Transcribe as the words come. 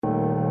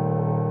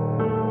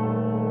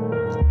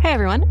Hey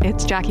everyone,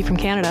 it's Jackie from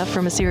Canada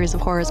from A Series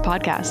of Horrors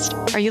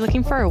podcast. Are you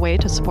looking for a way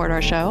to support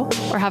our show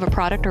or have a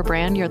product or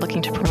brand you're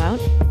looking to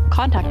promote?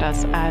 Contact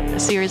us at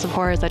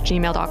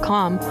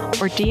aseriesofhorrors@gmail.com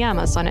or DM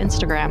us on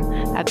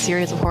Instagram at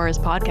Series of Horrors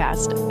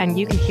podcast, and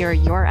you can hear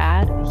your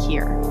ad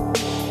here.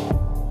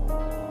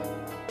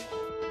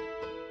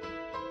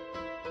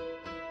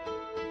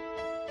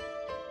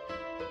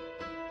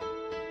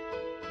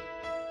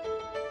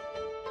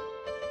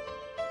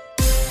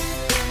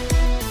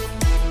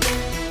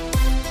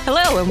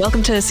 Hello, and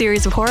welcome to A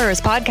Series of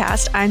Horrors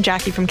podcast. I'm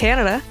Jackie from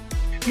Canada.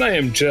 And I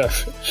am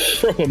Jeff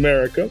from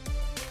America.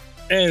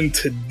 And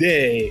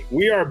today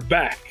we are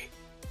back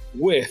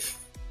with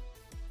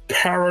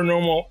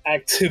Paranormal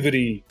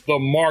Activity, the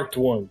marked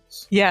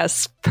ones.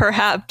 Yes,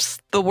 perhaps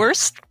the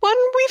worst one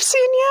we've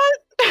seen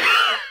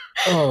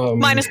yet.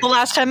 Minus the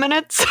last 10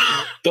 minutes.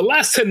 The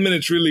last 10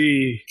 minutes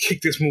really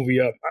kicked this movie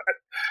up.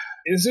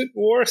 Is it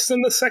worse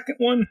than the second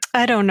one?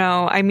 I don't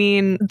know. I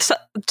mean,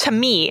 to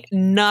me,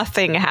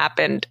 nothing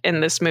happened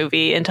in this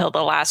movie until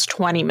the last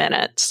 20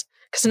 minutes.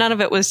 Because none of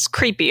it was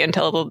creepy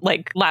until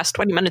the last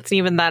 20 minutes. And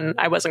even then,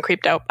 I wasn't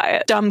creeped out by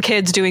it. Dumb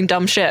kids doing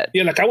dumb shit.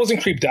 Yeah, I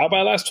wasn't creeped out by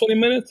the last 20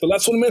 minutes. The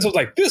last 20 minutes, I was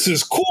like, this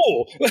is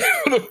cool.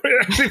 It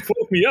actually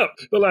woke me up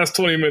the last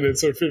 20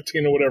 minutes or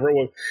 15 or whatever it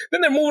was.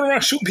 Then they're moving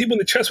around shooting people in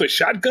the chest with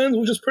shotguns,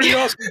 which is pretty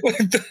awesome.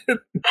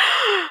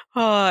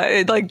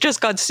 It just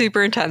got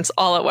super intense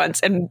all at once.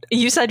 And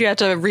you said you had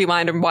to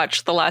rewind and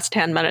watch the last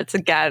 10 minutes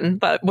again.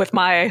 But with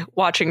my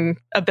watching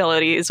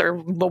abilities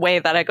or the way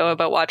that I go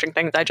about watching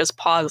things, I just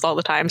pause all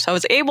the time. So I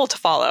was able to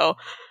follow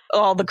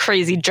all the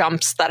crazy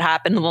jumps that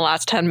happened in the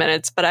last 10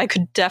 minutes, but I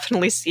could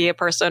definitely see a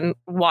person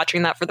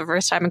watching that for the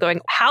first time and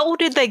going, how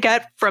did they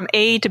get from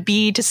A to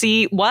B to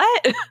C?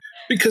 What?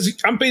 Because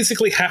I'm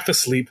basically half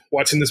asleep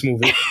watching this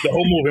movie. The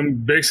whole movie,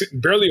 I'm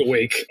barely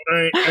awake.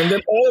 Right? And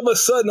then all of a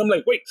sudden, I'm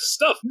like, wait,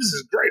 stuff, this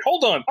is great.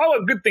 Hold on. All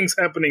the good things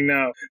happening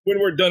now when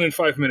we're done in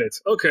 5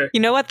 minutes. Okay. You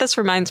know what this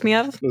reminds me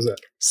of? What's that?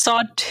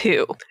 Saw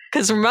 2.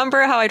 Because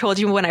remember how I told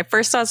you when I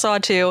first saw Saw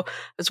 2, I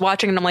was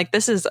watching and I'm like,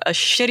 this is a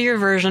shittier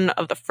version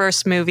of the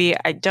first movie.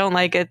 I don't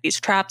like it.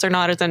 These traps are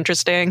not as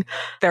interesting.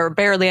 There are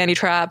barely any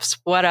traps,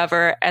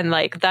 whatever. And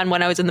then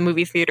when I was in the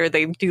movie theater,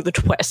 they do the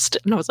twist.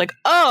 And I was like,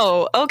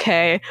 oh,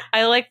 okay.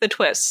 I like the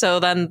twist. So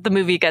then the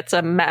movie gets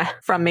a meh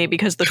from me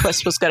because the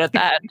twist was good at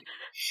that.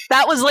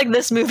 That was like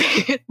this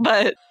movie,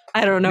 but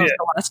I don't know if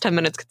the last 10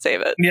 minutes could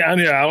save it. Yeah, I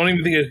don't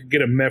even think it could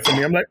get a meh from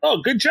me. I'm like,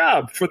 oh, good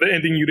job for the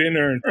ending you didn't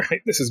earn. All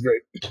right, this is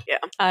great. Yeah,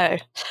 I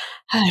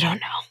don't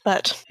know,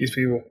 but these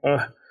people.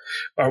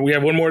 We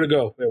have one more to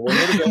go.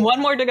 One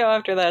more to go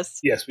after this.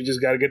 Yes, we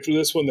just got to get through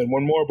this one, then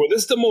one more. But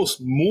this is the most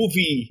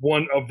movie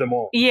one of them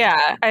all.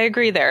 Yeah, I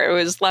agree there. It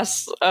was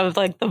less of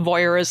the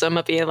voyeurism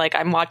of being like,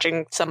 I'm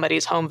watching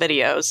somebody's home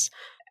videos.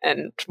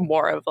 And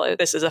more of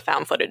this is a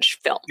found footage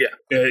film. Yeah,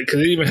 because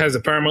it even has the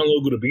Paramount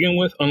logo to begin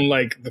with,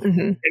 unlike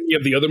any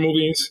of the other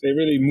movies. They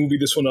really movie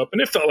this one up, and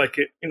it felt like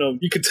it.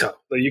 You could tell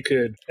that you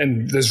could.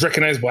 And there's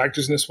recognizable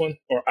actors in this one,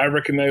 or I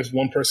recognized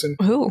one person.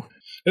 Who?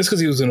 It's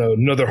because he was in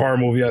another horror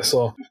movie I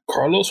saw.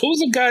 Carlos, what was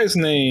the guy's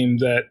name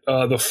that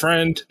the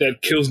friend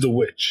that kills the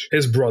witch?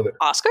 His brother.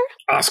 Oscar?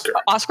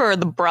 Oscar or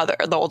the brother,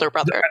 the older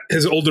brother?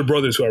 His older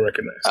brother is who I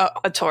recognize. Oh,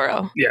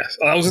 Toro. Yes.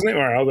 That was his name.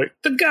 All right. I was like,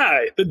 the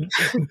guy.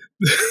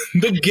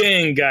 The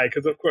gang guy.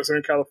 Because, of course, they're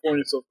in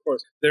California, so, of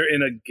course, they're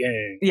in a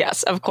gang.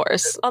 Yes, of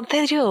course.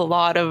 They do a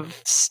lot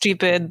of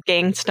stupid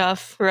gang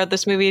stuff throughout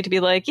this movie to be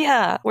like,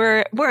 yeah,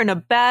 we're in a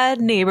bad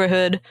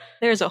neighborhood.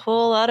 There's a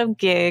whole lot of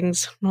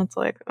gangs. And it's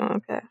like, oh,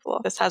 okay, well,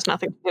 this has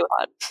nothing to do with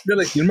that. They're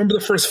like, you remember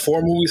the first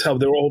 4 movies, how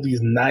there were all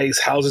these nice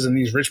houses and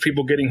these rich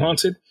people getting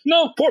haunted?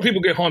 No, poor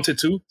people get haunted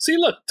too. See,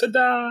 look,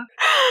 ta-da!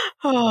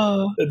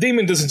 Oh. The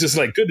demon doesn't just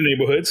like good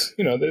neighborhoods.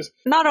 There's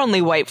not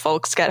only white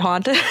folks get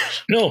haunted.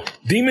 No,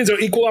 demons are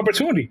equal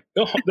opportunity.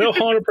 They'll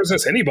haunt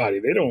anybody.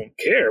 They don't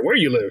care where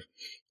you live.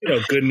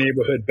 Good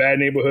neighborhood, bad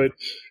neighborhood.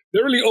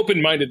 They're really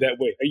open-minded that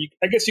way.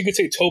 I guess you could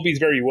say Toby's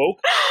very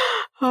woke.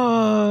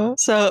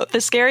 So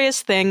the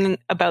scariest thing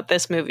about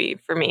this movie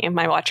for me,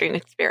 my watching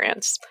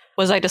experience,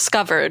 was I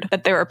discovered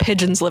that there were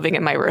pigeons living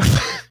in my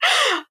roof.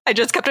 I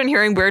just kept on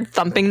hearing weird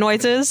thumping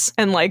noises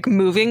and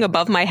moving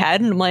above my head.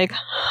 And I'm like,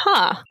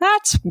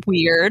 that's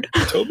weird.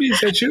 Toby,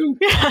 is that you?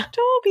 Yeah,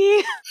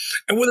 Toby.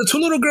 And were the 2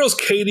 little girls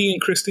Katie and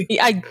Christy?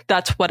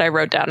 That's what I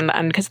wrote down in the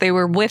end because they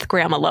were with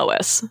Grandma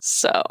Lois.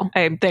 So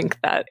I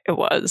think that it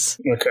was.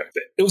 Okay.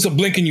 It was a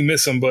blink and you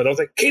miss them, but I was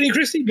like, Katie,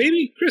 Christy,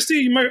 baby,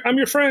 Christy, I'm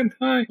your friend.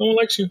 Hi, no one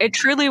likes you. It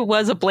truly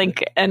was a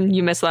blink and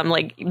you miss them.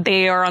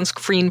 They are on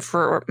screen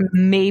for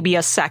maybe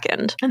a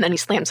second and then he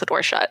slams the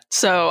door shut.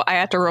 So I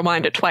had to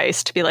rewind it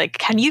twice to be like,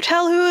 can you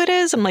tell who it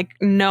is? I'm like,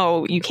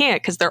 no, you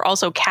can't because they're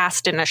also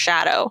cast in a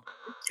shadow.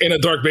 in a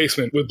dark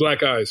basement with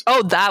black eyes.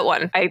 Oh, that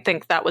one. I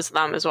think that was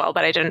them as well,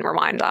 but I didn't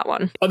rewind that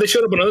one. Oh, they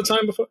showed up another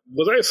time before?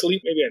 Was I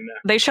asleep? Maybe I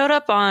napped. They showed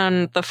up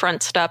on the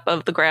front step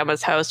of the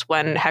grandma's house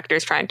when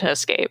Hector's trying to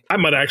escape. I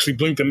might have actually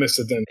blinked and missed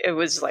it then. It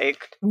was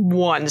like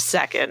 1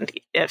 second,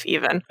 if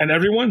even. And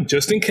everyone,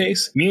 just in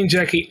case, me and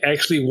Jackie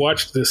actually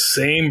watched the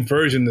same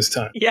version this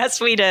time.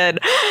 Yes, we did.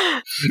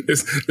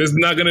 There's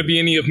not going to be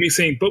any of me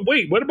saying, but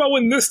wait, what about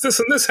when this,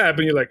 and this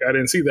happened? You're like, I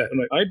didn't see that. I'm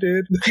like, I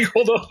did.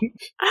 Hold on.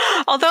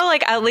 Although,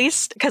 like, at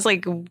least, because,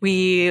 like,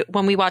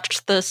 when we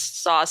watched the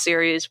Saw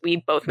series,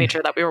 we both made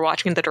sure that we were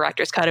watching the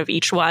director's cut of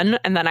each one.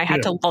 And then I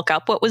had to look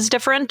up what was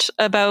different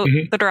about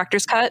the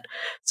director's cut.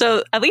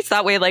 So at least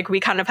that way, like, we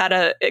kind of had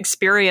a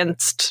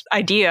experienced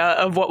idea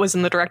of what was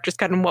in the director's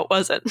cut and what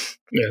wasn't.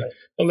 Yeah.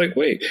 I'm like,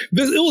 wait,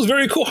 it was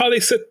very cool how they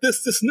set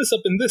this, and this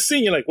up in this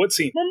scene. You're like, what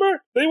scene?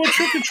 Remember? They were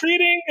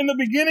trick-or-treating in the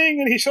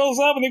beginning and he shows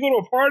up and they go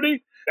to a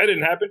party? That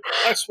didn't happen.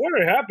 I swear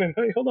it happened.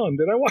 Hey, hold on.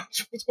 Did I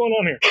watch? What's going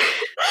on here?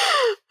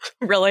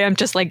 Really? I'm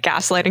just like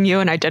gaslighting you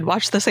and I did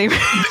watch the same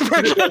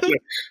version.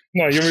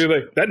 No, you're really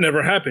like, that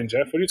never happened,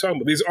 Jeff. What are you talking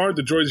about? These aren't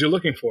the droids you're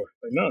looking for.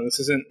 Like, no, this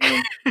isn't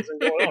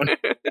going on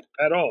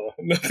at all.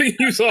 Nothing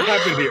you saw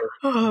happened here.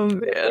 Oh,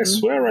 man. I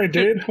swear I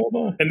did. Hold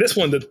on. And this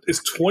one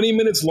is 20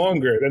 minutes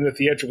longer than the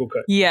theatrical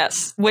cut.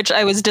 Yes, which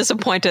I was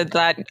disappointed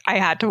that I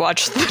had to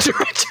watch the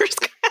director's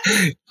cut.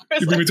 I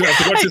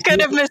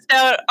could have missed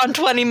out on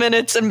 20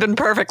 minutes and been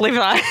perfectly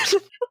fine.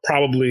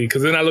 Probably,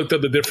 because then I looked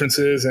up the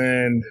differences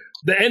and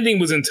the ending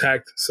was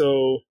intact.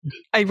 So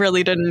I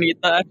really didn't need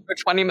that for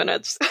 20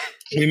 minutes.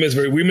 We miss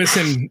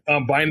him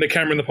buying the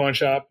camera in the pawn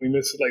shop. We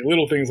miss like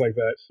little things like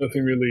that.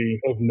 Nothing really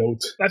of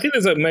note. I think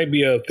there might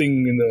be a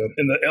thing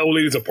in the old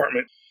lady's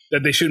apartment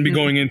that they shouldn't be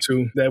going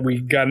into, that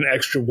we got an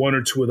extra 1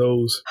 or 2 of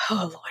those. Oh,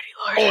 Lordy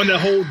Lord. Oh, and the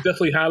whole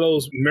Deathly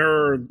Hallows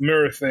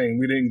mirror thing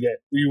we didn't get.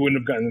 We wouldn't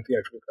have gotten the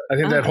theatrical cut. I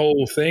think that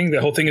whole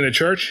thing in the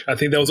church, I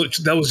think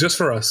that was just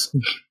for us.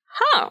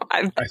 Huh.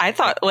 I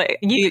thought like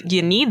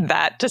you need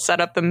that to set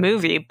up the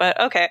movie, but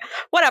okay,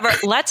 whatever.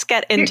 Let's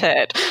get into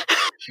it.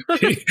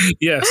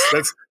 Yes,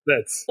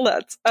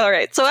 let's. All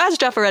right. So as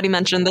Jeff already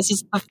mentioned, this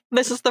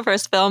is the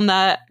first film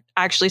that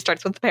actually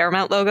starts with the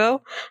Paramount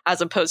logo as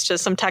opposed to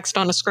some text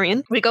on a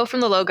screen. We go from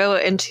the logo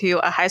into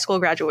a high school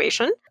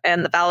graduation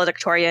and the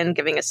valedictorian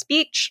giving a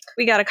speech.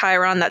 We got a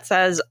chyron that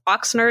says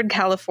Oxnard,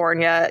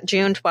 California,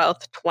 June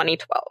 12th,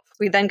 2012.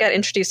 We then get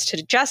introduced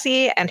to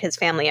Jesse and his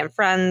family and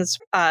friends.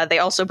 They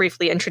also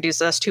briefly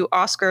introduce us to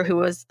Oscar, who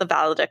was the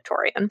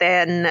valedictorian.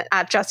 Then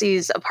at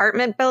Jesse's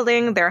apartment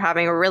building, they're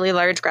having a really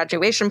large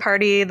graduation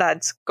party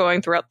that's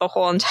going throughout the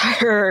whole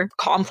entire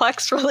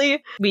complex,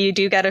 really. We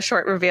do get a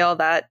short reveal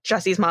that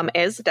Jesse's mom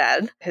is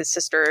dead. His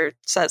sister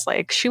says,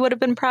 like, she would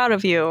have been proud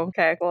of you.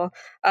 Okay, cool.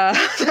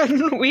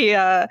 Then we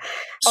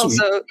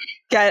also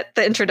get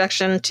the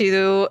introduction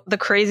to the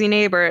crazy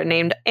neighbor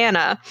named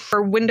Anna.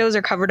 Her windows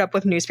are covered up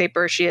with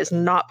newspaper. She is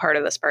not part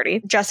of this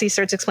party. Jesse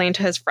starts explaining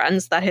to his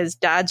friends that his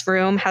dad's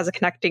room has a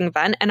connecting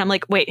vent. And I'm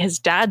like, wait, his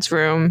dad's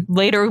room?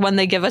 Later when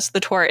they give us the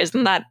tour,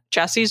 isn't that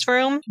Jesse's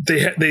room?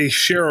 They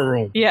share a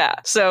room. Yeah.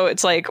 So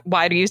it's like,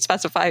 why do you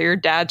specify your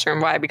dad's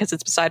room? Why? Because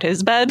it's beside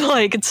his bed?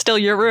 Like, it's still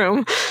your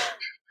room.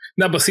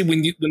 No, but see,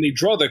 when they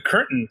draw the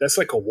curtain, that's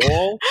like a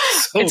wall.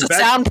 So it's a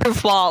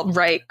soundproof wall.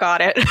 Right. Got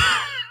it.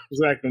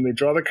 Exactly. When they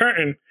draw the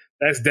curtain,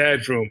 that's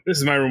Dad's room. This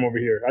is my room over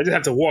here. I just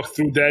have to walk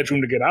through Dad's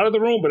room to get out of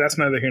the room, but that's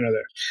neither here nor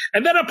there.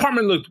 And that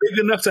apartment looked big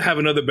enough to have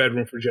another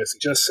bedroom for Jesse.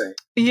 Just saying.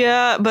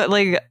 Yeah, but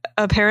like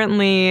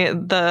apparently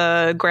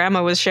the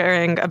grandma was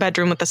sharing a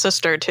bedroom with the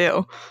sister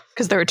too,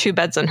 because there were 2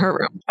 beds in her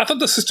room. I thought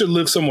the sister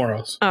lived somewhere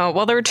else. Oh,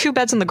 well, there were 2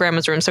 beds in the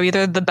grandma's room, so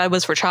either the bed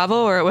was for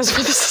Chavo or it was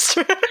for the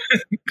sister.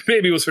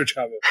 Maybe it was for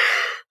Chavo.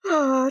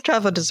 Oh,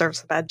 Chavo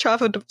deserves the bed.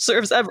 Chavo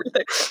deserves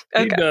everything.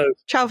 Okay. He does.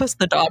 Chavo's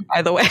the dog,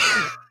 by the way.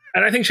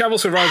 And I think Chavo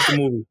survives the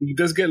movie. He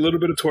does get a little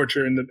bit of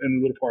torture in the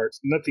little parts.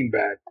 Nothing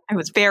bad. I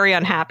was very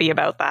unhappy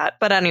about that.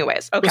 But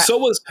anyways, okay. But so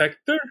was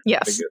Hector.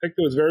 Yes.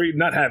 Hector was very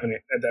not having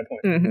it at that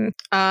point.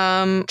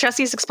 Mm-hmm.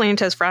 Jesse's explained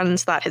to his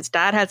friends that his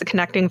dad has a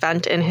connecting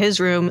vent in his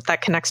room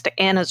that connects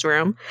to Anna's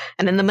room.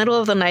 And in the middle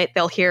of the night,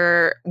 they'll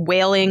hear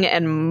wailing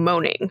and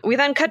moaning. We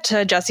then cut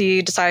to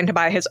Jesse deciding to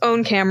buy his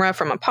own camera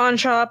from a pawn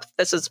shop.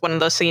 This is one of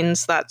those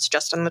scenes that's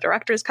just in the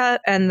director's cut.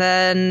 And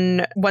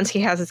then once he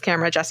has his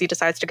camera, Jesse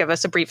decides to give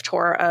us a brief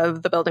tour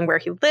of the building where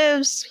he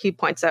lives. He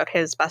points out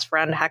his best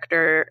friend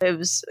Hector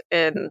lives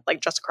in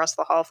like just across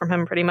the hall from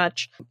him pretty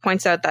much.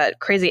 Points out that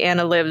crazy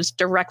Anna lives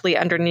directly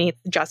underneath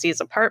Jesse's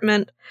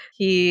apartment.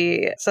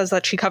 He says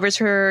that she covers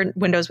her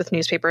windows with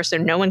newspaper so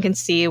no one can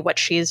see what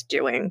she's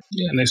doing.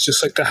 Yeah, and it's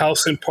just like the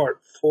house in part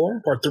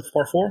 4,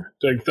 part 4,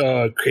 like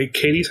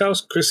Katie's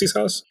house, Christy's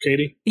house,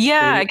 Katie.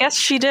 Yeah, Katie. I guess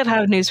she did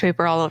have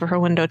newspaper all over her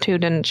window too,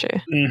 didn't she?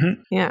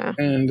 Mm-hmm. Yeah.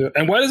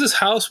 And why does this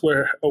house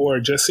where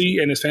Jesse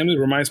and his family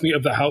reminds me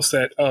of the house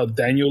that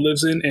Daniel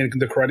lives in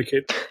The Karate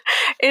Kid?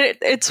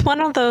 It's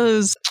one of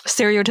those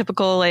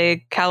stereotypical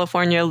like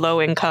California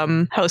low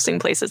income housing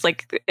places.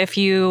 Like if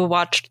you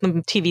watched the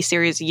TV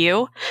series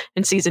You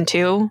in season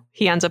 2,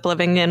 he ends up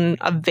living in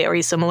a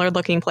very similar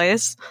looking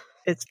place.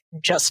 It's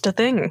just a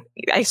thing.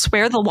 I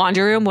swear the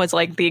laundry room was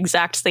like the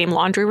exact same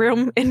laundry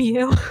room in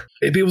You.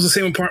 Maybe it was the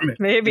same apartment.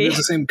 Maybe. It was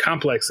the same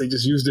complex. They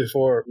just used it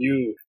for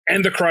You.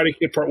 And the Karate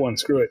Kid Part 1.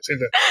 Screw it. Same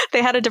thing.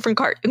 They had a different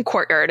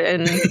courtyard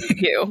in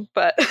You,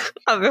 but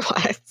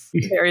otherwise,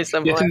 very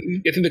similar. I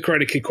think the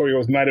Karate Kid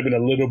courtyard might have been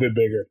a little bit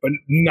bigger, but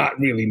not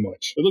really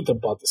much. It looked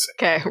about the same.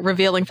 Okay,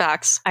 revealing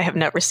facts. I have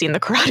never seen the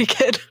Karate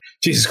Kid.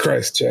 Jesus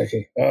Christ,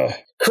 Jackie.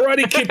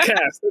 Karate Kid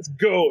cast. Let's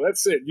go.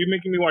 That's it. You're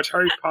making me watch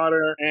Harry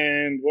Potter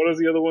and what was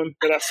the other one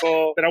that I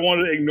saw that I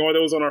wanted to ignore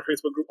that was on our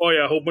Facebook group? Oh,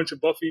 yeah, a whole bunch of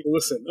Buffy.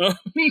 Listen.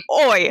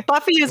 Oi,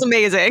 Buffy is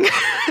amazing.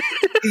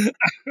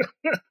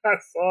 I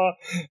saw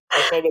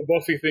the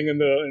Buffy thing in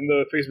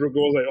the Facebook group. I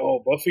was like,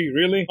 oh, Buffy?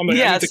 Really? I'm like,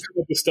 I need to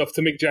come up with stuff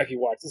to make Jackie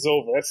watch. It's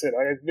over. That's it.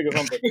 I have to think of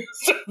something.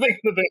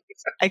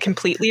 I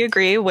completely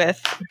agree with,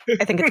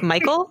 I think it's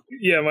Michael.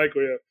 Yeah,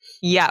 Michael,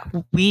 yeah.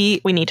 Yeah,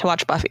 we need to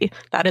watch Buffy.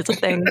 That is a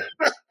thing.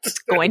 It's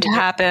going to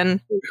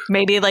happen.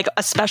 Maybe like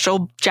a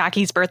special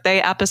Jackie's birthday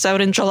episode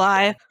in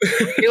July.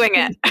 Doing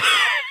it.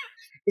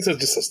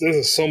 This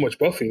is so much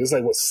Buffy. This is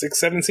like, what, 6,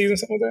 7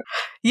 seasons, something like that?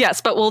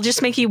 Yes, but we'll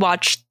just make you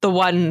watch the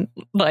one,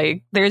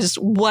 like, there's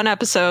one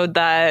episode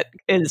that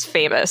is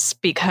famous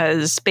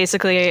because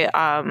basically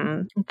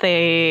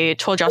they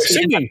told Joss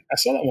Whedon. I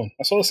saw that one.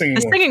 I saw the singing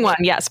one. The singing one,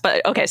 yes.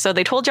 But okay, so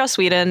they told Joss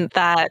Whedon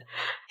that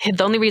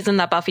the only reason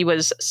that Buffy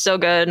was so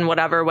good and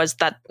whatever was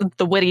that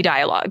the witty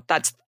dialogue.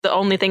 That's the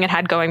only thing it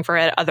had going for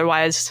it.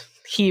 Otherwise,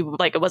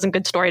 it wasn't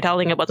good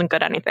storytelling. It wasn't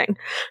good anything.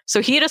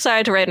 So he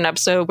decided to write an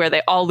episode where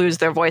they all lose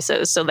their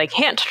voices so they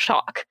can't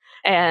talk.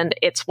 And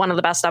it's one of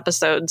the best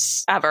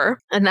episodes ever.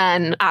 And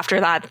then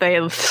after that,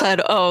 they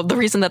said, oh, the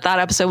reason that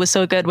episode was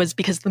so good was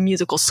because the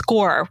musical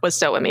score was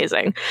so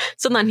amazing.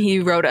 So then he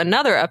wrote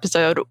another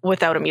episode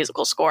without a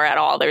musical score at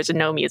all. There's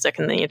no music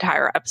in the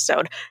entire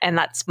episode. And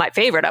that's my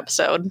favorite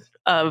episode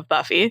of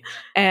Buffy.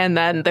 And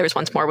then there's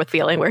once more with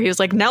Feeling where he was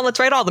like, now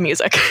let's write all the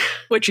music,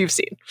 which you've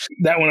seen.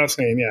 That one I've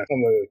seen, yeah.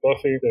 There's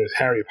Buffy, there's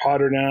Harry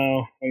Potter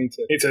now. I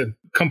need to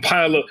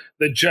compile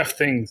the Jeff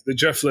things, the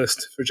Jeff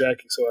list for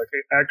Jackie. So I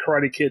can add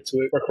Karate Kid to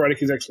it, where Karate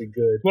Kid's actually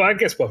good. Well, I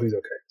guess Buffy's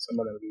okay. So I'm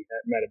not going to be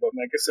mad at Buffy.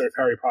 I guess they're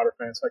Harry Potter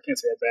fans, so I can't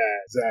say that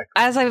bad. Exactly.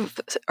 As I've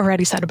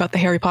already said about the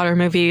Harry Potter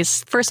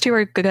movies, first two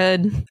are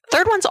good.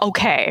 Third one's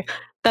okay.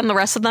 Then the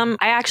rest of them,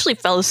 I actually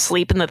fell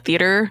asleep in the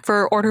theater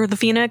for Order of the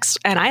Phoenix,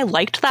 and I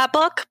liked that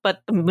book,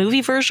 but the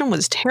movie version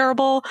was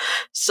terrible.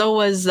 So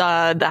was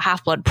the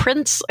Half-Blood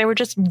Prince. They were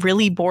just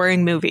really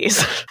boring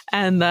movies.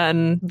 And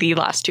then the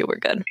last two were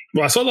good.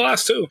 Well, I saw the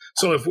last two.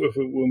 So if when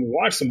we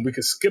watch them, we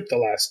could skip the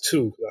last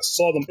two. I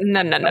saw them.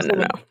 No.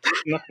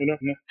 No.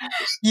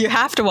 You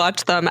have to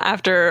watch them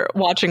after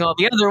watching all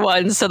the other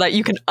ones so that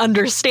you can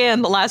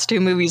understand the last two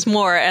movies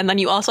more. And then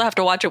you also have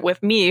to watch it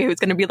with me, who's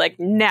going to be like,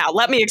 now,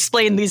 let me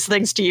explain these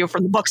things to you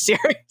from the book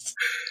series.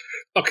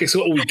 Okay, so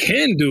what we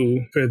can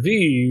do for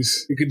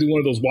these, we could do one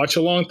of those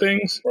watch-along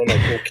things, or like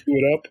we'll cue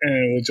it up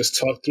and we'll just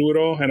talk through it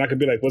all, and I could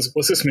be like,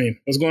 what's this mean?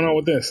 What's going on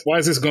with this? Why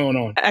is this going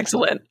on?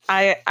 Excellent.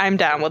 I'm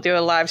down. We'll do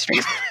a live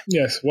stream.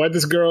 Yes. Why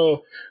this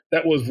girl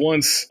that was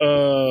once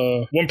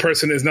one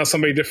person is now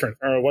somebody different?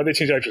 Or why they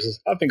change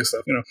actresses? I'll think of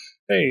stuff.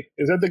 Hey,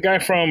 is that the guy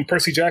from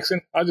Percy Jackson?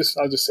 I'll just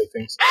say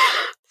things.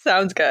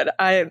 Sounds good.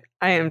 I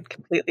am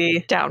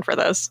completely down for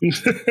this.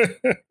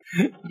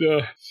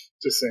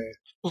 Just saying.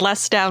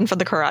 Less down for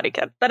the Karate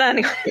Kid. But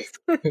anyways.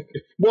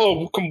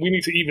 Whoa, we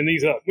need to even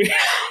these up.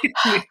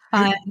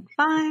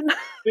 Fine.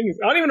 Thing is,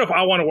 I don't even know if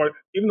I want to watch,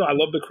 even though I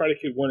love the Karate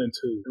Kid 1 and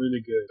 2.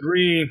 Really good.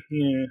 3,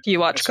 yeah. Do you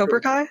watch Cobra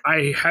Kai?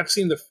 I have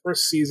seen the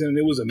first season, and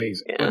it was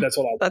amazing. Yeah, but that's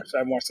all I watched. I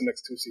haven't watched the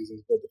next 2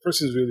 seasons, but the first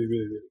season is really,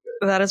 really, really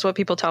good. That is what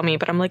people tell me,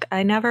 but I'm like,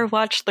 I never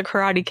watched the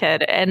Karate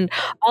Kid, and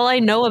all I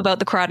know about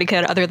the Karate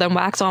Kid, other than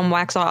wax on,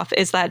 wax off,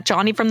 is that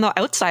Johnny from The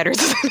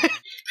Outsiders.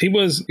 He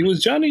was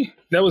Johnny.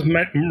 That was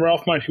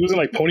Ralph Mike. He wasn't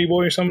like Pony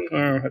Boy or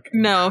something.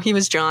 No, he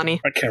was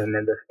Johnny. I can't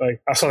remember.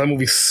 Like, I saw that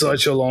movie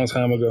such a long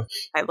time ago.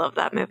 I love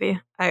that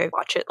movie. I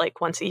watch it like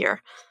once a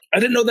year. I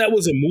didn't know that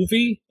was a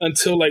movie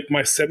until like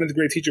my 7th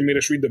grade teacher made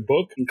us read the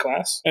book in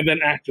class. And then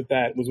after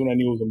that was when I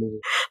knew it was a movie.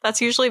 That's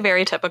usually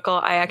very typical.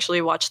 I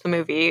actually watched the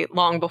movie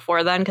long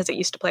before then because it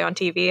used to play on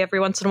TV every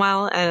once in a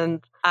while.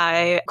 And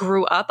I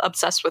grew up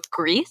obsessed with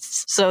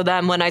Grease. So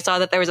then when I saw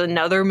that there was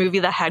another movie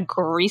that had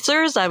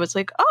greasers, I was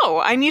like,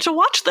 oh, I need to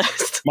watch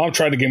this. Mom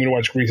tried to get me to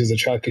watch Grease as a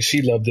child because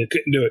she loved it.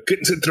 Couldn't do it.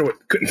 Couldn't sit through it.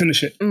 Couldn't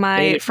finish it.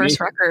 My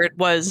first record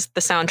was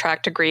the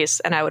soundtrack to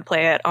Grease, and I would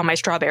play it on my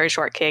Strawberry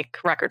Shortcake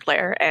record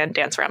player and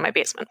dance around my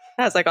basement.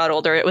 As I got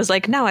older, it was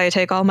like, now I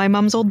take all my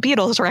mom's old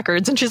Beatles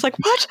records. And she's like,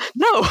 what?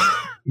 No.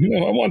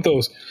 No, I want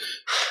those.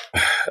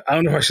 I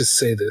don't know if I should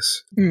say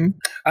this.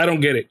 I don't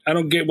get it. I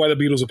don't get why the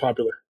Beatles are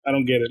popular. I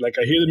don't get it. Like,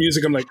 I hear the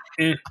music, I'm like,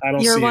 I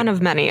don't see it. You're one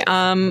of many.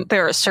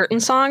 There are certain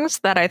songs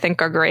that I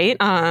think are great.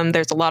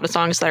 There's a lot of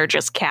songs that are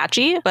just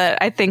catchy, but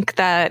I think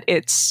that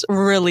it's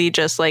really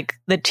just like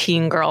the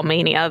teen girl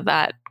mania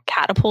that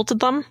catapulted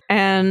them.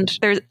 And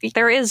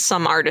there is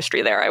some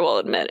artistry there, I will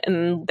admit.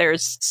 And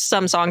there's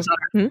some songs that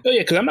are... Oh,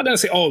 yeah, because I'm not going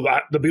to say, oh,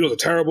 the Beatles are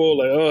terrible.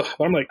 Like,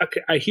 but I'm like,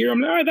 okay, I hear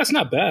them. All right, that's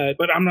not bad.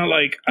 But I'm not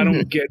like, I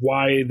don't get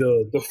why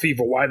the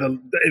fever, why the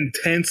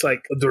intense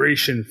like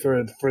duration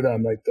for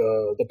them, like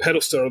the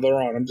pedestal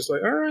they're on. I'm just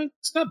like, all right,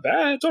 it's not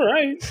bad. It's all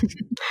right.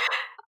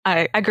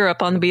 I grew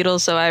up on the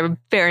Beatles, so I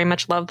very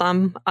much love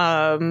them.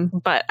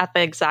 But at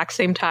the exact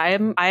same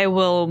time, I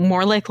will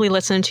more likely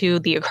listen to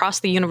the Across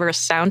the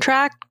Universe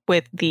soundtrack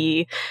with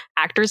the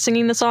actors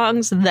singing the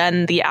songs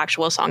than the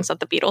actual songs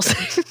that the Beatles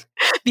sing,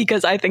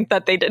 because I think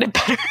that they did it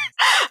better.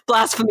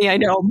 Blasphemy, I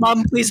know.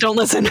 Mom, please don't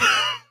listen.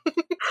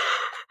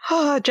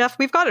 Jeff,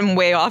 we've gotten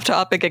way off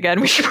topic again.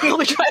 We should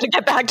probably try to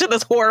get back to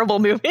this horrible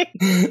movie.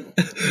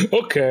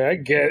 Okay, I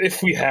get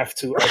if we have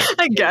to.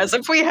 I guess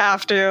if we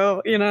have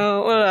to,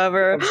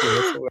 whatever.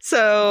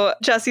 So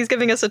Jesse's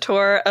giving us a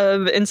tour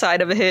of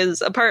inside of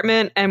his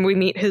apartment, and we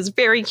meet his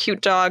very cute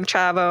dog,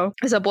 Chavo.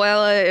 His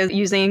abuela is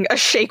using a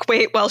shake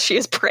weight while she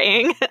is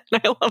praying,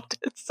 and I loved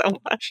it so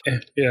much.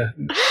 Yeah,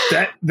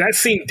 that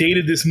scene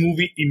dated this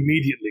movie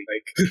immediately.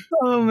 Like,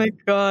 oh my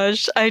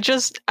gosh,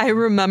 I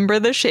remember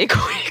the shake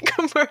weight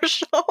commercials.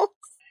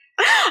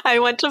 I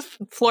went to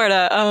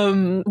Florida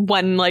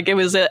when it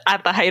was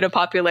at the height of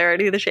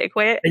popularity, the shake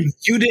weight. And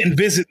you didn't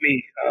visit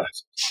me.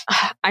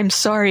 I'm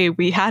sorry,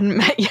 we hadn't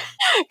met yet,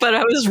 but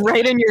I was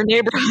right in your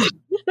neighborhood.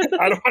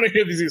 I don't want to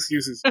hear these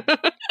excuses.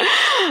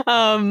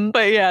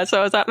 But yeah,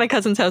 so I was at my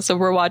cousin's house, so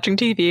we're watching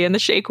TV, and the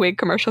shake weight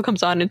commercial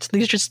comes on. It's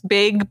these just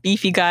big,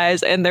 beefy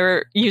guys, and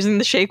they're using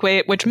the shake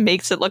weight, which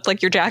makes it look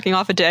like you're jacking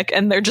off a dick,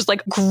 and they're just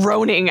like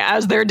groaning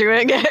as they're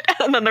doing it,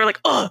 and then they're like,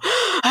 "Oh,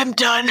 I'm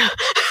done."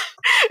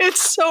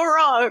 It's so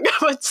wrong,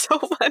 but so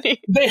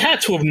funny. They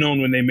had to have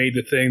known when they made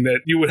the thing that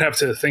you would have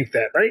to think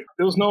that, right?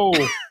 There was no...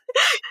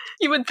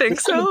 You would think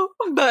so,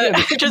 but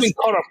they just been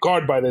caught off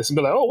guard by this and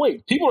be like, "Oh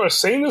wait, people are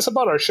saying this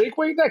about our shake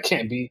weight? That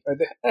can't be.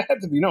 That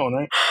had to be known,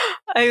 right?"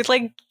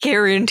 I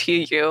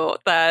guarantee you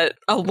that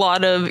a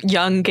lot of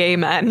young gay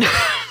men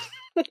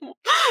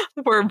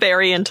were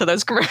very into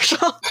those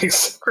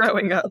commercials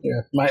growing up.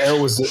 Yeah, my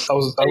L was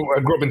I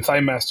grew up in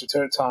Thigh Master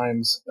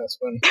times. That's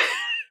when.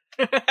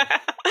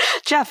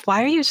 Jeff,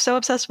 why are you so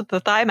obsessed with the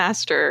Thigh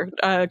Master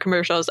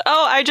commercials?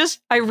 Oh,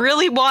 I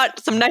really want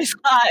some nice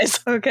thighs.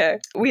 Okay.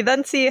 We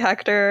then see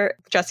Hector.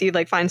 Jesse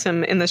finds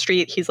him in the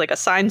street. He's like a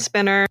sign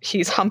spinner.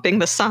 He's humping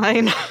the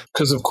sign.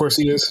 Because of course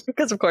he is.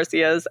 Because of course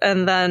he is.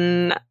 And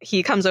then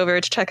he comes over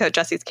to check out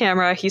Jesse's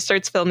camera. He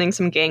starts filming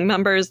some gang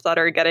members that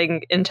are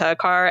getting into a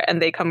car,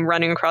 and they come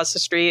running across the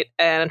street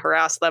and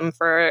harass them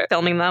for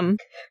filming them.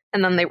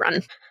 And then they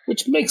run.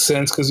 Which makes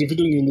sense, because if you're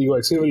doing illegal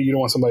activity, you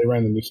don't want somebody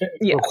randomly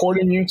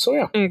recording you. So,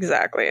 yeah.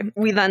 Exactly.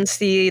 We then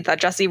see that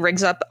Jesse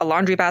rigs up a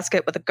laundry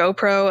basket with a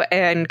GoPro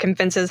and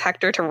convinces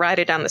Hector to ride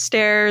it down the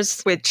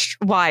stairs,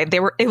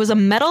 it was a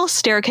metal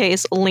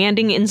staircase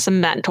landing in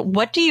cement.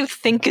 What do you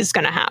think is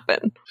going to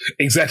happen?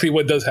 Exactly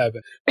what does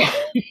happen.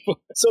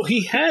 So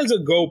he has a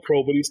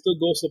GoPro, but he still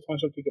goes to the pawn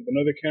shop to pick up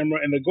another camera,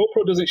 and the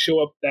GoPro doesn't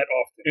show up that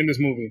often in this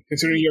movie,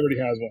 considering he already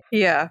has one.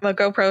 Yeah, the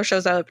GoPro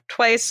shows up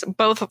twice,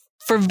 both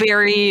for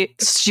very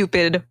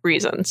stupid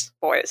reasons,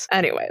 boys.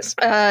 Anyways,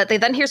 they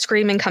then hear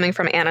screaming coming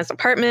from Anna's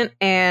apartment,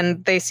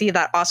 and they see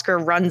that Oscar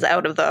runs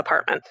out of the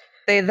apartment.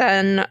 They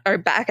then are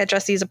back at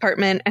Jesse's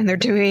apartment, and they're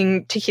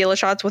doing tequila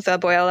shots with the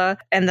abuela,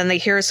 and then they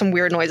hear some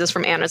weird noises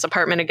from Anna's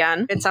apartment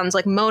again. It sounds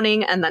like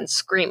moaning and then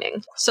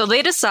screaming. So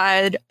they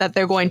decide that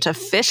they're going to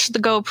fish the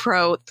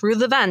GoPro through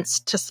the vents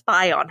to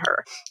spy on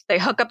her. They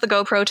hook up the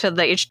GoPro to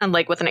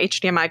with an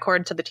HDMI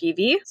cord to the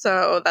TV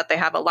so that they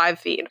have a live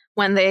feed.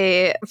 When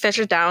they fish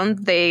it down,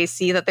 they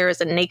see that there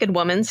is a naked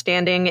woman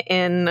standing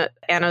in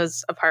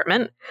Anna's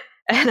apartment.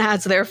 And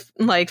as they're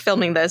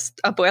filming this,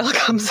 Abuela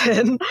comes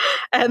in,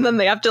 and then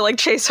they have to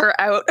chase her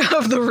out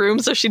of the room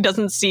so she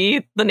doesn't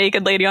see the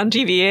naked lady on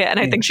TV. And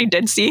I think she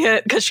did see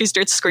it because she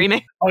starts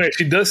screaming. Oh yeah,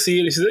 she does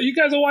see it. She says, "You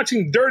guys are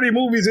watching dirty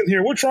movies in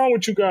here. What's wrong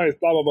with you guys?"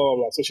 Blah blah blah blah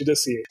blah. So she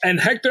does see it, and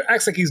Hector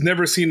acts like he's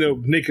never seen a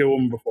naked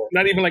woman before,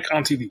 not even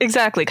on TV.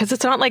 Exactly, because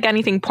it's not like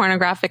anything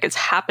pornographic is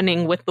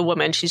happening with the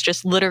woman. She's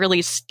just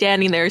literally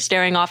standing there,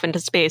 staring off into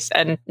space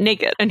and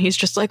naked, and he's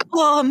just like,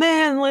 "Oh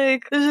man,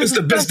 this is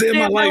the best day of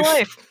my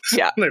life."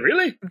 Yeah.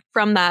 Really?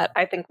 From that,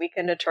 I think we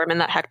can determine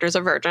that Hector's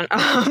a virgin.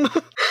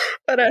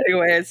 But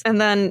anyways,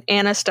 and then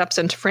Anna steps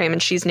into frame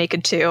and she's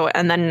naked too.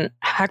 And then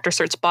Hector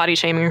starts body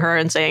shaming her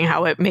and saying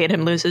how it made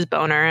him lose his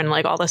boner and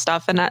all this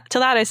stuff. And to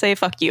that I say,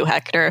 fuck you,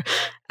 Hector.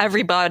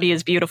 Everybody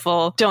is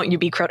beautiful. Don't you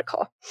be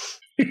critical.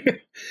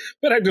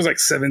 But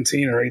Hector's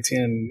 17 or 18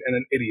 and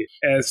an idiot,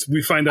 as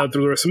we find out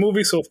through the rest of the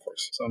movie. So of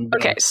course. So I'm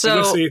gonna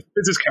say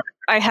it's his character.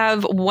 I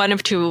have one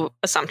of two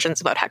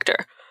assumptions about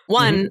Hector.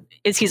 One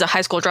is he's a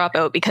high school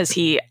dropout because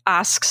he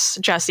asks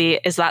Jesse,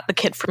 "Is that the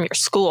kid from your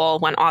school?"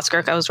 when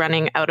Oscar goes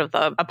running out of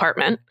the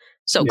apartment.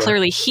 So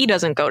clearly he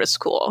doesn't go to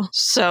school.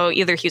 So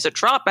either he's a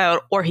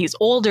dropout or he's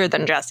older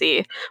than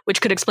Jesse,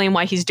 which could explain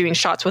why he's doing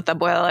shots with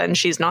Abuela and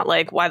she's not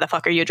like, why the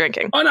fuck are you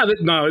drinking? Oh,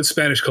 no, it's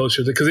Spanish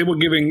culture because they were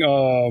giving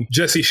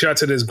Jesse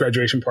shots at his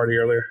graduation party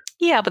earlier.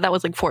 Yeah, but that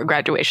was like for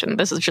graduation.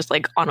 This is just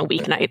like on a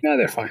weeknight. Yeah,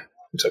 they're fine.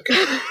 It's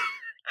okay.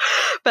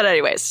 But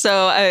anyways,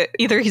 so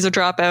either he's a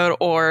dropout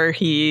or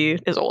he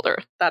is older.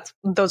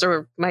 Those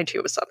are my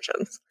two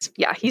assumptions.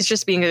 Yeah, he's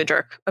just being a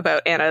jerk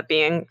about Anna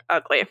being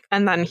ugly.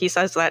 And then he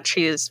says that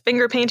she's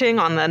finger painting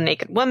on the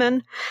naked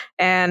woman.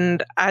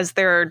 And as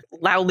they're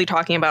loudly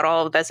talking about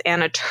all of this,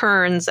 Anna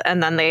turns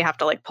and then they have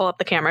to like pull up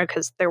the camera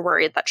because they're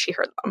worried that she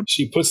heard them.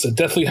 She puts the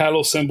Deathly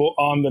Hallows symbol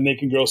on the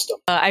naked girl's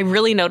stomach. I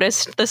really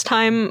noticed this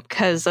time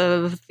because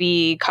of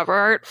the cover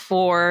art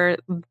for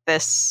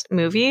this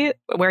movie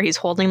where he's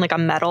holding like a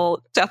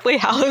metal Deathly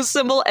Hallows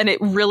symbol, and it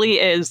really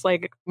is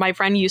like my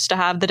friend used to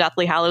have the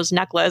Deathly Hallows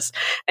necklace,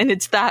 and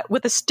it's that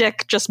with a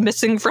stick just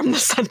missing from the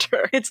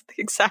center. It's the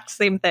exact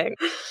same thing.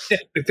 Yeah,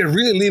 they're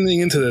really leaning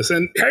into this,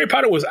 and Harry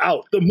Potter was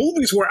out. The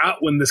movies were out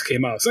when this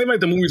came out. It's not like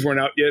the movies weren't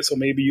out yet, so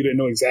maybe you didn't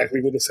know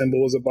exactly what the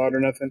symbol was about or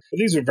nothing. But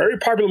these were very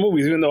popular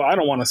movies, even though I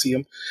don't want to see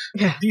them.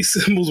 Yeah. These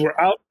symbols were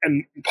out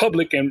and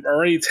public and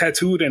already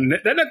tattooed, and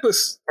that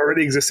necklace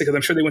already existed because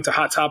I'm sure they went to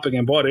Hot Topic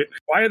and bought it.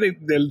 Why are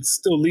they're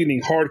still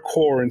leaning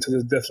hardcore into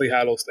the Deathly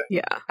Hallows thing?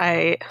 Yeah,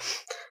 I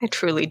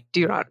truly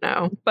do not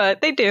know,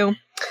 but they do.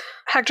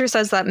 Hector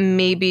says that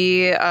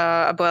maybe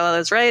Abuela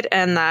is right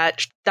and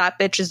that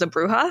bitch is a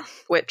bruja,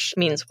 which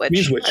means witch.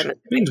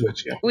 Means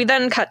witch, yeah. We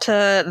then cut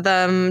to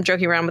them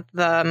joking around with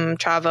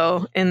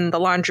Chavo in the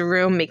laundry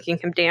room, making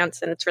him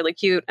dance, and it's really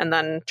cute. And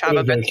then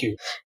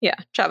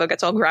Chavo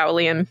gets all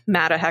growly and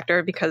mad at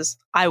Hector because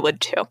I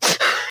would too.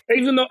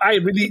 Even though I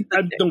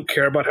don't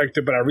care about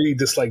Hector, but I really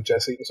dislike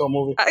Jesse in this whole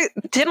movie. I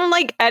didn't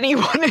like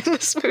anyone in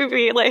this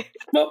movie.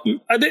 Well,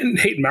 I didn't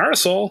hate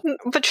Marisol,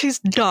 but she's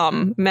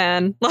dumb,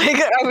 man.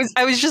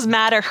 I was just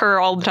mad at her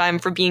all the time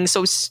for being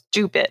so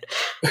stupid.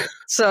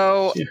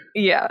 So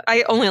yeah,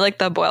 I only like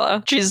the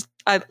abuela.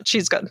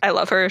 She's good. I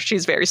love her.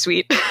 She's very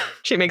sweet.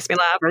 She makes me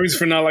laugh. Reasons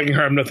for not liking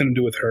her have nothing to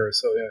do with her,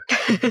 so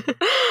yeah.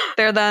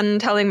 They're then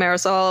telling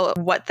Marisol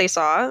what they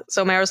saw.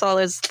 So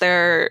Marisol is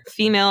their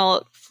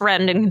female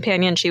friend and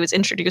companion. She was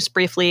introduced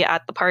briefly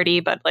at the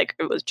party, but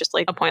it was just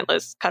a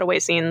pointless cutaway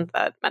scene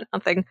that meant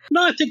nothing.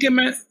 No, I think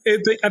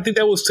I think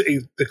that was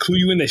to clue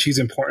you in that she's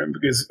important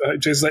because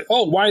just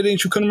why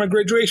didn't you come to my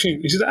graduation?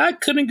 And she's like, I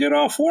couldn't get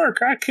off work.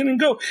 I couldn't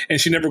go.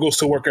 And she never goes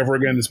to work ever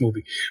again in this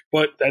movie.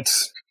 But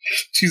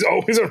she's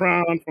always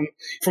around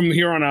from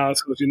here on out.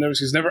 So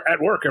she's never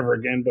at work ever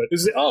again. But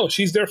it's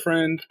she's their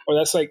friend, or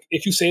that's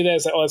if you say that,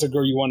 it's that's a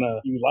girl you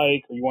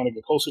like or you want to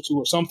get closer to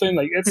or something.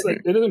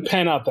 It doesn't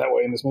pan out that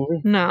way in this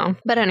movie. No,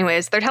 but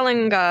anyways, they're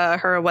telling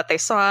her what they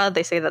saw.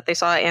 They say that they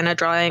saw Anna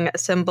drawing a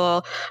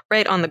symbol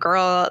right on the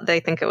girl. They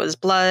think it was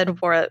blood,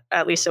 or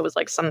at least it was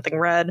something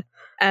red.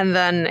 And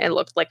then it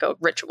looked like a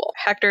ritual.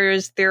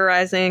 Hector's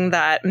theorizing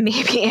that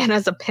maybe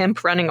Anna's a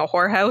pimp running a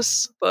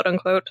whorehouse, quote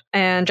unquote.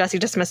 And Jesse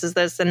dismisses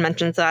this and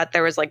mentions that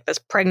there was this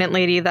pregnant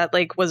lady that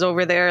was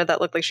over there that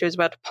looked like she was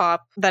about to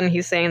pop. Then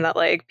he's saying that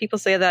people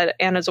say that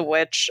Anna's a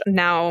witch.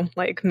 Now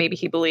maybe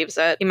he believes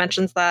it. He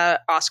mentions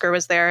that Oscar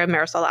was there and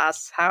Marisol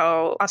asks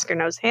how Oscar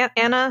knows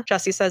Anna.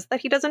 Jesse says that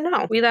he doesn't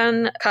know. We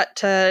then cut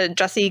to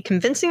Jesse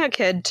convincing a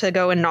kid to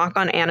go and knock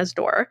on Anna's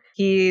door.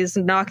 He's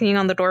knocking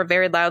on the door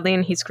very loudly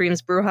and he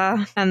screams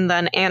bruja. And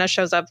then Anna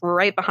shows up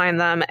right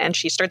behind them and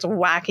she starts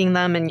whacking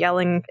them and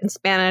yelling in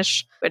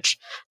Spanish, which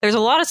there's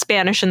a lot of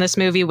Spanish in this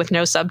movie with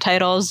no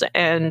subtitles.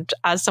 And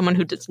as someone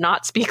who does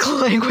not speak the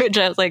language,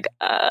 I was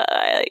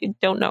I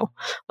don't know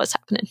what's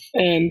happening.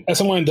 And as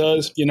someone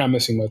does, you're not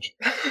missing much.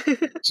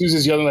 She's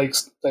just yelling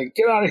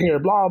get out of here,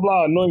 blah,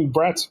 blah, annoying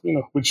brats,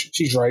 which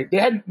she's right.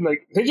 They're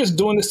just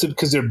doing this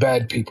because they're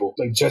bad people,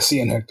 like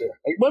Jesse and Hector.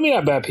 Let me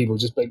not bad people,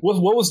 just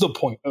what was the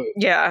point of it?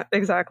 Yeah,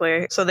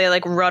 exactly. So they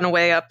run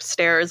away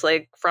upstairs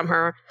from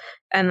her.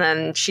 And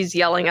then she's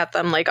yelling at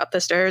them up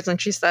the stairs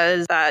and she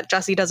says that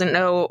Jesse doesn't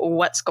know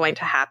what's going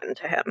to happen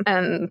to him.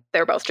 And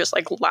they're both just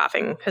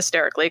laughing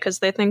hysterically because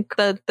they think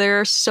that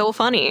they're so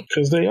funny.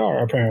 Because they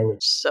are, apparently.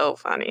 So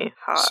funny.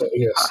 Ha. So,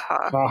 yes.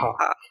 Ha, ha,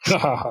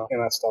 ha.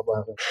 And I stop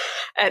laughing.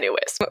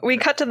 Anyways, we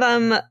cut to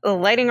them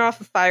lighting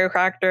off a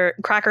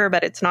firecracker,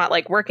 but it's not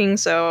working.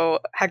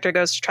 So Hector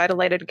goes to try to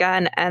light it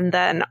again. And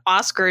then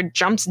Oscar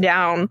jumps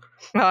down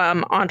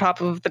on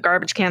top of the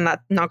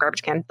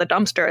the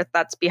dumpster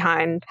that's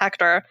behind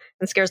Hector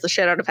and scares the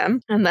shit out of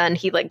him. And then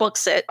he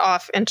books it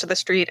off into the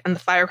street and the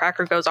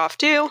firecracker goes off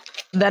too.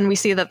 Then we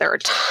see that there are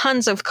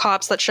tons of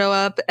cops that show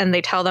up and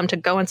they tell them to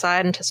go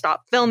inside and to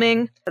stop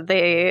filming.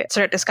 They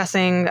start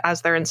discussing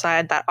as they're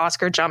inside that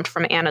Oscar jumped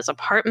from Anna's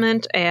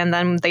apartment, and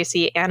then they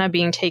see Anna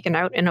being taken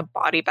out in a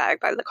body bag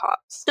by the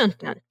cops. Dun,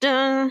 dun,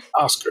 dun.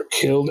 Oscar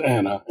killed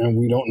Anna and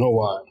we don't know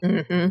why.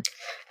 Mm-hmm.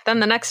 Then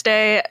the next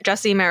day,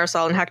 Jesse,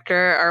 Marisol, and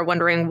Hector are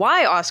wondering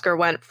why Oscar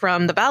went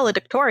from the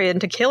valedictorian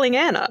to killing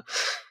Anna.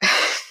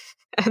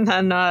 And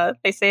then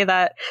they say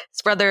that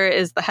his brother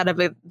is the head of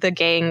the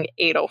gang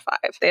 805.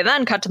 They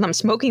then cut to them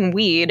smoking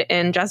weed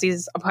in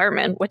Jesse's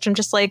apartment, which I'm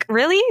just like,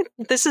 really?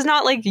 This is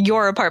not like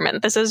your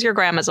apartment. This is your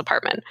grandma's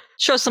apartment.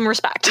 Show some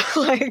respect.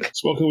 Like,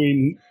 smoking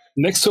weed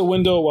next to a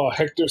window while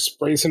Hector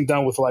sprays him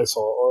down with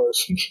Lysol or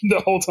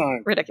the whole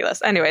time.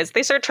 Ridiculous. Anyways,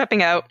 they start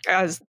tripping out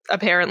as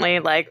apparently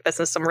like this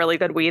is some really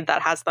good weed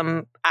that has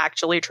them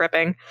actually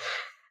tripping.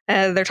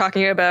 They're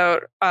talking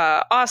about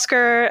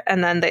Oscar,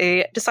 and then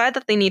they decide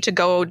that they need to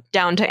go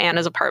down to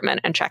Anna's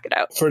apartment and check it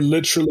out. For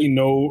literally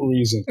no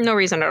reason. No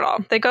reason at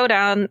all. They go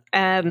down,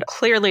 and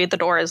clearly the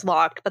door is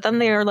locked, but then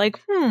they are like,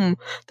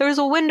 there's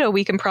a window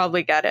we can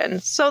probably get in.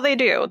 So they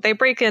do. They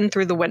break in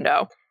through the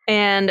window.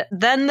 And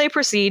then they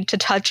proceed to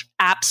touch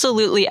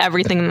absolutely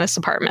everything in this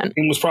apartment.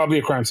 It was probably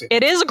a crime scene.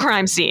 It is a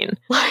crime scene.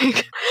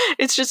 Like,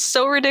 it's just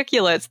so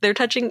ridiculous. They're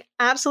touching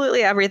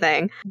absolutely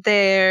everything.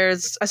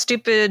 There's a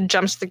stupid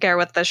jump scare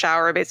with the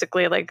shower.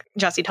 Basically, like,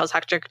 Jesse tells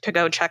Hector to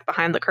go check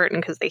behind the curtain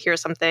because they hear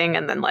something.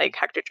 And then, like,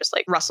 Hector just,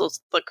 like,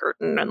 rustles the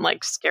curtain and,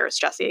 like, scares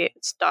Jesse.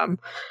 It's dumb.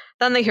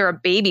 Then they hear a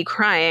baby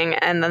crying,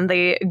 and then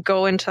they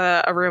go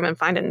into a room and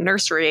find a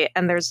nursery,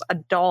 and there's a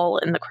doll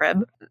in the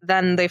crib.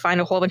 Then they find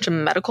a whole bunch of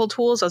medical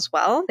tools as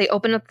well. They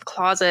open up the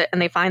closet,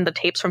 and they find the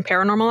tapes from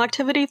Paranormal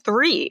Activity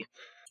 3.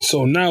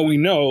 So now we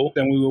know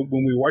that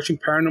when we were watching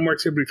Paranormal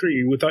Activity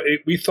 3,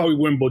 we thought we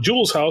were in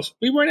Bejewel's house.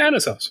 We were in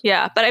Anna's house.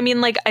 Yeah, but I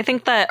mean, like, I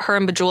think that her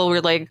and Bejewel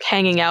were, like,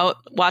 hanging out,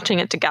 watching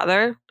it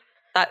together.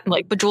 That,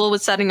 like, Bejewel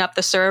was setting up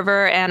the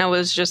server, Anna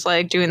was just,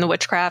 like, doing the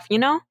witchcraft, you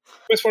know?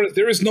 As far as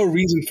there is no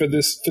reason for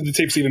the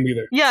tapes to even be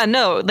there. Yeah,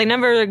 no, they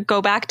never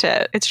go back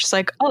to it. It's just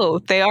like, oh,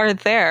 they are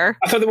there.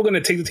 I thought they were going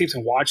to take the tapes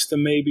and watch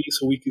them maybe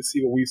so we could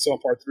see what we saw in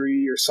part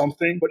 3 or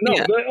something. But no,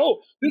 they're like,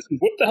 oh,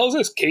 what the hell is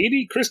this?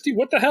 Katie? Christy?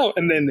 What the hell?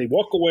 And then they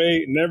walk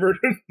away, never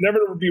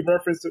to be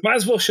referenced. Might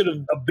as well should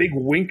have a big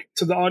wink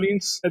to the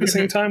audience at the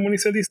same time when he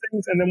said these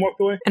things and then walked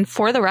away. And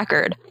for the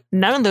record,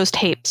 none of those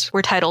tapes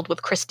were titled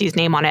with Christy's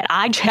name on it.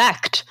 I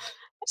checked.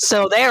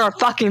 So they are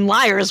fucking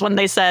liars when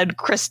they said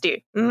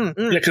Christy. Yeah,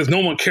 because no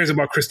one cares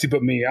about Christy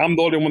but me. I'm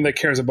the only one that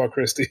cares about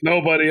Christy.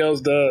 Nobody else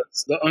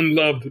does. The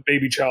unloved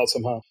baby child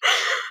somehow.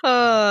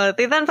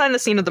 They then find the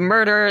scene of the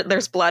murder.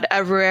 There's blood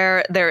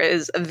everywhere. There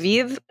is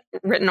Vive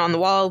written on the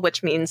wall,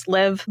 which means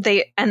live.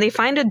 They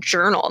find a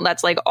journal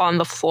that's like on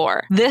the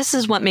floor. This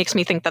is what makes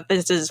me think that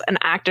this is an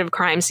active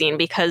crime scene,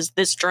 because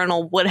this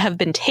journal would have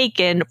been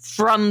taken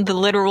from the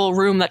literal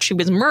room that she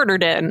was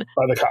murdered in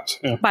by the cops.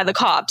 Yeah. By the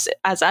cops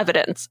as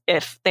evidence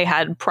if they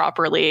had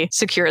properly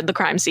secured the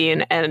crime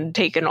scene and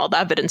taken all the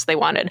evidence they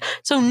wanted.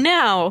 So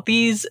now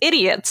these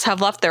idiots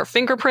have left their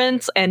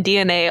fingerprints and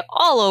DNA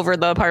all over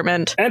the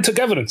apartment. And took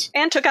evidence.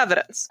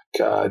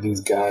 God,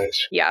 these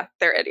guys. Yeah,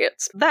 they're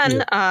idiots.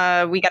 Then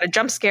we got a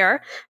jump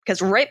scare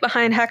because right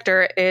behind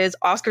Hector is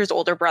Oscar's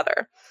older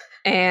brother.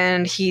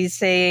 And he's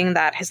saying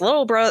that his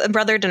little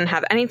brother didn't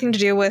have anything to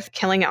do with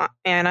killing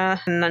Anna.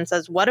 And then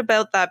says, what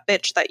about that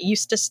bitch that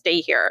used to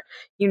stay here?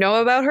 You know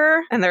about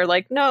her? And they're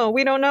like, no,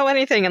 we don't know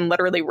anything, and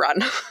literally run.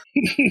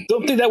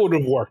 Don't think that would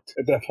have worked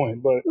at that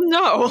point, but...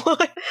 No,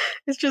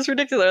 it's just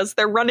ridiculous.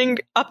 They're running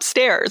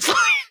upstairs.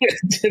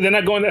 They're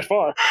not going that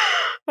far.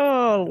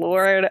 Oh,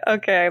 Lord.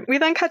 Okay. We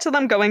then cut to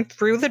them going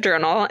through the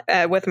journal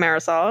with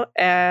Marisol,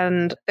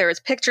 and there's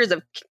pictures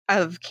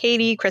of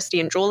Katie, Christy,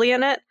 and Julie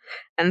in it.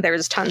 And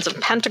there's tons of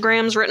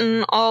pentagrams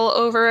written all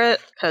over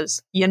it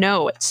because, you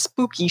know, it's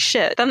spooky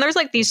shit. Then there's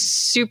like these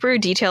super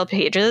detailed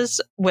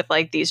pages with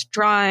like these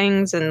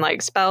drawings and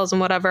like spells and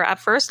whatever. At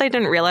first, I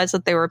didn't realize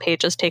that they were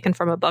pages taken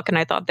from a book, and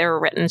I thought they were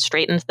written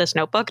straight into this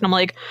notebook. And I'm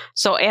like,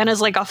 so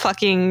Anna's like a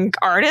fucking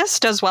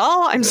artist as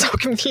well? I'm so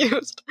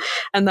confused.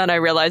 And then I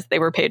realized they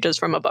were pages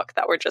from a book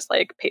that were just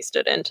like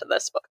pasted into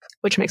this book,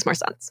 which makes more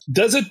sense.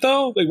 Does it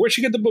though? Like, where'd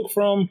she get the book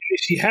from?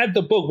 If she had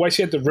the book, why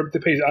she had to rip the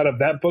page out of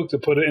that book to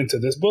put it into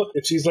this book?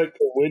 If she's like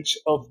the witch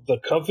of the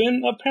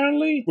coven,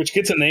 apparently, which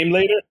gets a name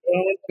later.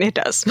 It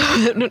does.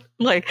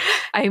 Like,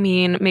 I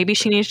mean, maybe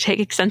she needed to take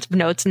extensive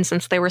notes, and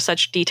since they were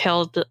such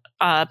detailed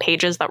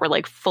pages that were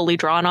like fully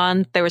drawn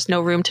on, there was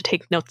no room to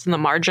take notes in the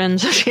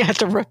margins. So she had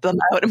to rip them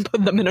out and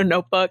put them in a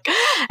notebook.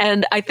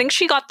 And I think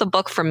she got the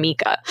book from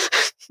Mika.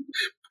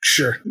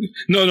 Sure.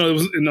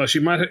 No. She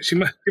might have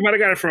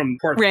got it from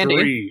part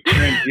Randy.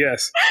 3.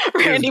 Yes.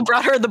 Randy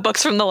brought her the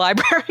books from the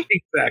library.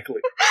 Exactly.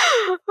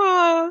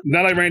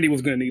 Not like Randy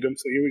was going to need them.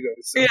 So here we go.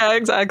 So. Yeah,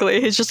 exactly.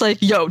 He's just like,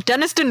 yo,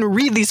 Dennis didn't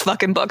read these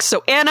fucking books.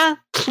 So Anna,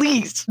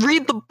 please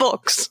read the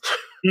books.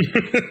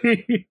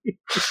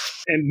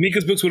 And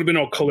Mika's books would have been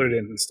all colored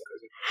in and stuff.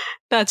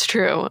 That's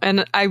true.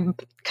 And I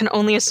can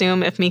only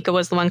assume if Mika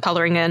was the one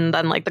coloring in,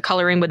 then like the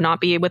coloring would not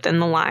be within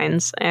the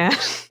lines and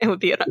it would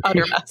be an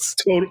utter mess.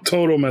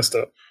 Total messed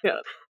up. Yeah.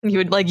 You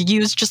would like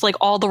use just like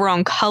all the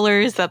wrong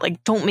colors that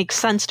like don't make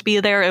sense to be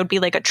there. It would be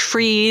like a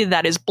tree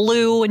that is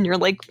blue and you're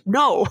like,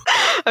 no.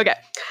 Okay.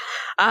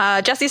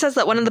 Jesse says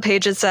that one of the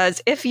pages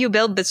says, if you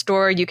build this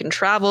door, you can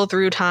travel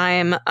through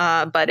time,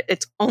 but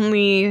it's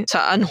only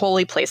to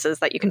unholy places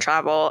that you can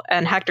travel.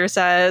 And Hector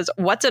says,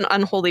 what's an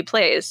unholy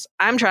place?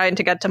 I'm trying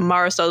to get to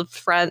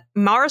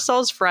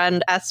Marisol's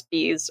friend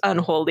SB's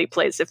unholy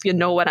place, if you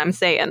know what I'm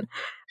saying.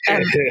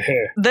 And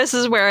this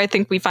is where I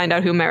think we find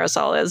out who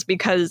Marisol is,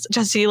 because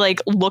Jesse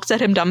looks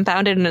at him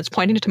dumbfounded and is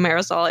pointing to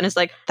Marisol and is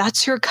like,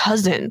 that's your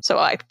cousin. So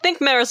I think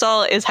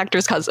Marisol is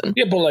Hector's cousin.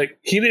 Yeah, but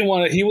he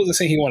wasn't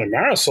saying he wanted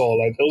Marisol.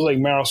 It was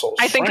Marisol's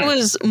I think friend. It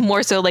was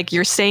more so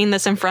you're saying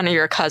this in front of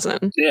your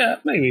cousin. Yeah,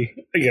 maybe.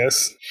 I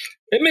guess.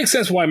 It makes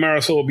sense why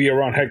Marisol will be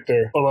around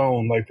Hector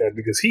alone like that,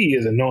 because he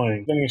is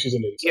annoying. I mean, she's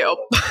an idiot.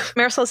 Yep.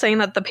 Marisol's saying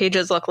that the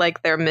pages look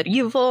like they're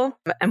medieval,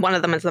 and one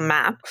of them is a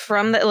map.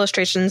 From the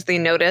illustrations, they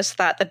notice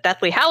that the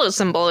Deathly Hallows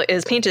symbol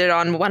is painted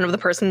on one of the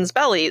person's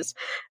bellies.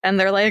 And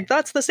they're like,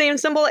 that's the same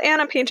symbol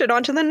Anna painted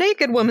onto the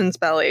naked woman's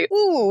belly.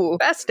 Ooh,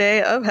 best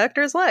day of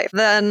Hector's life.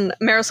 Then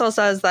Marisol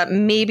says that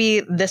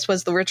maybe this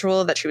was the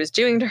ritual that she was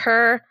doing to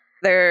her.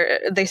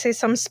 They say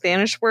some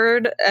Spanish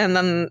word, and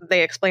then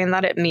they explain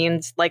that it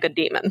means like a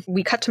demon.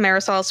 We cut to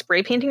Marisol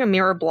spray painting a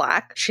mirror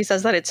black. She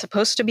says that it's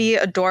supposed to be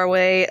a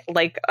doorway,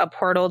 like a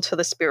portal to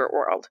the spirit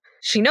world.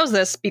 She knows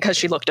this because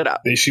she looked it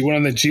up. She went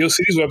on the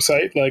GeoCities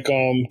website, like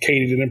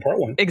Katie did in part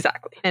 1.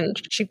 Exactly. And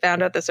she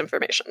found out this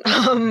information.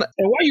 And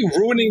why are you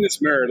ruining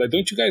this mirror?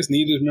 Don't you guys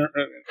need this mirror?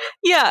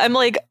 Yeah, I'm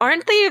like,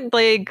 aren't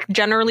they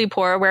generally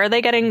poor? Where are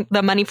they getting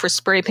the money for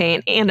spray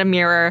paint and a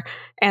mirror?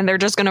 And they're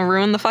just going to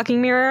ruin the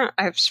fucking mirror?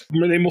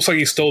 They most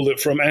likely stole it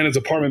from Anna's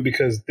apartment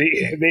because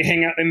they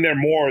hang out in there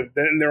more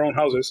than in their own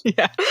houses.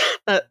 Yeah,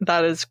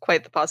 that is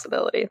quite the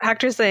possibility.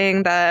 Hector's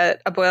saying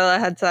that Abuela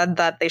had said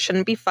that they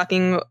shouldn't be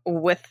fucking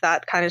with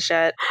that kind of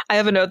shit. I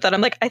have a note that I'm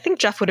like, I think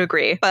Jeff would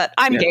agree, but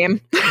I'm game.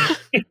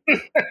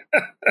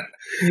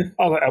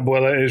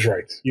 Abuela is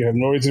right. You have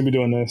no reason to be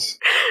doing this.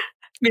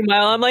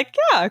 Meanwhile, I'm like,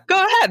 yeah, go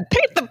ahead.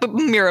 Paint the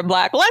mirror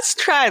black. Let's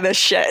try this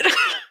shit.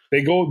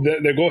 They go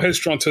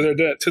headstrong to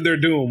their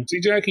doom. See,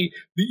 Jackie,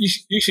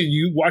 you should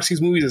watch these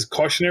movies as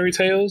cautionary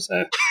tales.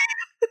 To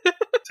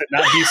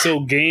not be so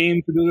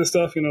game to do this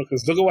stuff,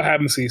 because look at what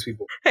happens to these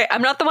people. Hey,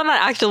 I'm not the one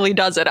that actively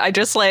does it. I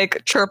just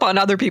chirp on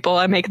other people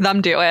and make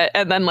them do it,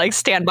 and then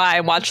stand by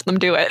and watch them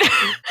do it.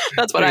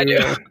 That's what I do.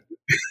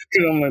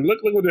 Because I'm like, look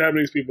what happened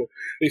to these people.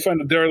 They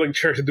find a derelict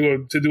church to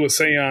do a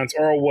seance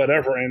or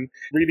whatever, and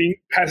reading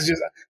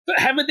passages.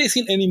 Haven't they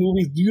seen any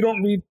movies? You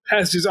don't read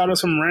passages out of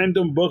some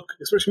random book,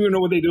 especially when you know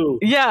what they do.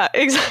 Yeah,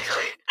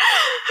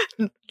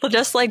 exactly.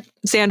 Just like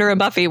Xander and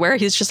Buffy, where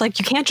he's just like,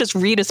 you can't just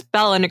read a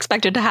spell and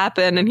expect it to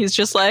happen, and he's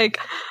just like,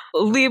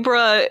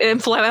 Libra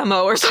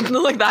Inflammo or something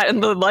like that,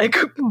 and the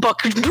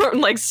book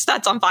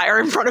sets on fire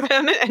in front of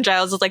him, and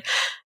Giles is like,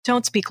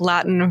 don't speak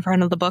Latin in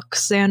front of the book,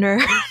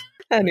 Xander.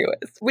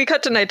 Anyways, we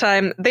cut to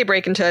nighttime. They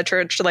break into a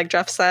church, like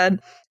Jeff said,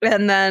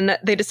 and then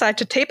they decide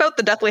to tape out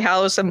the Deathly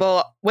Hallows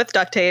symbol with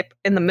duct tape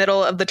in the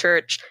middle of the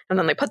church, and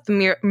then they put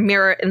the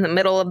mirror in the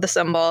middle of the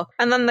symbol,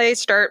 and then they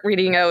start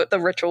reading out the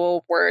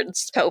ritual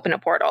words to open a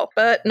portal.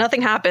 But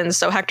nothing happens,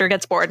 so Hector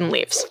gets bored and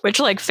leaves, which,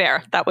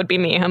 fair. That would be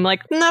me. I'm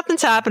like,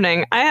 nothing's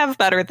happening. I have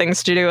better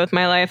things to do with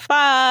my life.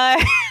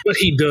 Bye. But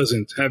he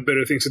doesn't have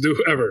better things to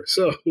do ever,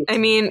 so... I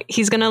mean,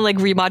 he's gonna,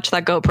 rewatch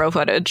that GoPro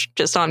footage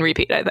just on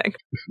repeat, I think.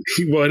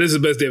 Well, it is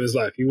the best day of his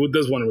life. He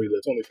does want to relive.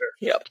 It's only fair.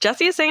 Yep.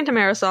 Jesse is saying to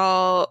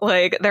Marisol,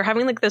 they're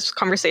having this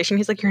conversation.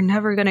 He's like, you're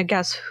never gonna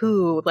guess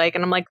who.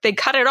 And I'm like, they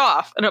cut it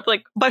off. And I'm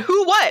like, but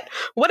who, what?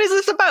 What is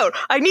this about?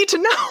 I need to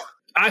know.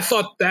 I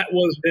thought that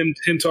was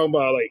him talking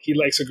about he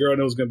likes a girl and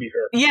it was gonna be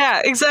her.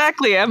 Yeah,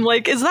 exactly. I'm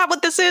like, is that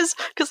what this is?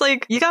 Because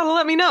you gotta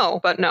let me know.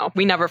 But no,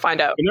 we never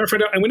find out.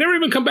 And we never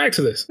even come back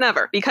to this.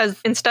 Never, because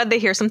instead they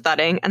hear some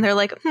thudding and they're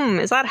like,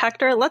 is that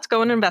Hector? Let's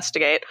go and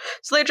investigate.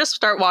 So they just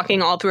start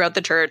walking all throughout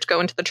the church, go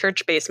into the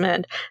church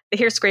basement. They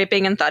hear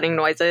scraping and thudding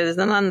noises,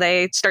 and then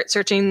they start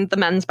searching the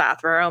men's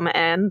bathroom,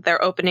 and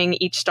they're opening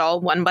each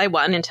stall one by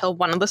one until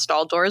one of the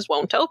stall doors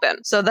won't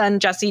open. So then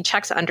Jesse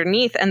checks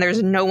underneath, and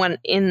there's no one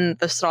in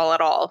the stall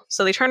at all.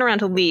 So they turn around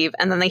to leave,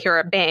 and then they hear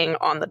a bang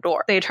on the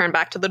door. They turn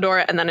back to the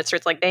door, and then it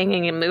starts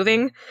banging and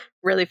moving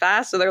really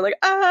fast. So they're like,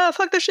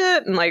 fuck the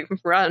shit, and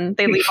run.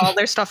 They leave all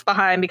their stuff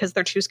behind because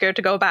they're too scared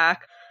to go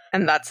back.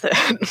 And that's it.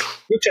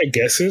 Which I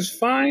guess is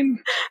fine.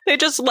 They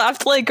just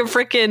left a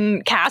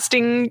freaking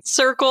casting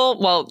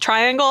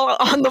triangle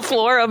on the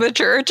floor of the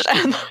church.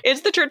 And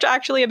is the church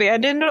actually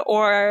abandoned,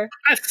 or?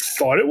 I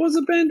thought it was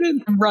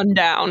abandoned. Run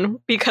down.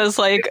 Because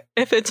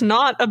if it's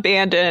not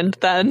abandoned,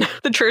 then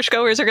the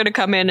churchgoers are going to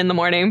come in the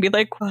morning and be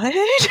like, what?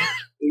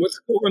 What's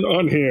going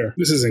on here?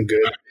 This isn't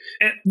good.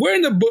 And where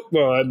in the book?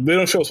 Well, they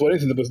don't show us what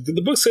is in the book. Did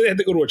the book say they had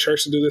to go to a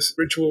church to do this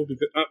ritual?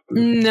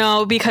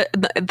 No, because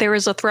there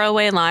was a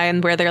throwaway line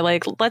where they're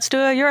like, let's do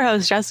it at your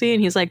house, Jesse.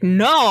 And he's like,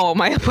 no,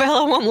 my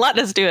abuela won't let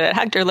us do it.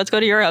 Hector, let's go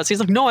to your house. He's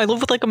like, no, I live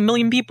with 1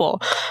 million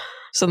people.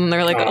 So then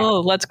they're like,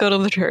 let's go to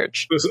the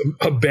church. This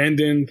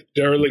abandoned,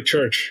 derelict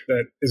church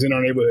that is in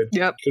our neighborhood.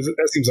 Yep. Because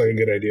that seems like a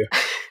good idea.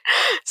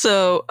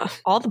 So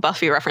all the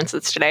Buffy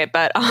references today,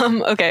 but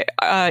okay.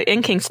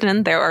 In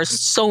Kingston, there are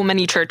so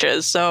many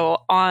churches.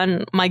 So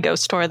on my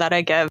ghost tour that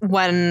I give,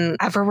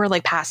 whenever we're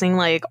like passing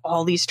like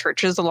all these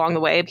churches along the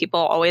way, people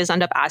always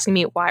end up asking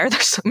me, why are there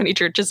so many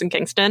churches in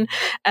Kingston?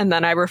 And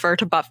then I refer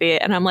to Buffy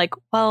and I'm like,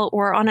 well,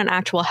 we're on an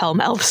actual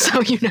hellmouth,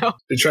 so you know.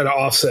 They try to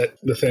offset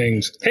the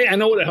things. Hey, I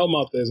know what a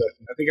hellmouth is.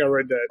 I think I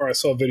read that, or I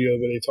saw a video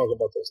where they talk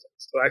about those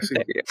things. So I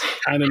actually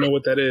kind of know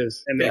what that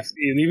is. And, and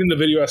even the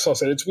video I saw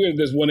said it's weird.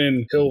 There's one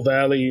in Hill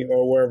Valley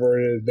or wherever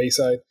it is,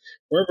 Bayside,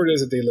 wherever it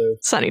is that they live.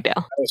 Sunnydale.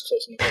 That was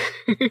close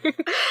enough.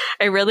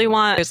 I really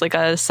want, there's like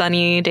a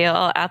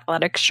Sunnydale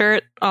athletic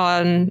shirt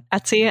on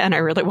Etsy, and I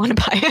really want to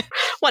buy it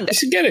one day. You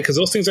should get it because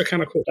those things are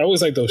kind of cool. I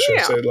always like those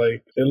shirts.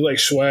 They're like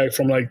swag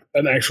from like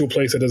an actual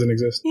place that doesn't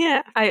exist.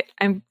 Yeah, I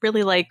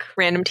really like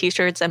random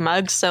t-shirts and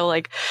mugs. So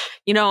like,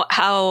 you know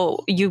how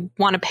you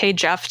want to pay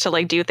Jeff to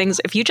like do things?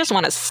 If you just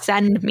want to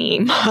send me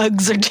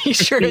mugs or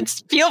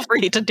t-shirts, feel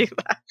free to do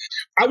that.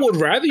 I would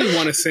rather you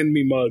want to send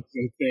me mugs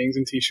and things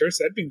and t-shirts.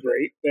 That'd be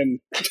great. Then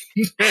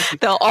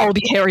they'll all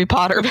be Harry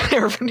Potter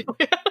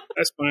paraphernalia.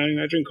 That's fine.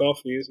 I drink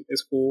coffee.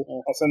 It's cool.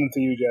 I'll send them to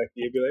you, Jackie.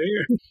 You'll be like,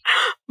 here.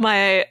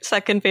 My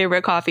second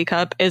favorite coffee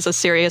cup is a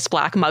Sirius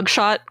Black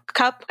mugshot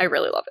cup. I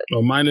really love it.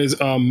 Oh, mine is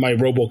my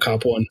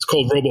RoboCop one. It's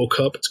called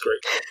RoboCup. It's great.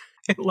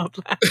 I love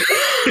that.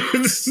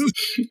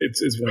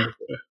 it's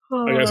wonderful.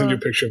 I gotta send you a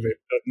picture of it,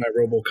 of my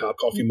RoboCop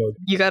coffee mug.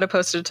 You gotta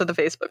post it to the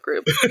Facebook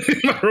group.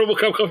 My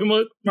RoboCop coffee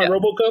mug? My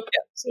RoboCup?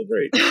 Yeah. So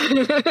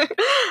great.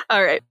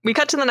 All right. We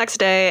cut to the next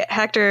day.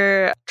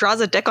 Hector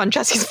draws a dick on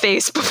Jesse's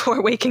face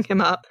before waking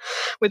him up,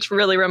 which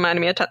really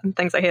reminded me of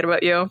things I hate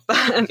about you.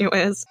 But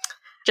anyways,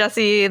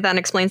 Jesse then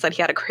explains that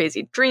he had a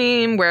crazy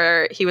dream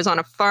where he was on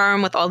a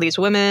farm with all these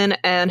women,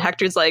 and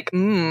Hector's like,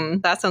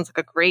 that sounds like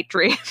a great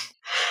dream.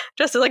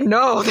 Jesse's like,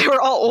 no, they were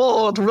all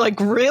old, like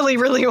really,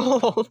 really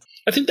old.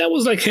 I think that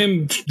was like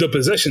him, the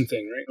possession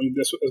thing, right? I mean,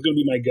 that's going to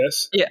be my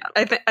guess. Yeah,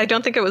 I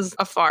don't think it was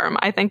a farm.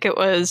 I think it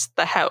was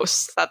the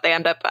house that they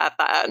end up at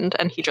the end,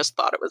 and he just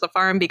thought it was a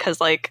farm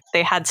because like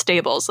they had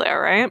stables there,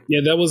 right?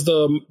 Yeah, that was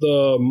the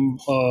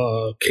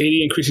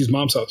Katie and Chrissy's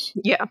mom's house.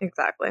 Yeah,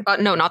 exactly.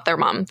 No, not their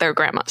mom, their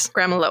grandma's.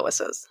 Grandma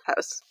Lois's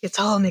house. It's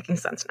all making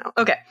sense now.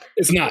 Okay.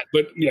 It's not,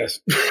 but yes.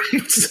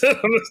 I'm still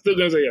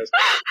going to say yes.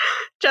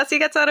 Jesse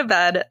gets out of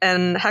bed,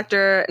 and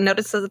Hector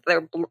notices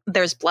that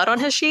there's blood on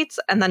his sheets,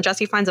 and then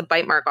Jesse finds a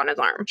bite mark on his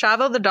arm.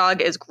 Chavo the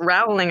dog is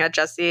growling at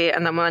Jesse,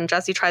 and then when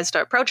Jesse tries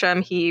to approach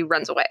him, he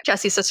runs away.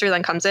 Jesse's sister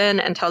then comes in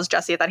and tells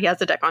Jesse that he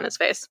has a dick on his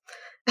face.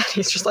 And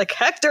he's just like,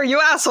 Hector, you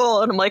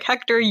asshole! And I'm like,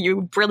 Hector,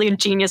 you brilliant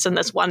genius in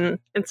this one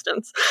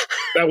instance.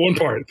 That one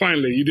part.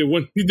 Finally, you did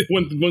one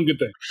good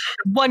thing.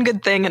 One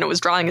good thing, and it was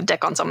drawing a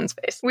dick on someone's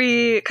face.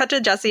 We cut to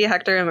Jesse,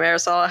 Hector, and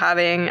Marisol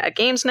having a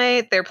games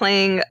night. They're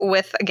playing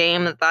with a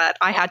game that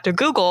I had to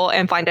Google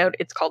and find out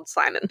it's called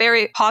Simon.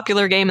 Very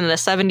popular game in the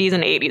 70s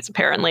and 80s,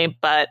 apparently,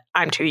 but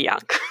I'm too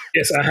young.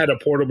 Yes, I had a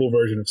portable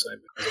version of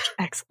Simon.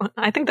 Excellent.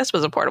 I think this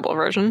was a portable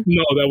version.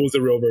 No, that was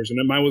the real version.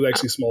 And mine was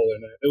actually smaller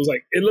than that. It was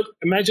like,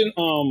 imagine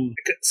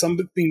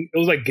something, it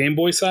was like Game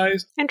Boy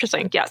size.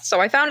 Interesting. Yes. So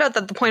I found out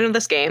that the point of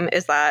this game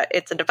is that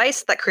it's a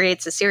device that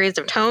creates a series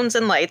of tones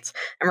and lights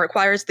and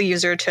requires the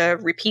user to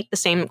repeat the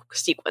same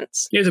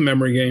sequence. Yeah, it's a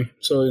memory game.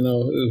 So, it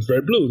was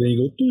red, blue. Then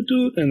you go doot,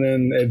 doot. And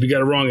then if you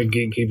got it wrong, it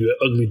gave you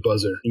the ugly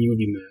buzzer and you would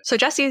be mad. So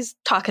Jesse's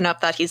talking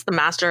up that he's the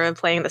master of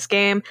playing this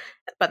game.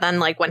 But then,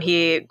 like, when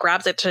he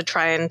grabs it to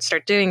try and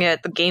start doing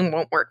it, the game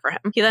won't work for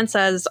him. He then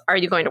says, are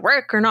you going to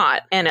work or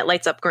not? And it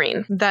lights up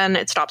green. Then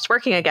it stops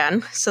working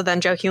again. So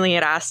then jokingly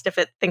it asked if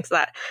it thinks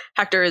that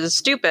Hector is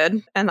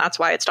stupid, and that's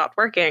why it stopped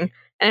working.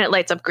 And it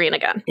lights up green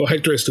again. Well,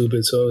 Hector is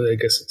stupid, so I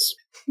guess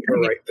you're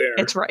right there.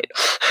 It's right.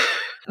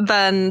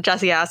 Then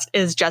Jesse asked,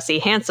 is Jesse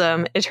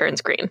handsome? It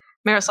turns green.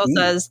 Marisol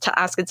says to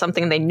ask it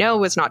something they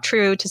know is not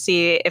true to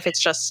see if it's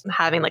just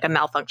having like a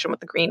malfunction with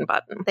the green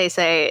button. They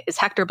say, is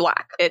Hector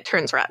black? It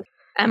turns red.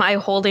 Am I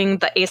holding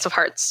the Ace of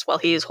Hearts while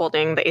he's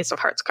holding the Ace of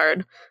Hearts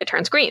card? It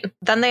turns green.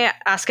 Then they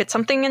ask it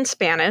something in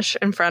Spanish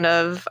in front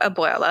of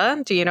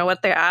Abuela. Do you know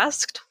what they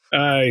asked?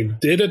 I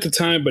did at the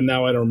time, but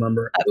now I don't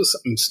remember. It was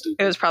something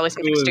stupid. It was probably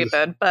something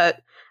stupid,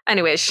 but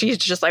anyway, she's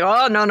just like,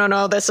 oh,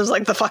 no, this is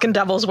like the fucking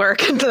devil's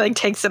work, and like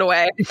takes it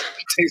away.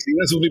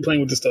 That's what we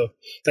playing with this stuff.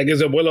 Like,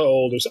 is Abuela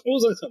old or something? What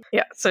was that something?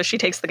 Yeah, so she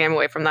takes the game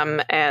away from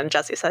them, and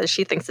Jessie says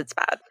she thinks it's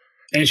bad.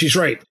 And she's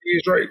right.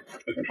 She's right.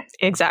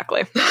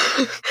 Exactly.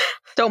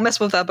 Don't mess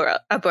with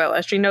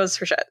Abuela. She knows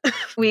her shit.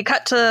 We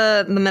cut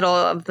to the middle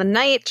of the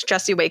night.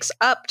 Jesse wakes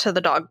up to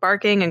the dog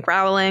barking and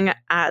growling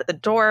at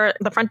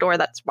the front door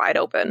that's wide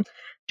open.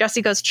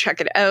 Jesse goes to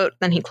check it out.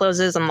 Then he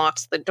closes and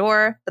locks the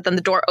door. But then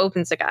the door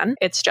opens again.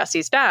 It's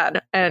Jesse's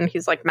dad. And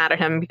he's like mad at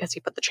him because he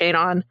put the chain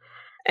on.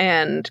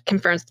 And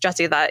confirms to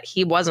Jesse that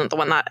he wasn't the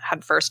one that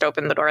had first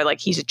opened the door. Like,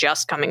 he's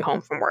just coming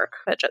home from work.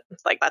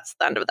 Like, that's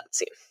the end of that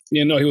scene.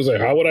 Yeah, no, he was like,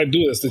 how would I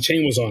do this? The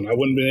chain was on. I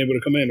wouldn't have been able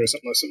to come in or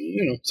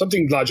something,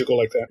 something logical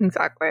like that.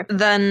 Exactly.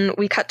 Then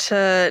we cut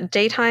to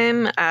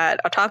daytime at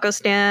a taco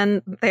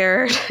stand.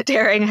 They're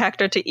daring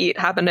Hector to eat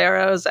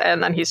habaneros,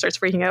 and then he starts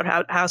freaking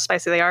out how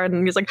spicy they are.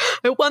 And he's like,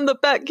 I won the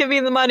bet. Give me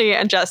the money.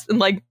 And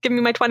give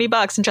me my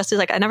 $20. And Jesse's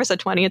like, I never said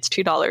 20. It's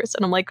 $2.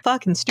 And I'm like,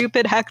 fucking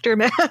stupid Hector,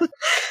 man.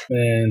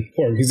 Man,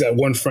 poor. He's that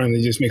one friend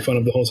they just make fun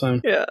of the whole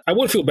time. Yeah. I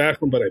would feel bad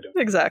for him, but I don't.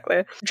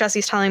 Exactly.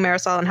 Jesse's telling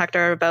Marisol and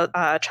Hector about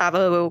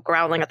Chavo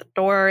growling at the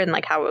door and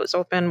like how it was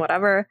open,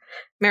 whatever.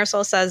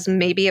 Marisol says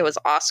maybe it was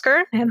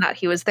Oscar and that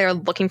he was there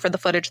looking for the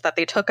footage that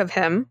they took of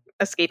him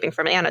escaping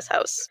from Anna's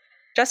house.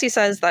 Jesse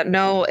says that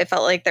no, it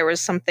felt like there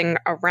was something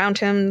around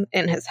him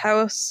in his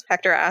house.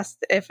 Hector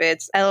asked if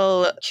it's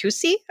El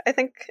Cusi, I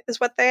think is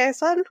what they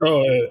said.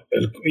 Oh,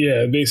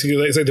 yeah, basically,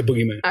 it's like the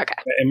boogeyman. Okay.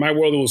 In my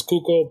world, it was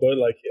Cuco, but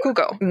like... Yeah.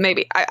 Cuco,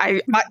 maybe.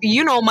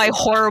 My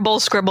horrible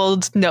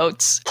scribbled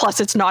notes, plus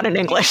it's not in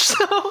English, so...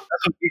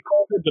 That's what they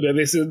called it,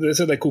 but they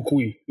said like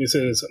Kukui. They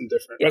said it's something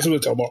different. That's what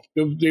they're talking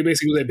about. They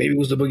basically said maybe it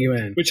was the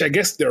boogeyman, which I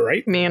guess they're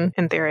right. I mean,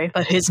 in theory.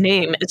 But his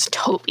name is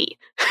Toby.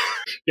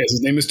 Yes,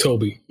 his name is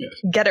Toby. Yes.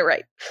 Get it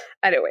right.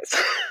 Anyways.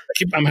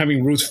 I'm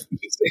having Roots.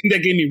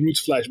 That gave me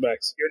Roots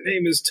flashbacks. Your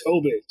name is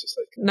Toby. Just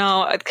like...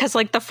 No, because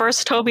like the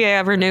first Toby I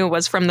ever knew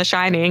was from The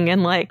Shining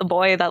and like the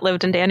boy that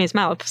lived in Danny's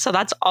mouth. So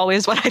that's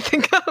always what I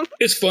think of.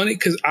 It's funny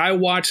because I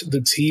watched the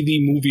TV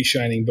movie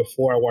Shining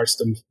before I watched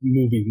the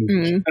movie.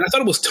 And I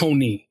thought it was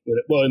Tony.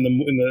 Well, in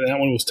that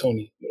one it was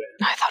Tony.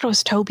 I thought it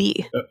was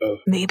Toby. Uh-oh.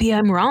 Maybe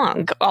I'm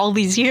wrong all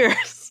these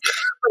years.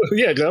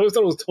 Yeah, because I always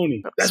thought it was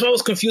Tony. That's why I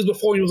was confused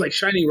before. He was like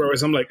Shining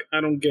Rose. I'm like, I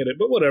don't get it,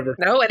 but whatever.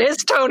 No, it is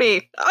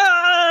Tony.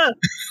 Ah!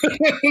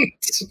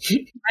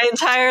 My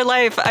entire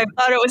life, I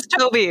thought it was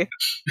Toby.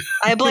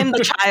 I blame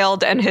the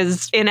child and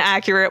his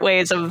inaccurate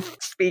ways of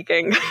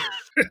speaking.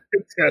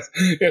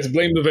 Yes,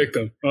 blame the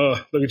victim.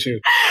 Oh, look at you.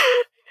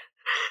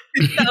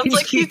 It sounds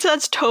like he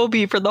says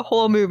Toby for the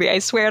whole movie. I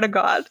swear to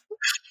God.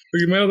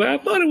 I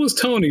thought it was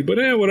Tony, but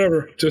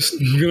whatever. Just,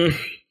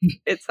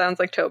 It sounds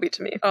like Toby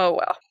to me. Oh,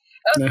 well.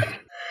 Okay.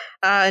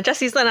 Nah.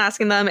 Jesse's then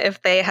asking them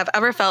if they have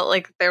ever felt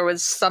like there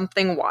was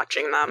something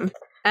watching them.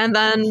 And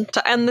then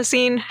to end the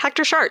scene,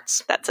 Hector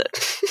sharts. That's it.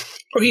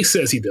 Or he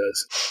says he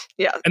does.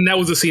 Yeah. And that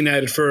was the scene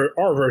added for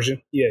our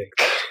version. Yay.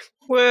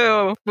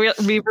 Whoa. We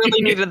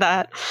really needed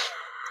that.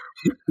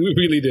 We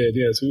really did,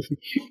 yes.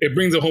 It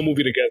brings the whole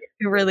movie together.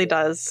 It really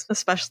does,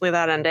 especially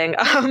that ending.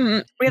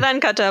 We then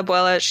cut to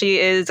Abuela. She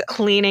is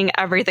cleaning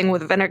everything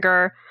with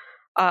vinegar.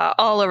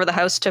 All over the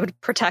house to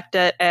protect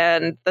it,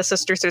 and the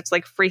sister starts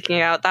like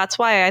freaking out. That's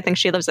why I think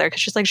she lives there, because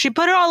she's like, she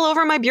put it all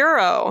over my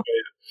bureau.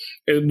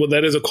 Yeah. Well,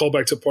 that is a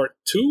callback to part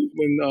 2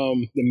 when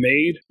the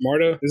maid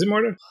Marta, is it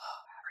Marta?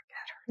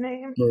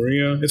 Name?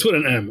 Maria. It's with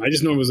an M. I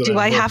just know it was an M. Do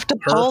I have to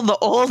pull the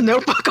old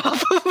notebook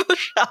off of the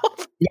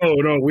shelf?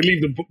 No. We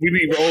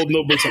leave old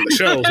notebooks on the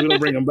shelves. We don't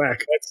bring them back.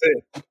 That's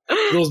it.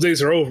 Those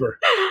days are over.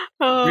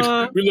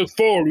 We look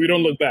forward. We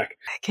don't look back.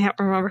 I can't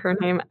remember her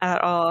name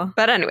at all.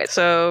 But anyway,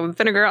 so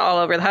vinegar all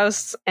over the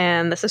house,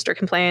 and the sister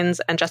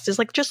complains, and Jesse's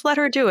like, just let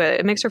her do it.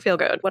 It makes her feel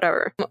good.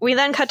 Whatever. We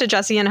then cut to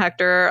Jesse and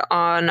Hector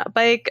on a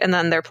bike, and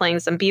then they're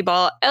playing some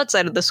b-ball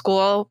outside of the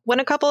school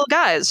when a couple of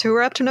guys who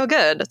were up to no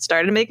good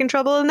started making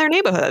trouble in their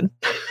neighborhood.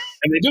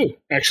 And they do,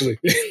 actually.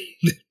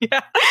 Yeah.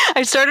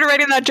 I started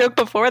writing that joke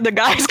before the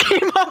guys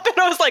came up, and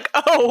I was like,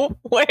 oh,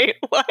 wait,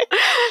 what?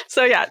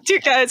 So yeah, 2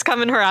 guys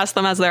come and harass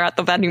them as they're at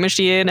the vending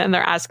machine, and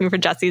they're asking for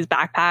Jesse's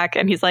backpack,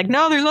 and he's like,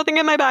 no, there's nothing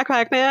in my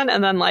backpack, man.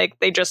 And then like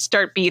they just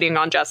start beating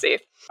on Jesse.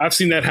 I've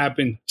seen that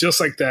happen just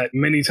like that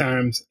many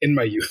times in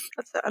my youth.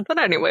 That's sad. But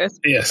anyways.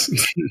 Yes.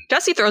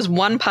 Jesse throws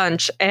one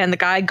punch and the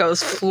guy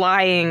goes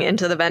flying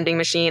into the vending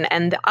machine,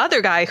 and the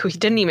other guy, who he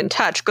didn't even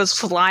touch, goes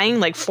flying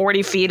like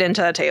 40 feet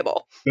into a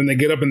table. Then they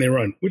get up and they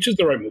run, which is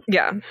the right move.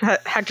 Yeah.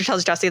 Hector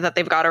tells Jesse that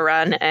they've got to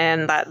run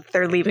and that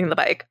they're leaving the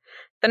bike.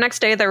 The next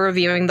day, they're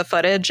reviewing the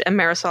footage and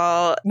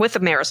Marisol,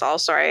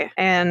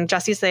 and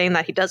Jesse's saying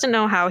that he doesn't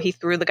know how he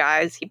threw the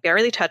guys, he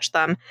barely touched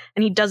them,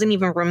 and he doesn't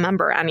even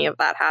remember any of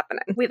that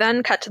happening. We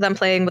then cut to them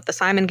playing with the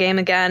Simon game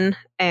again,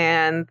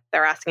 and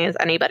they're asking, is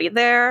anybody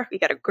there? We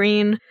get a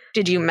green.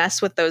 Did you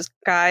mess with those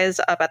guys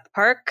up at the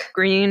park?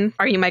 Green.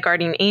 Are you my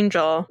guardian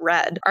angel?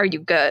 Red. Are you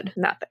good?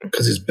 Nothing.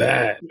 Because it's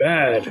bad.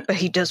 But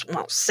he just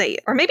won't say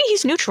it. Or maybe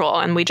he's neutral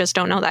and we just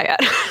don't know that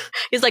yet.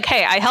 He's like,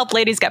 hey, I help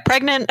ladies get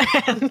pregnant,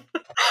 and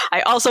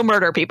I also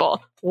murder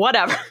people.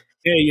 Whatever.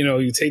 Yeah,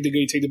 you take the good,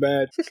 you take the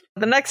bad.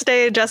 The next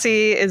day,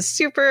 Jesse is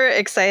super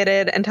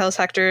excited and tells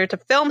Hector to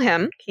film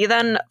him. He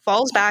then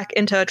falls back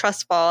into a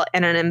trust fall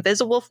and an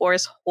invisible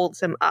force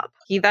holds him up.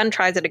 He then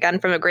tries it again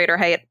from a greater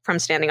height from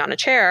standing on a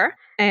chair.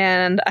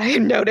 And I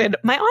noted,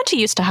 my auntie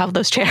used to have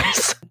those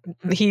chairs.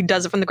 He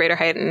does it from the greater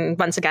height, and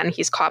once again,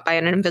 he's caught by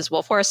an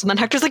invisible force. And then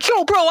Hector's like,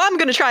 yo, bro, I'm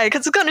going to try it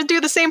because it's going to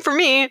do the same for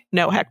me.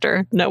 No,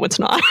 Hector. No, it's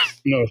not.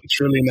 No, it's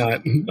really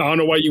not. I don't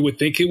know why you would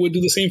think it would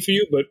do the same for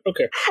you, but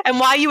okay. And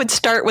why you would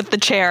start with the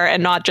chair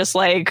and not just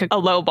like a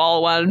low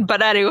ball one.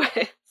 But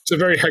anyway.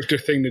 It's a very Hector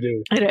thing to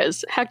do. It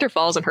is. Hector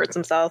falls and hurts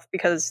himself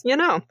because,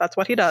 that's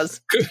what he does.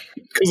 Because,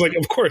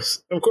 of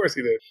course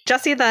he did.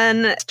 Jesse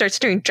then starts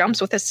doing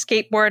jumps with his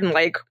skateboard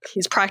and,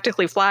 he's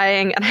practically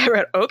flying. And I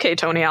wrote, okay,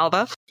 Tony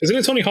Alva. Isn't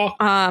it Tony Hawk?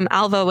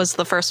 Alva was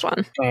the first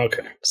one. Oh,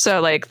 okay.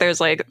 So, there's,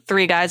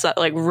 three guys that,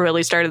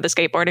 really started the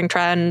skateboarding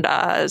trend.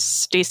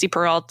 Stacy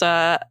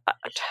Peralta,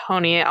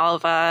 Tony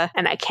Alva,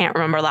 and I can't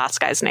remember last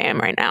guy's name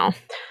right now.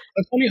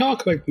 Tony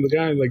Hawk, the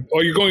guy,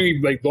 you're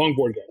going,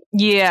 longboard guy.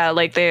 Yeah,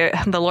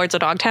 the Lords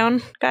of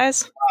Dogtown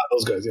guys.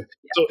 Those guys, yeah.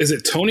 So is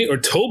it Tony or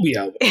Toby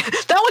Alva?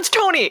 That one's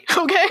Tony,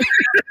 okay?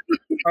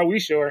 Are we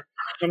sure?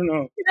 I don't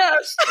know.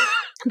 Yes.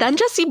 Then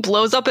Jesse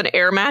blows up an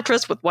air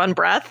mattress with one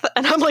breath,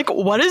 and I'm like,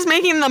 what is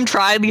making them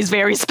try these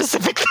very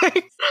specific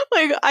things?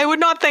 I would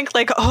not think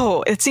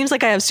oh, it seems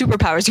like I have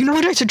superpowers. You know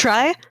what I should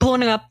try?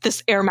 Blowing up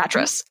this air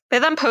mattress. They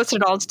then post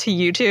it all to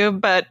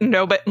YouTube, but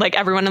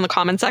everyone in the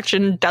comment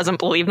section doesn't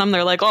believe them.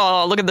 They're like,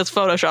 oh, look at this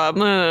Photoshop.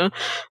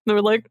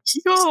 They're like,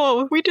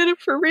 no, we did it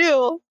for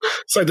real.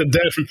 It's like the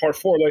dad from part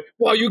 4,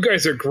 wow, you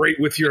guys are great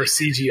with your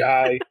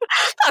CGI.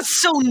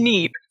 That's so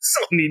neat.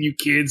 So neat, you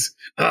kids.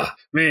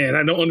 Man,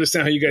 I don't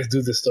understand how you guys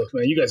do this stuff,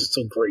 man. You guys are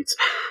so great.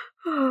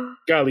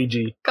 Golly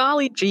gee.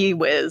 Golly gee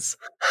whiz.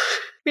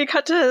 We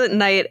cut to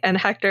night and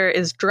Hector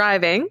is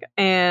driving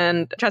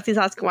and Jesse's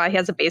asking why he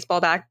has a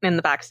baseball bat in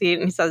the backseat,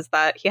 and he says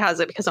that he has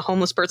it because a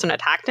homeless person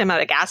attacked him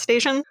at a gas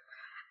station.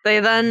 They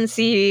then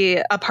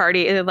see a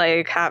party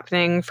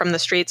happening from the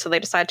street, so they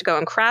decide to go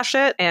and crash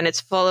it, and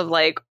it's full of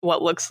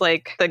what looks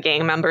like the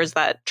gang members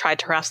that tried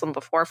to harass them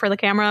before for the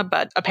camera,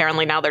 but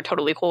apparently now they're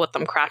totally cool with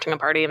them crashing a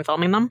party and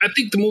filming them. I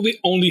think the movie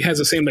only has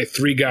the same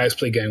 3 guys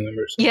play gang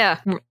members. Yeah,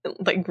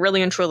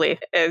 really and truly.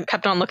 It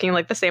kept on looking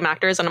like the same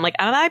actors, and I'm like,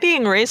 am I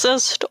being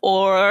racist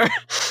or...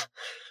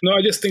 No,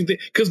 I just think that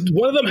because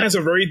one of them has a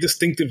very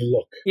distinctive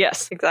look.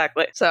 Yes,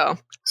 exactly. So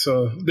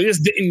they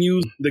just didn't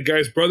use the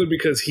guy's brother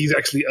because he's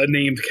actually a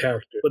named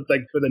character. But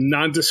for the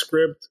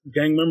nondescript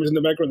gang members in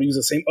the background, they use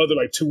the same other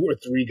 2 or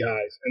 3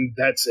 guys, and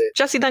that's it.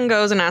 Jesse then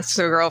goes and asks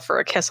the girl for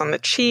a kiss on the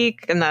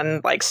cheek, and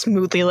then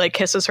smoothly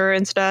kisses her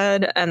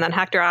instead. And then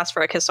Hector asks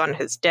for a kiss on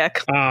his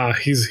dick.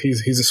 He's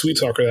a sweet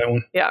talker, that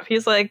one. Yeah,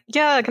 he's like,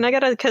 yeah, can I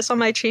get a kiss on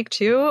my cheek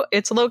too?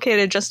 It's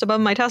located just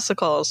above my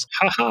testicles.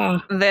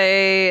 Haha.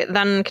 They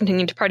then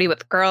continue to party with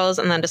the girls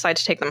and then decide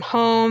to take them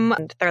home.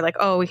 And they're like,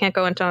 oh, we can't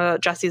go into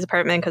Jesse's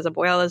apartment because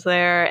Abuela's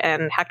there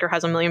and Hector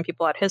has 1 million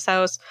people at his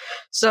house.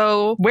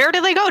 So where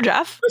do they go,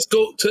 Jeff? Let's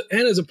go to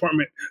Anna's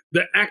apartment,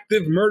 the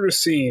active murder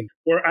scene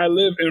where I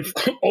live in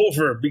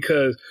over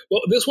because,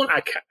 this one,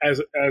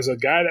 as a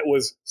guy that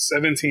was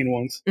 17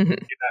 once, you're not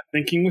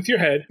thinking with your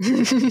head.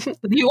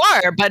 You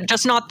are, but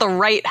just not the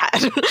right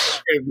head. Okay,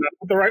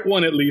 not the right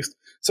one, at least.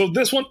 So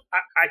this one,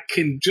 I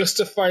can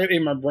justify it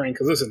in my brain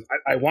because, listen,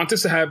 I want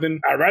this to happen.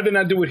 I'd rather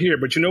not do it here,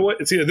 but you know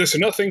what? It's either this or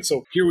nothing,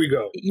 so here we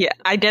go. Yeah,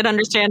 I did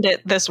understand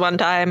it this one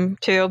time,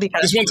 too,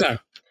 because...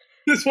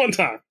 This one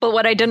time. But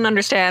what I didn't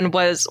understand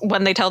was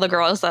when they tell the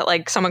girls that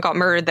someone got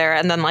murdered there,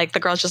 and then the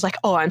girl's just like,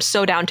 oh, I'm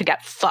so down to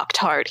get fucked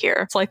hard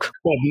here. It's well,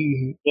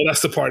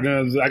 that's the part.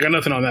 I got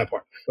nothing on that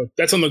part. But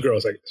that's on the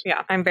girls, I guess.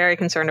 Yeah, I'm very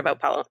concerned about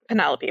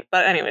Penelope.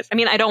 But anyways,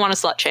 I don't want to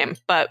slut shame,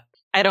 but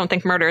I don't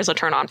think murder is a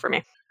turn on for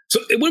me. So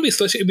it wouldn't be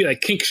slut shame, it'd be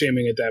kink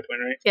shaming at that point,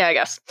 right? Yeah, I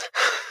guess.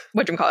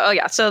 Whatchamacallit? Oh,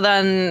 yeah. So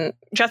then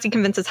Jesse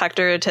convinces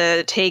Hector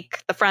to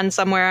take the friend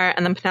somewhere,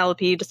 and then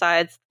Penelope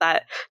decides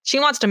that she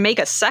wants to make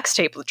a sex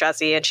tape with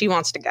Jesse, and she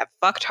wants to get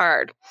fucked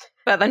hard.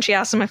 But then she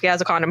asks him if he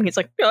has a condom. He's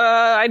like,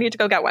 I need to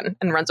go get one,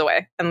 and runs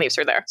away and leaves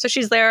her there. So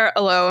she's there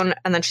alone,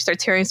 and then she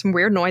starts hearing some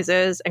weird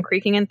noises and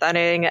creaking and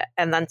thudding,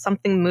 and then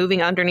something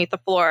moving underneath the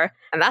floor.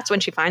 And that's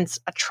when she finds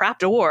a trap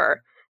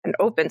door and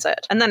opens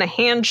it. And then a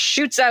hand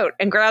shoots out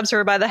and grabs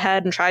her by the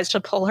head and tries to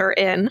pull her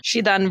in.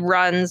 She then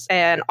runs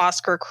and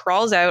Oscar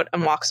crawls out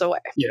and walks away.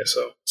 Yeah,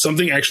 so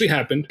something actually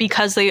happened.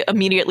 Because they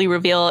immediately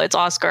reveal it's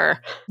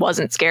Oscar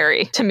wasn't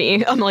scary to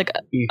me. I'm like,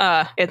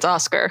 it's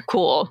Oscar.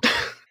 Cool.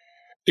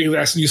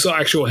 Because you saw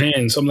actual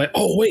hands. So I'm like,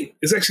 oh, wait,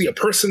 is actually a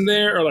person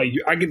there? Or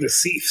I get to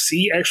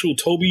see actual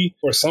Toby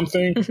or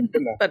something.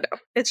 But no,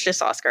 it's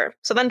just Oscar.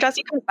 So then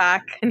Jesse comes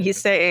back and he's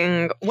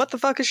saying, what the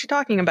fuck is she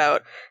talking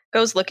about?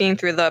 Goes looking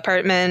through the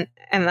apartment,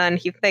 and then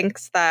he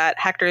thinks that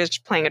Hector is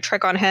playing a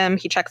trick on him.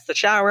 He checks the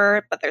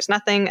shower, but there's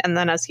nothing. And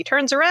then as he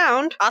turns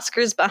around,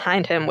 Oscar's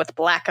behind him with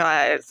black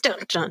eyes. Dun,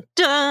 dun,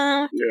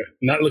 dun. Yeah,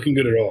 not looking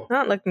good at all.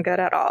 Not looking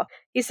good at all.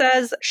 He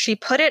says, she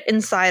put it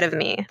inside of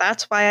me.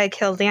 That's why I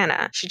killed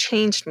Anna. She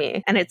changed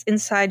me. And it's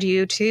inside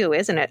you too,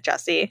 isn't it,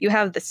 Jesse? You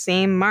have the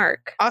same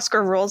mark.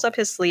 Oscar rolls up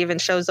his sleeve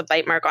and shows a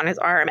bite mark on his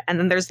arm. And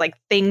then there's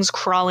things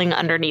crawling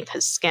underneath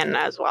his skin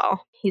as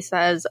well. He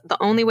says,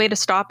 the only way to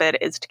stop it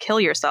is to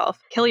kill yourself.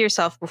 Kill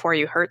yourself before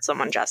you hurt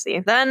someone, Jesse.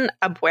 Then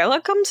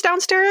Abuela comes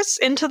downstairs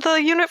into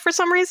the unit for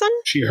some reason.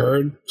 She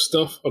heard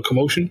stuff, a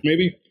commotion,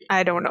 maybe?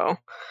 I don't know.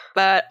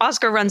 But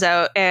Oscar runs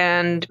out,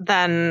 and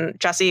then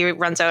Jesse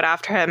runs out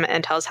after him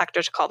and tells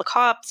Hector to call the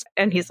cops.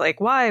 And he's like,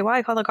 why?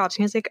 Why call the cops?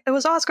 And he's like, it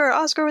was Oscar.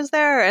 Oscar was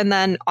there. And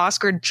then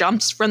Oscar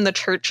jumps from the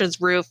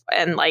church's roof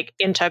and like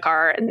into a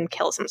car and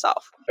kills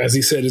himself. As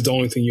he said, it's the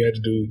only thing you had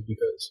to do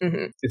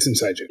because it's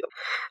inside you.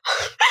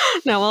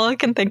 Now all I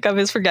can think of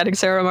is forgetting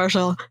Sarah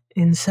Marshall.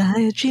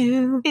 Inside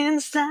you,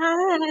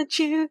 inside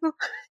you.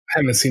 I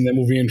haven't seen that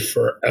movie in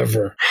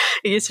forever.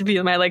 It used to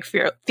be my like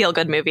feel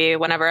good movie.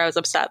 Whenever I was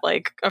upset,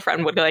 like a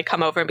friend would like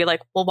come over and be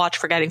like, "We'll watch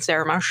Forgetting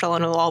Sarah Marshall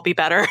and it'll all be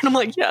better." And I'm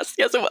like, "Yes,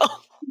 yes, it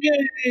will."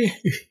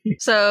 Yay!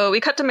 So we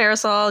cut to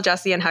Marisol,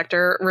 Jesse, and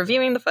Hector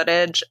reviewing the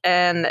footage,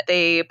 and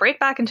they break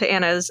back into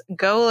Anna's,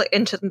 go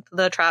into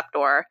the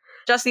trapdoor.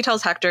 Jesse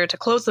tells Hector to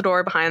close the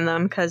door behind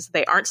them because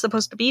they aren't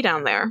supposed to be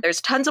down there.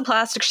 There's tons of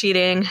plastic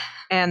sheeting,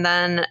 and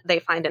then they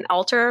find an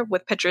altar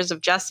with pictures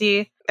of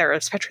Jesse.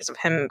 There's pictures of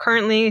him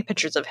currently,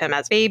 pictures of him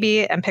as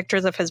baby, and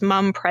pictures of his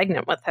mom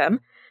pregnant with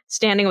him,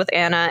 standing with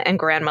Anna and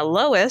Grandma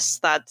Lois,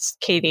 that's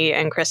Katie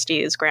and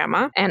Christy's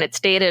grandma, and it's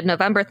dated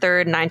November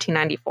 3rd,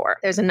 1994.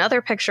 There's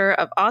another picture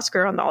of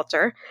Oscar on the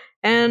altar,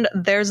 and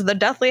there's the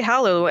Deathly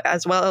Hallows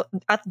as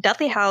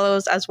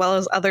well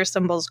as other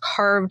symbols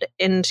carved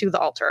into the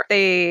altar.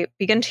 They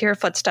begin to hear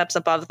footsteps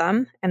above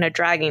them and a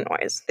dragging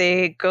noise.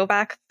 They go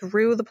back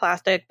through the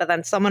plastic, but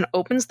then someone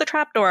opens the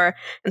trapdoor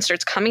and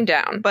starts coming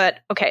down.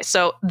 But okay,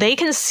 so they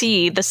can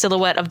see the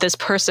silhouette of this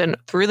person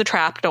through the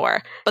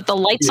trapdoor, but the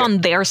light's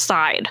on their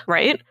side,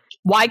 right?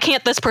 Why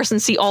can't this person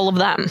see all of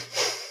them?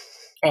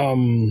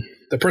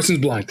 The person's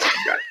blind.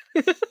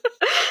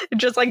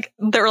 Just like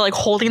they're like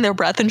holding their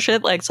breath and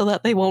shit, like so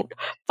that they won't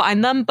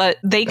find them, but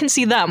they can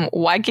see them.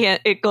 Why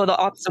can't it go the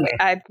opposite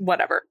way?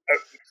 Whatever.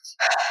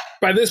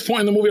 By this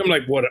point in the movie, I'm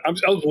like, what? I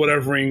was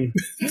whatevering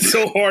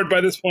so hard by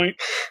this point.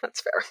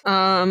 That's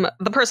fair.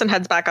 The person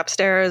heads back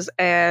upstairs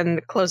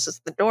and closes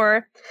the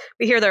door.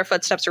 We hear their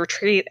footsteps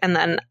retreat, and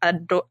then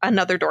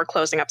another door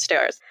closing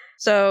upstairs.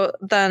 So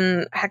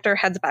then Hector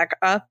heads back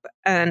up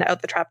and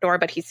out the trapdoor,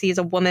 but he sees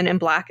a woman in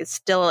black is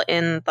still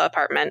in the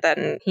apartment.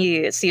 Then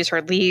he sees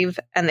her leave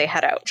and they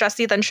head out.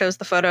 Jesse then shows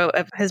the photo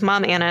of his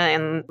mom, Anna,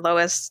 and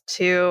Lois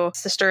to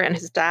sister and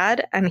his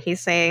dad. And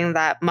he's saying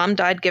that mom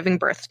died giving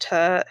birth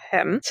to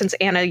him. Since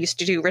Anna used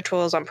to do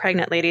rituals on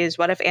pregnant ladies,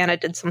 what if Anna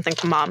did something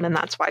to mom and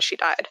that's why she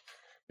died?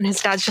 And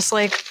his dad's just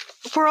like,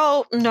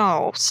 bro,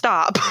 no,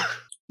 stop.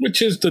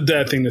 Which is the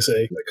dad thing to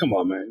say. Like, come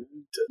on, man.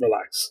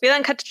 Relax. We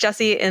then cut to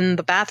Jesse in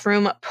the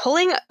bathroom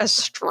pulling a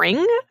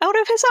string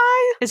out of his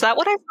eye. Is that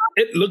what I thought?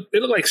 It looked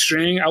like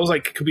string. I was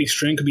like, it could be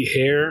string, could be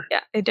hair. Yeah,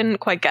 I didn't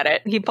quite get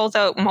it. He pulls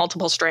out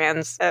multiple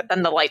strands,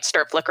 and the lights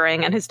start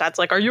flickering, and his dad's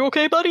like, "Are you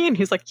okay, buddy?" And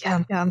he's like,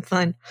 yeah, I'm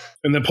fine.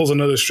 And then pulls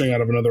another string out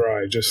of another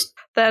eye.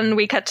 Then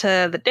we cut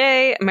to the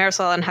day.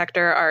 Marisol and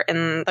Hector are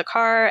in the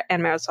car,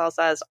 and Marisol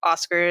says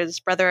Oscar's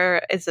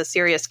brother is a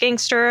serious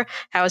gangster.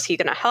 How is he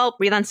going to help?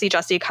 We then see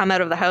Jesse come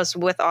out of the house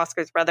with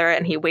Oscar's brother,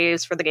 and he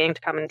waves for the gang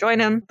to come and join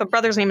him. The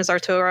brother's name is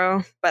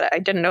Arturo, but I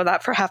didn't know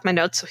that for half my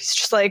notes, so he's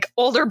just like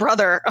older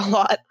brother a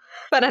lot.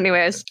 But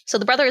anyways, so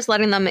the brother is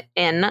letting them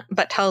in,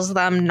 but tells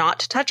them not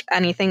to touch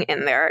anything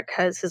in there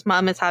because his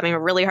mom is having a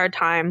really hard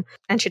time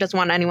and she doesn't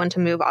want anyone to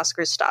move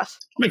Oscar's stuff.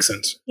 Makes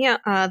sense. Yeah,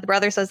 the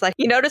brother says that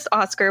he noticed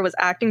Oscar was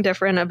acting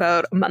different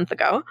about a month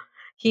ago.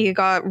 He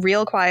got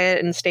real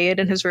quiet and stayed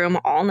in his room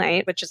all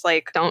night, which is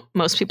like, don't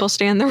most people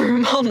stay in their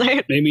room all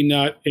night? Maybe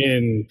not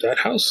in that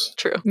house.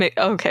 True.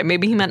 Okay,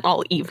 maybe he meant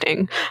all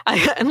evening.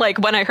 And like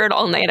when I heard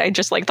all night, I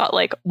just like thought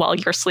like, while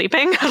you're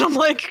sleeping. And I'm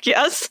like,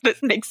 yes, this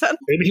makes sense.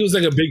 Maybe he was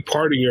like a big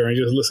partier and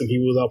just listen, he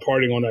was out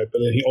partying all night, but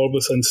then he all of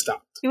a sudden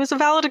stopped. He was a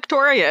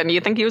valedictorian.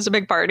 You think he was a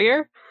big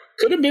partier?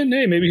 Could have been.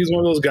 Hey, maybe he's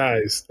one of those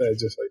guys that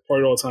just like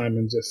party all the time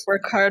and just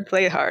work hard,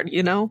 play hard,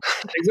 you know?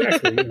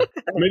 Exactly. Yeah.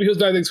 Maybe he was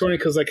valedictorian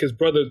because like his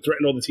brother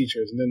threatened all the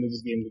teachers and then they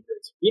just gave him the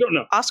grades. We don't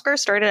know. Oscar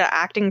started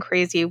acting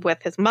crazy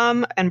with his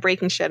mom and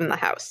breaking shit in the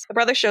house. The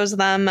brother shows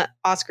them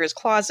Oscar's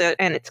closet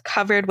and it's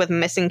covered with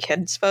missing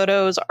kids'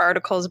 photos,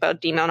 articles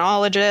about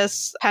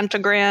demonologists,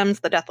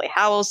 pentagrams, the Deathly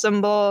Hallows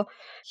symbol.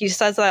 He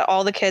says that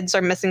all the kids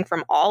are missing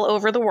from all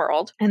over the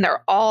world, and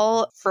they're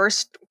all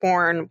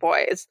firstborn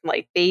boys,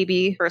 like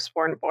baby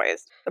firstborn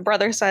boys. The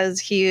brother says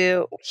he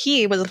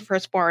was the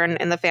firstborn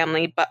in the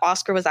family, but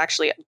Oscar was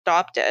actually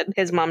adopted.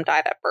 His mom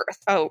died at birth.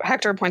 Oh,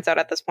 Hector points out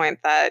at this point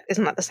that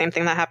isn't that the same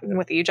thing that happened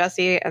with you,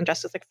 Jesse? And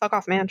Jesse's like, fuck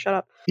off, man, shut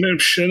up. Man,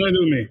 shit, not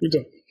do me. We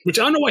don't. Which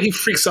I don't know why he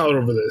freaks out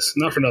over this.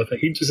 Not for nothing.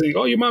 He's just saying,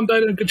 oh, your mom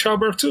died in a good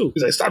childbirth too.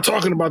 He's like, stop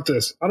talking about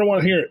this. I don't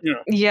want to hear it, you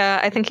know.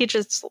 Yeah, I think he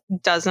just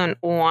doesn't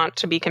want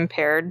to be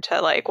compared to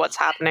like what's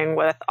happening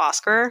with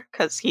Oscar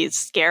because he's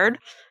scared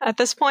at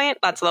this point.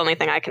 That's the only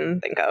thing I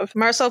can think of.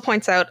 Marcel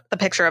points out the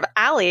picture of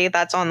Allie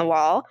that's on the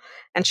wall.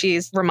 And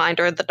she's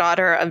reminder the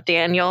daughter of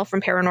Daniel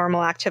from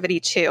Paranormal Activity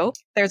 2.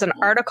 There's an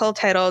article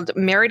titled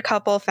Married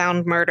Couple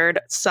Found Murdered,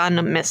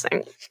 Son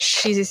Missing.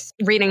 She's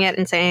reading it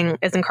and saying,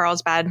 isn't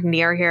Carlsbad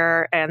near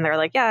here? And they're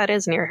like, yeah, it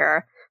is near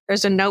here.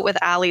 There's a note with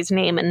Allie's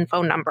name and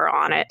phone number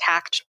on it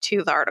tacked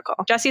to the article.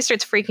 Jesse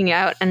starts freaking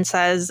out and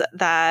says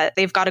that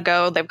they've got to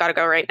go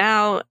right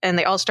now, and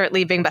they all start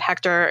leaving, but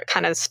Hector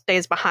kind of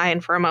stays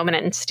behind for a moment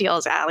and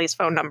steals Allie's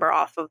phone number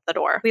off of the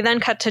door. We then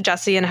cut to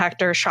Jesse and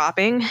Hector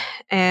shopping,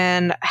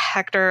 and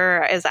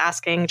Hector is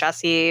asking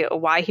Jesse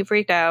why he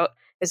freaked out.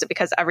 Is it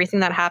because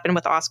everything that happened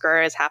with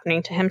Oscar is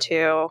happening to him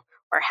too?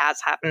 Or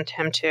has happened to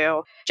him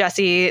too.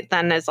 Jesse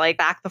then is like,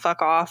 back the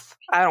fuck off.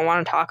 I don't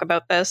want to talk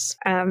about this.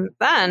 And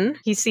then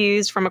he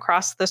sees from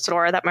across the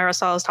store that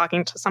Marisol is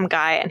talking to some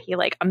guy, and he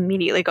like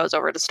immediately goes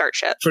over to start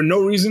shit. For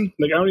no reason.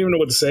 Like, I don't even know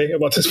what to say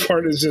about this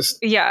part. It's just...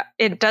 Yeah,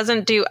 it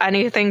doesn't do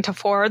anything to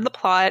forward the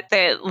plot.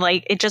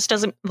 It just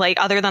doesn't, like,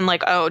 other than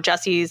like, oh,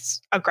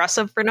 Jesse's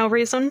aggressive for no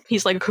reason.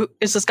 He's like,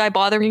 is this guy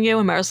bothering you?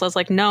 And Marisol's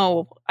like,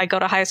 no, I go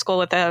to high school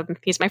with him.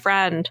 He's my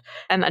friend.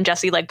 And then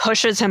Jesse like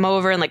pushes him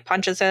over and like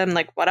punches him,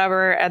 like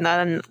whatever. And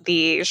then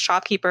the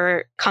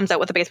shopkeeper comes out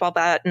with a baseball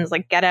bat and is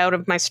like, get out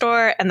of my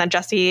store. And then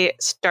Jesse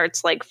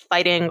starts like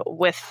fighting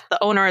with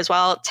the owner as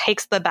well,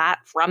 takes the bat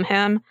from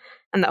him.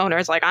 And the owner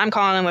is like, I'm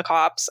calling the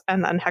cops.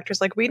 And then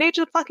Hector's like, we need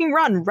you to fucking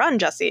run,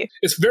 Jesse.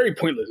 It's very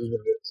pointless, is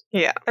what it is.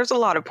 Yeah, there's a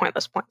lot of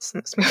pointless points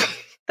in this movie.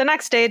 The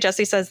next day,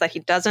 Jesse says that he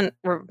doesn't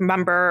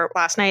remember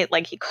last night,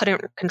 like he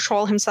couldn't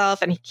control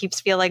himself and he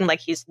keeps feeling like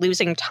he's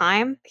losing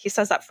time. He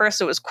says that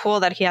first it was cool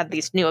that he had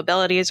these new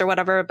abilities or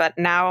whatever, but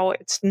now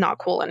it's not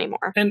cool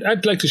anymore. And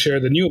I'd like to share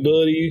the new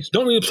abilities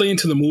don't really play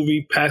into the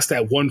movie past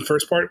that one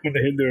first part when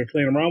they were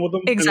playing around with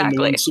them.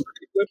 Exactly. And then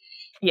the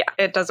yeah,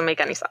 it doesn't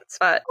make any sense,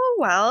 but oh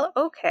well,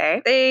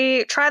 okay.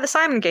 They try the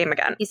Simon game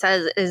again. He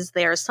says, is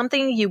there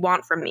something you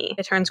want from me?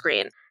 It turns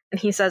green. And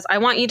he says, I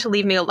want you to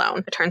leave me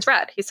alone. It turns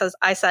red. He says,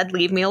 I said,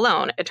 leave me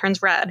alone. It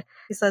turns red.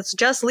 He says,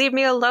 just leave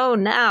me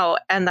alone now.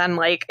 And then,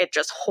 like, it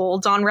just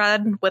holds on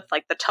red with,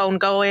 like, the tone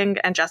going.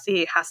 And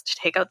Jesse has to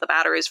take out the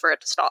batteries for it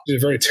to stop.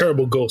 It's a very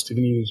terrible ghost if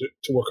you use it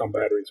to work on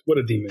batteries. What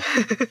a demon.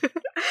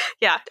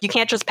 Yeah. You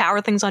can't just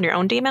power things on your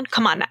own, demon?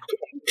 Come on now.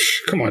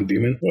 Come on,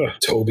 demon. Ugh,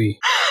 Toby.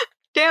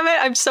 Damn it,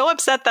 I'm so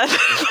upset that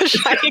The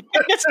Shining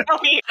is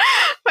me.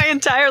 My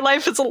entire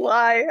life is a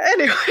lie.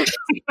 Anyway.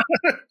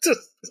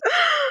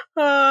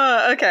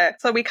 Okay,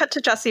 so we cut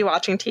to Jesse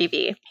watching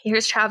TV. He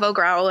hears Chavo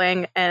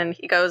growling, and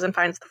he goes and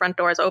finds the front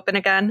doors open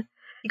again.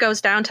 He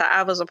goes down to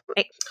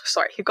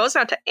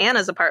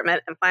Anna's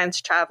apartment and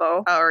finds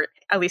Chavo, or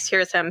at least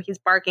hears him. He's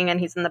barking and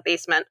he's in the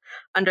basement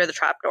under the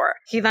trapdoor.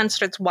 He then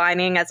starts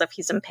whining as if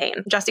he's in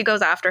pain. Jesse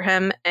goes after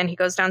him and he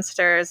goes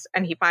downstairs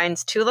and he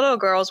finds two little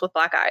girls with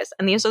black eyes.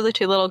 And these are the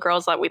two little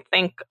girls that we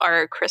think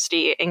are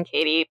Christy and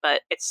Katie,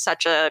 but it's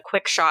such a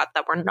quick shot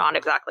that we're not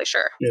exactly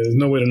sure. Yeah, there's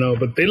no way to know,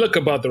 but they look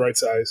about the right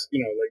size,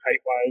 like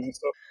height-wise and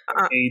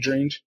stuff, age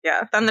range.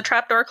 Yeah. Then the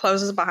trapdoor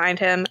closes behind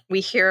him.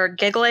 We hear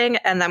giggling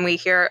and then we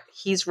hear,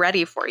 he's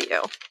ready for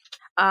you.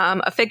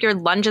 A figure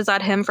lunges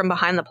at him from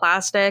behind the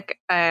plastic,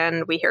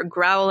 and we hear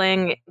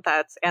growling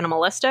that's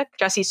animalistic.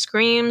 Jesse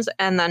screams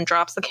and then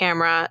drops the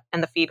camera,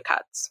 and the feed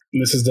cuts.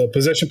 And this is the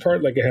possession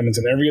part, like it happens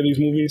in every of these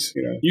movies.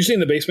 Usually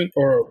in the basement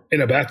or in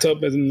a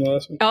bathtub, as in the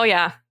last one. Oh,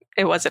 yeah.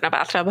 It was in a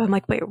bathtub. I'm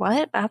like, wait,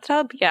 what?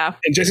 Bathtub? Yeah.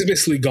 And Jesse's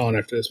basically gone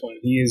after this point.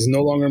 He is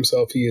no longer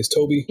himself. He is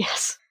Toby.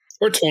 Yes.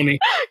 Or Tony.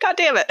 God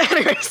damn it.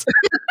 Anyways.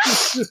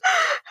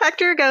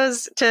 Hector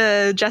goes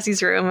to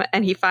Jesse's room,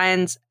 and he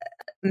finds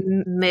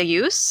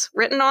Meus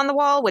written on the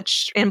wall,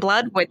 which in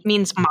blood, which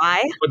means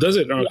my. What does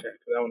it? Oh, okay.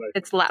 Yeah.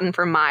 It's Latin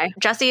for my.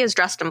 Jesse is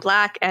dressed in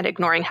black and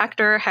ignoring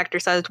Hector. Hector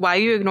says, why are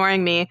you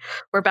ignoring me?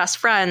 We're best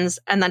friends.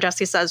 And then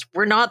Jesse says,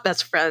 we're not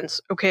best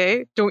friends.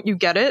 Okay. Don't you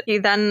get it? He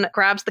then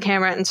grabs the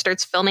camera and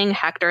starts filming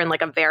Hector in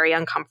like a very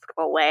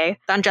uncomfortable way.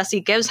 Then Jesse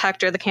gives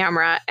Hector the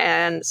camera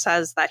and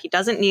says that he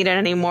doesn't need it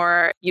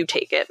anymore. You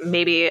take it.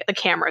 Maybe the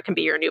camera can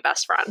be your new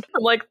best friend.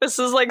 I'm like, this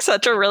is like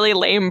such a really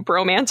lame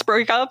bromance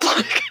breakup.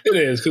 It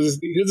is, because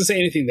he doesn't say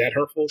anything that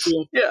hurtful to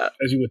him. Yeah.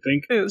 As you would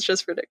think. It's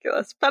just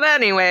ridiculous. But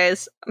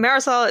anyways,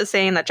 Marisol is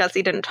saying that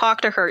Jesse didn't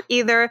talk to her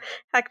either.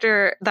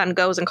 Hector then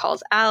goes and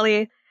calls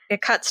Allie.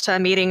 It cuts to a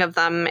meeting of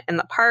them in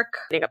the park,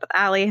 meeting up with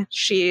Allie.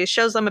 She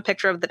shows them a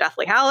picture of the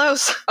Deathly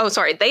Hallows. Oh,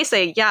 sorry. They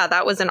say, yeah,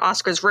 that was in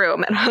Oscar's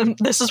room. And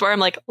this is where I'm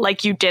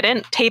like you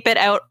didn't tape it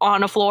out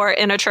on a floor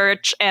in a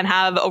church and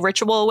have a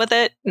ritual with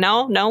it?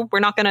 No, we're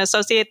not going to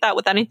associate that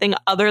with anything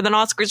other than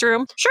Oscar's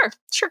room.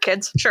 Sure,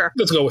 kids. Sure.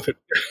 Let's go with it.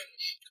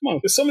 Come on.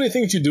 There's so many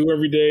things you do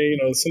every day.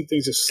 Some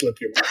things just slip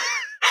your mind.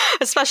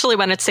 Especially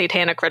when it's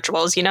satanic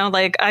rituals,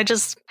 like I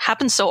just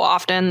happens so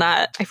often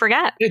that I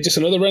forget. Yeah, just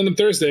another random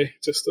Thursday.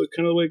 Just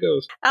kind of the way it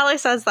goes. Allie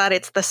says that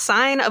it's the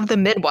sign of the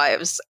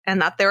midwives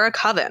and that they're a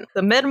coven.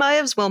 The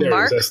midwives will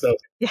mark.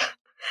 Yeah.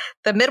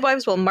 The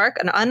midwives will mark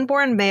an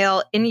unborn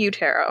male in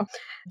utero.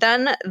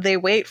 Then they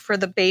wait for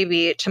the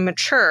baby to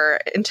mature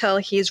until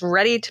he's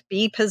ready to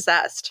be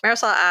possessed.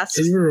 Marisol asks...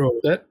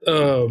 That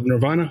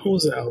Nirvana? Who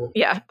was the album?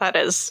 Yeah, that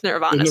is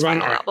Nirvana's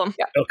final album.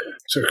 Yeah. Okay.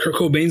 So Kurt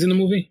Cobain's in the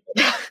movie?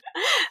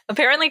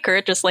 Apparently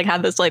Kurt just like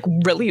had this like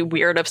really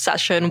weird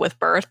obsession with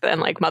birth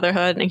and like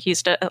motherhood, and he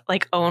used to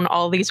like own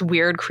all these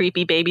weird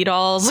creepy baby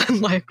dolls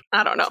and like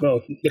I don't know.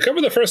 No, the cover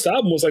of the first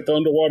album was like the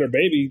underwater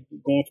baby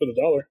going for the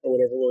dollar or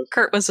whatever it was.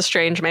 Kurt was a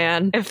strange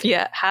man. If you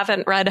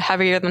haven't read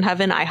Heavier Than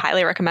Heaven, I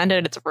highly recommend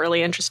it. It's a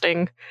really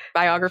interesting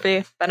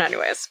biography. But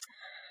anyways,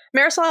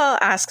 Marisol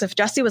asks if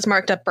Jesse was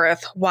marked at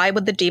birth, why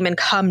would the demon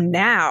come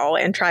now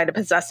and try to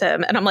possess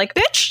him? And I'm like,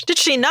 bitch, did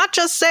she not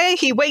just say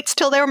he waits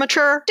till they're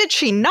mature? Did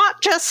she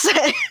not just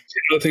say?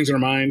 Other things in her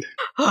mind.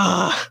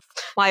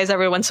 Why is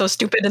everyone so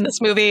stupid in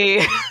this movie?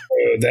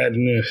 Wish I had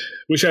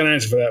an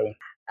answer for that one.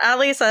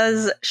 Allie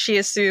says she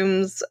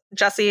assumes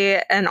Jesse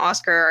and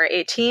Oscar are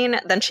 18.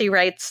 Then she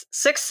writes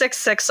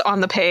 666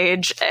 on the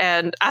page.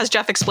 And as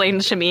Jeff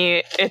explained to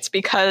me, it's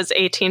because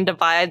 18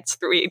 divides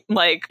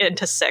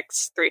into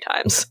 6 3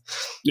 times.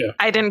 Yeah.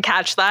 I didn't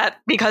catch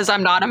that because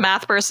I'm not a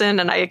math person,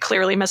 and I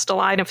clearly missed a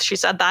line if she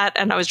said that.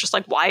 And I was just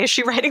like, why is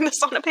she writing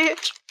this on a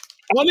page?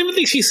 I don't even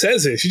think she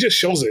says it. She just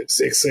shows it.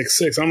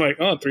 666. I'm like,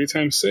 3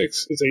 times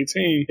 6 is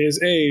 18.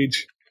 His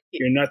age.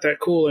 You're not that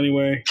cool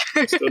anyway.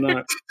 Still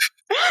not.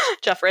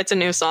 Jeff writes a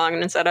new song,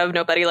 and instead of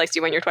nobody likes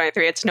you when you're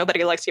 23, it's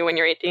nobody likes you when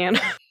you're 18.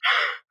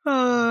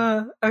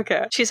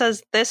 Okay. She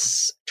says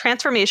this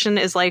transformation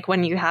is like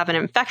when you have an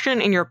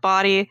infection in your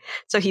body,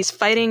 so he's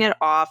fighting it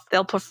off.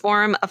 They'll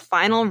perform a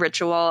final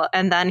ritual,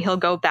 and then he'll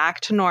go back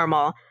to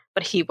normal,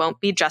 but he won't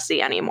be Jesse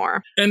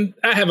anymore. And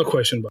I have a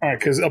question. All right,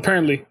 because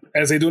apparently,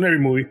 as they do in every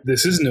movie,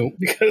 this is new,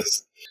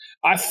 because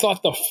I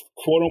thought the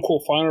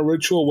quote-unquote final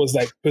ritual was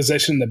like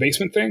possession in the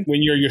basement thing,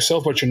 when you're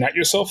yourself but you're not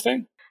yourself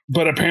thing.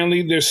 But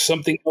apparently there's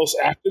something else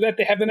after that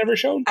they haven't ever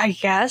shown. I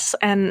guess.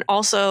 And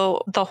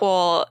also the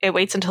whole it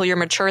waits until you're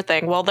mature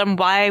thing. Well, then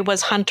why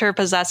was Hunter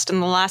possessed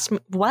in the last...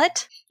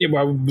 What? Yeah,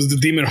 why was the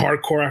demon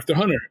hardcore after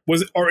Hunter?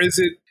 Was it, or is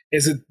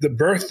it the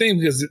birth thing?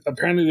 Because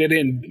apparently they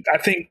didn't. I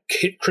think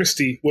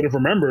Christy would have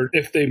remembered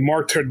if they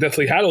marked her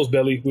Deathly Hallows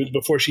belly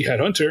before she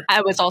had Hunter.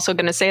 I was also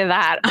going to say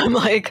that. I'm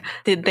like,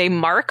 did they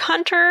mark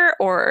Hunter,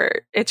 or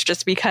it's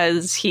just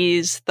because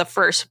he's the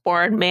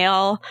firstborn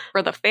male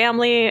for the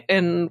family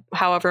in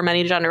however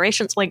many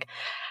generations? Like,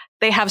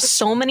 they have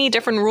so many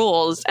different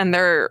rules, and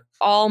they're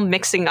all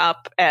mixing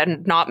up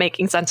and not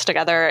making sense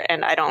together,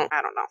 and I don't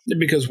know.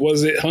 Because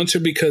was it Hunter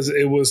because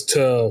it was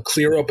to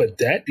clear up a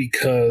debt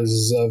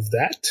because of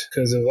that?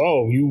 Because of,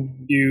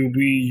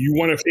 you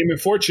won a fame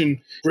and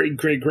fortune,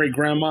 great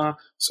grandma,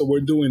 so we're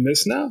doing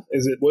this now?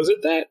 Was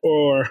it that?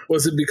 Or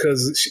was it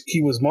because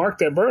he was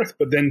marked at birth,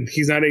 but then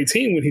he's not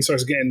 18 when he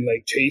starts getting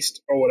like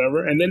chased or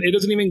whatever, and then it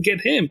doesn't even get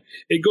him.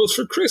 It goes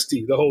for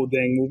Christy, the whole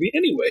dang movie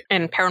anyway.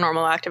 In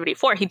Paranormal Activity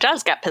 4, he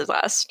does get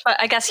possessed. But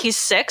I guess he's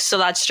 6, so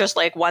that's just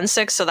like 1/6,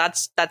 so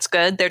that's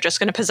good. They're just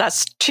going to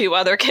possess 2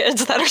 other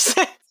kids that are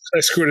 6.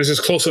 That's screwed. Is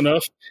just close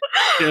enough.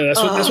 Yeah,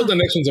 that's what the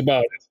next one's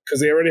about.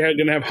 Because they already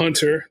going to have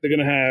Hunter. They're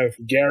going to have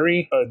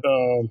Gary,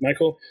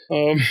 Michael.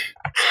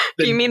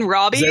 Do you mean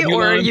Robbie, Zebulon,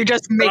 or are you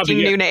just making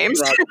new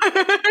names? No,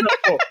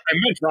 I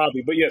meant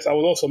Robbie, but yes, I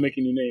was also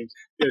making new names.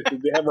 Yeah,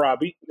 they have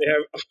Robbie.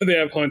 They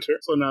have Hunter.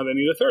 So now they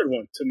need a third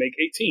one to make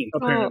 18.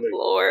 Apparently. Oh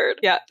Lord.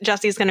 Yeah,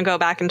 Jesse's going to go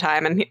back in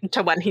time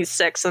to when he's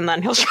 6, and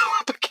then he'll show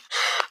up again.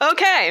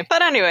 Okay,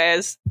 but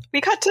anyways, we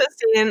cut to a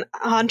scene.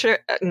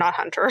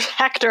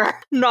 Hector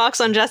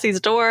knocks on Jesse's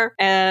door,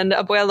 and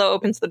Abuela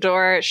opens the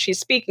door. She's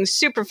speaking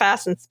super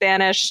fast in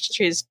Spanish.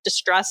 She's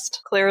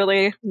distressed,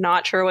 clearly.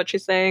 Not sure what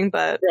she's saying,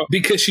 but... Well,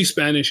 because she's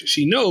Spanish,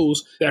 she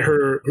knows that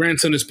her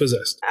grandson is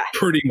possessed.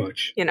 Pretty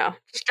much. You know,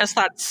 just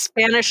that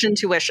Spanish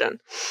intuition.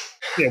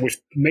 Yeah, which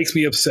makes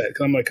me upset.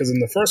 Because in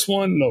the first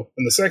one, no.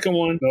 In the second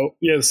one, no.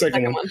 Yeah, the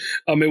second one.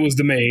 It was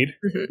the maid,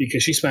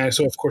 because she's Spanish,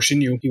 so of course she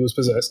knew he was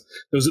possessed.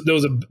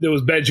 There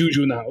was bad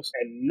juju in the house.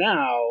 And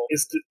now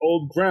it's the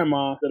old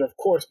grandma that, of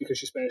course, because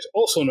she's Spanish,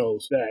 also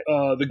knows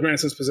that the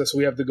grandson's possessed, so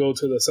we have to go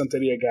to the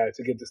Santeria guy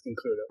to get this thing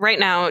cleared up. Right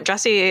now,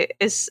 Jesse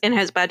is in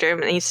his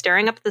bedroom, and he's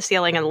staring up at the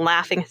ceiling and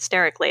laughing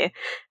hysterically.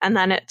 And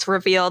then it's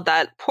revealed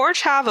that poor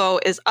Chavo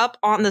is up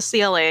on the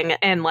ceiling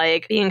and,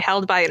 like, being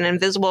held by an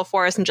invisible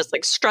force and just,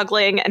 like,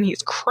 struggling, and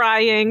he's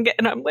crying.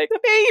 And I'm like,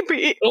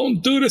 baby!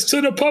 Don't do this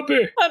to the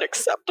puppy!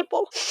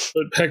 Unacceptable.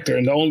 But Hector,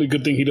 and the only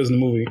good thing he does in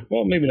the movie,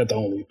 well, maybe not the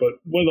only, but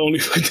one of the only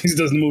good things he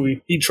does in the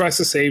movie, he tries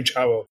to save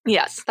Chavo.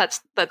 Yes,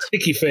 that's... I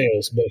think he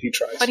fails, but he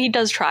tries. But he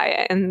does try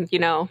it, and,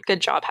 good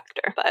job,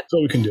 Hector. But that's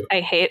all we can do. I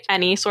hate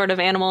any sort of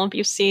animal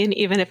abuse scene,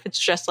 even if it's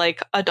just,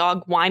 like, a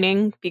dog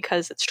whining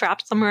because it's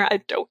trapped somewhere.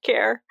 I don't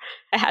care.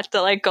 I had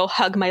to, like, go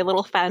hug my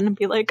little Fen and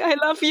be like, I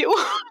love you.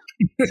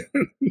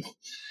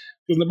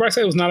 Because the bright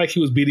side was not like he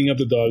was beating up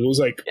the dog. It was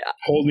like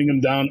holding him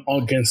down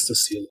against the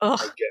ceiling, I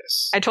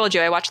guess. I told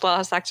you, I watched The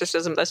Last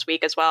Exorcism this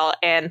week as well,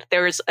 and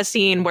there was a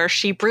scene where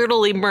she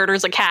brutally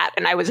murders a cat,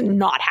 and I was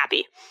not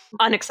happy.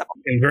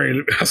 Unacceptable.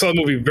 I saw the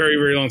movie very,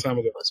 very long time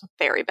ago. It was a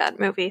very bad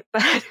movie,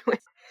 but anyway.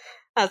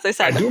 As I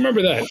said, I do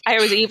remember that. I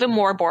was even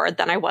more bored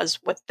than I was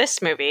with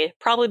this movie,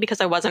 probably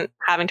because I wasn't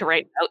having to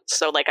write notes.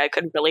 So like I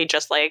could really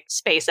just like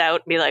space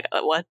out and be like,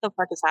 what the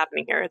fuck is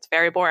happening here? It's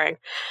very boring.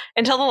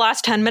 Until the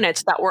last 10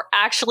 minutes that were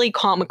actually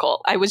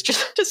comical. I was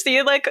just to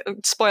see like,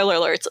 spoiler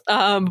alerts.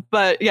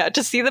 But yeah,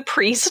 to see the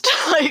priest,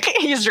 like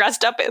he's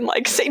dressed up in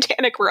like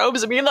satanic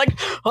robes and being like,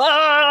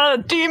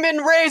 demon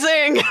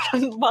raising.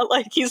 But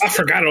like I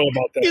forgot all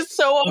about that. He's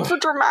so over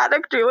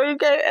dramatic doing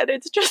it. And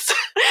it's just,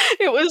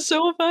 it was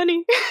so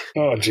funny.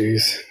 Oh,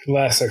 jeez.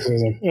 Last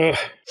sexism. Ugh.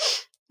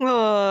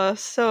 Oh,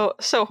 so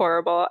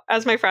horrible.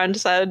 As my friend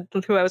said,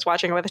 who I was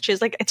watching it with, she's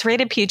like, it's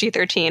rated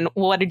PG-13.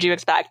 What did you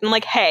expect? I'm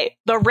like, hey,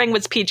 The Ring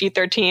was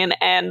PG-13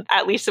 and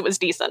at least it was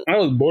decent. I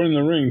was born in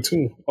The Ring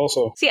too,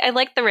 also. See, I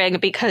like The Ring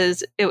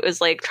because it was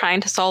like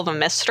trying to solve a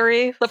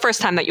mystery the first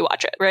time that you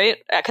watch it, right?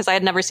 Because I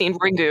had never seen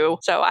Ringu,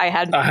 so I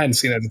hadn't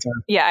seen it at the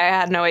time. Yeah, I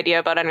had no idea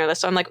about any of this.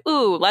 So I'm like,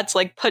 ooh, let's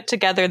like put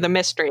together the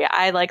mystery.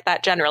 I like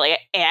that generally.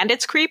 And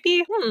it's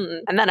creepy.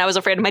 And then I was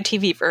afraid of my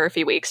TV for a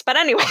few weeks. But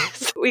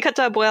anyways, we cut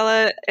to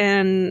Abuela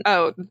and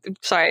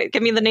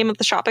give me the name of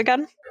the shop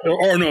again.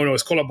 Oh, no,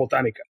 it's called La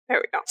Botanica. There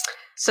we go.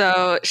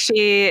 So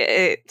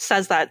she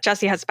says that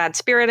Jesse has a bad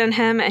spirit in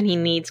him and he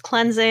needs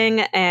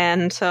cleansing.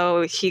 And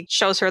so he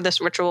shows her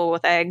this ritual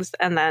with eggs.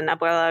 And then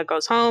Abuela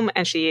goes home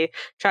and she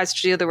tries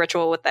to do the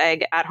ritual with the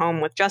egg at home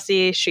with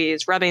Jesse.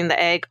 She's rubbing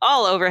the egg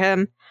all over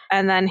him.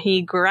 And then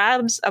he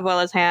grabs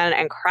Abuela's hand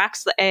and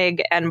cracks the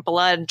egg, and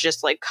blood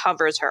just like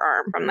covers her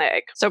arm from the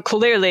egg. So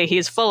clearly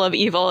he's full of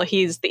evil.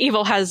 The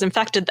evil has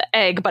infected the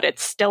egg, but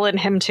it's still in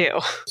him too.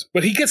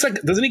 But he gets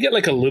doesn't he get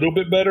like a little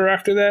bit better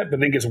after that, but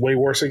then gets way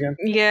worse again?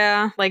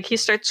 Yeah, like he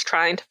starts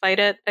trying to fight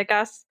it, I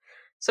guess.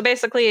 So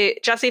basically,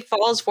 Jesse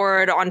falls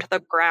forward onto the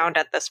ground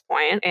at this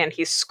point, and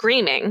he's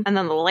screaming. And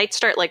then the lights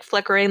start like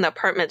flickering, the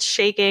apartment's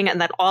shaking,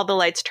 and then all the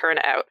lights turn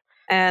out.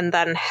 And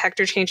then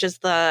Hector changes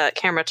the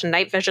camera to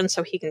night vision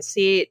so he can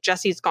see.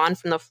 Jesse's gone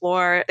from the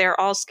floor. They're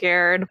all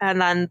scared.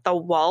 And then the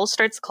wall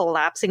starts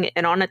collapsing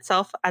in on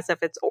itself as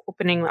if it's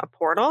opening a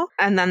portal.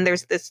 And then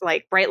there's this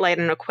like bright light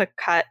and a quick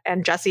cut.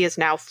 And Jesse is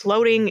now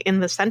floating in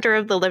the center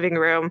of the living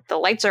room. The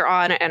lights are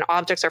on and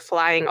objects are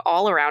flying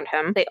all around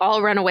him. They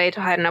all run away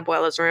to hide in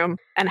Abuela's room.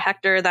 And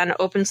Hector then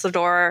opens the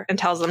door and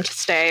tells them to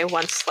stay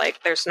once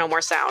like there's no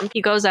more sound.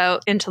 He goes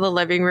out into the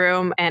living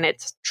room and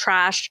it's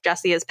trashed.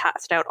 Jesse is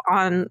passed out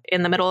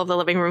in the middle of the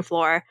living room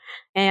floor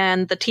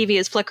and the TV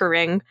is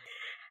flickering.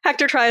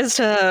 Hector tries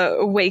to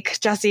wake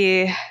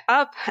Jesse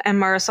up,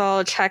 and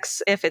Marisol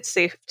checks if it's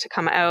safe to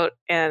come out,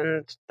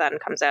 and then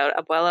comes out.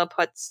 Abuela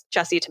puts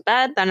Jesse to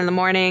bed. Then in the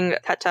morning,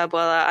 cut to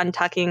Abuela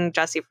untucking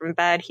Jesse from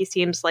bed. He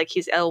seems like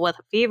he's ill with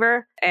a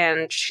fever,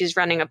 and she's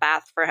running a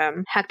bath for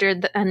him. Hector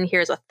then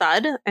hears a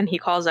thud, and he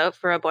calls out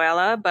for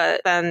Abuela,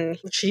 but then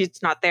she's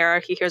not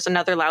there. He hears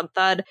another loud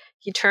thud.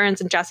 He turns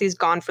and Jesse's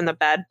gone from the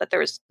bed, but there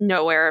was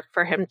nowhere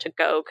for him to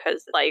go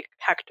because, like,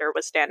 Hector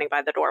was standing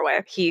by the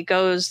doorway. He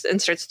goes and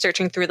starts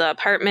searching through the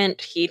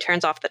apartment. He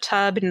turns off the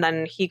tub and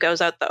then he goes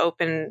out the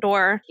open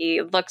door.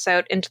 He looks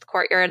out into the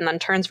courtyard and then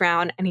turns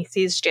around and he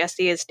sees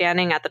Jesse is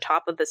standing at the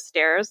top of the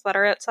stairs that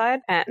are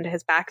outside and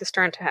his back is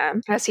turned to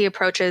him. As he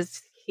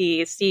approaches,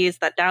 he sees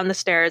that down the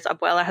stairs,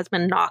 Abuela has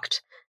been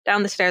knocked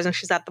down the stairs and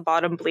she's at the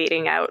bottom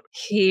bleeding out.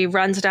 He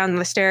runs down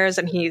the stairs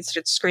and he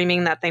starts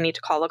screaming that they need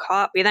to call a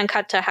cop. We then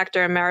cut to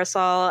Hector and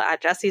Marisol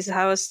at Jesse's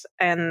house,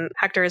 and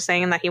Hector is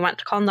saying that he went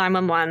to call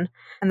 911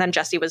 and then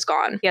Jesse was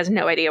gone. He has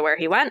no idea where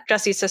he went.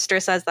 Jesse's sister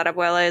says that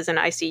Abuela is in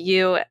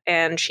ICU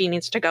and she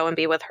needs to go and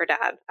be with her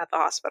dad at the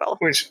hospital.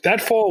 Which,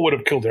 that fall would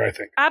have killed her, I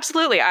think.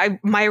 Absolutely.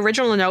 My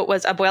original note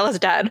was Abuela's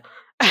dead.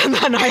 And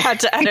then I had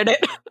to edit it.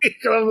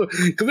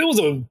 Because it was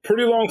a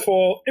pretty long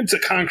fall into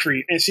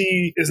concrete, and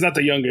she is not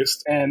the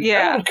youngest. And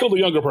I would have killed a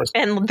younger person.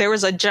 And there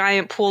was a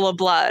giant pool of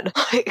blood.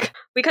 Like,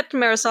 we cut to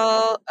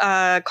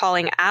Marisol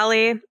calling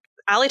Allie.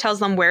 Allie tells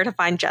them where to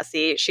find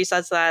Jesse. She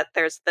says that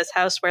there's this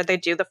house where they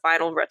do the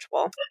final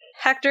ritual.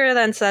 Hector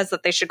then says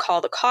that they should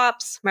call the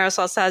cops.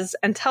 Marisol says,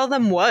 and tell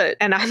them what?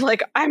 And I'm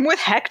like, I'm with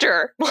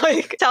Hector.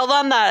 Like, tell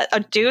them that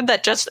a dude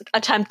that just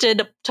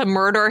attempted to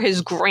murder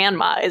his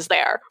grandma is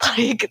there.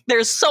 Like,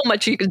 there's so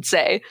much you could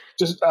say.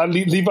 Just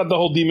leave out the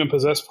whole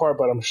demon-possessed part,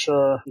 but I'm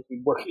sure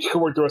you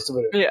can work the rest of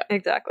it in. Yeah,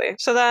 exactly.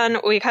 So then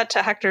we cut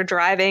to Hector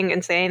driving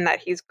and saying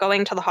that he's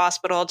going to the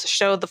hospital to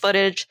show the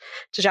footage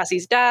to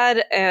Jesse's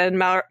dad. And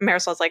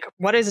Marisol's like,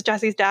 what is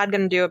Jesse's dad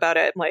going to do about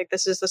it? Like,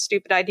 this is a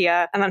stupid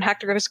idea. And then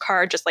Hector's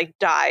car just like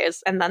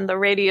dies. And then the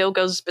radio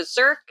goes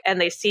berserk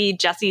and they see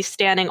Jesse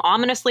standing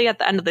ominously at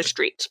the end of the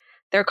street.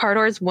 Their car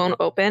doors won't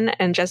open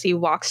and Jesse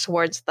walks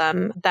towards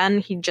them. Then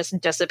he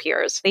just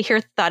disappears. They hear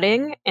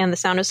thudding and the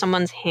sound of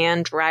someone's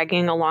hand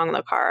dragging along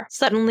the car.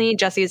 Suddenly,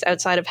 Jesse is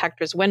outside of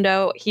Hector's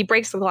window. He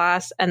breaks the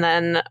glass and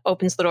then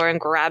opens the door and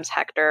grabs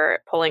Hector,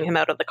 pulling him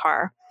out of the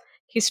car.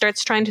 He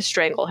starts trying to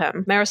strangle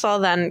him.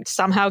 Marisol then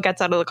somehow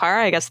gets out of the car.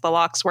 I guess the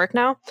locks work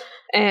now.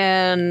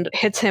 And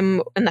hits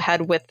him in the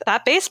head with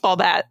that baseball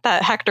bat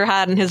that Hector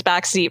had in his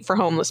backseat for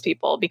homeless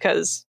people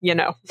because, you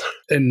know.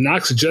 And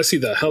knocks Jesse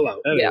the hell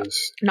out.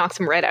 Knocks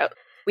him right out.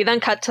 We then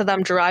cut to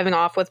them driving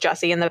off with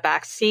Jesse in the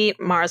back seat.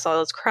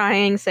 Marisol is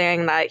crying,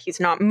 saying that he's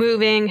not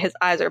moving, his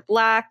eyes are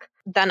black.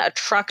 Then a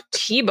truck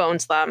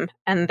T-bones them,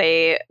 and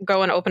they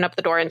go and open up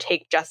the door and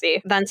take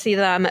Jesse. Then see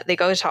them, they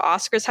go to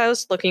Oscar's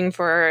house looking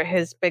for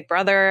his big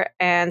brother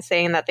and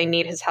saying that they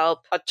need his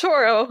help.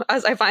 Arturo,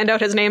 as I find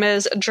out his name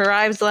is,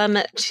 drives them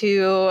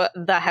to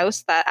the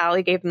house that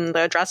Allie gave them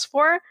the address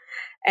for.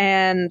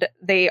 And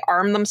they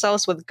arm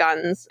themselves with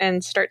guns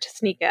and start to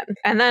sneak in.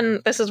 And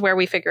then this is where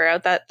we figure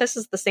out that this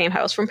is the same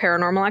house from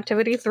Paranormal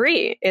Activity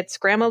 3. It's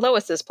Grandma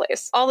Lois's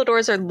place. All the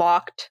doors are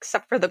locked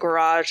except for the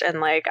garage.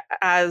 And like,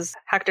 as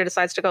Hector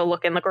decides to go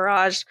look in the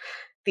garage,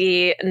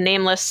 the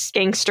nameless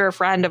gangster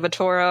friend of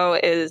Arturo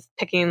is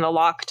picking the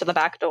lock to the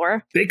back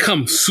door. They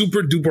come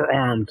super duper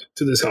armed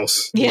to this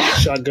house. Yeah.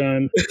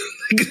 Shotgun.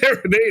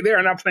 they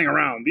are not playing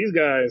around. These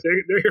guys,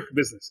 they're here for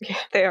business. Yeah,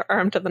 they are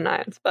armed to the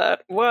nines,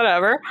 but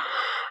whatever.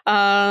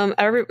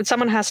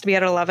 Someone has to be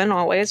at 11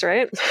 always,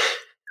 right?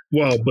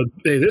 Well, but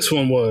hey, this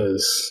one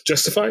was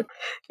justified.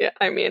 Yeah,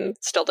 I mean,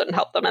 still didn't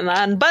help them in the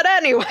end. But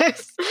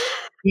anyways.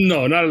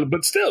 No,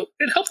 but still,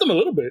 it helped them a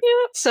little bit.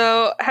 Yeah.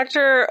 So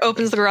Hector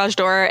opens the garage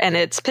door and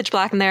it's pitch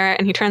black in there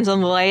and he turns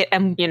on the light.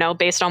 And, you know,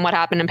 based on what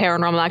happened in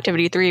Paranormal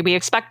Activity 3, we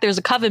expect there's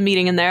a coven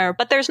meeting in there,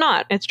 but there's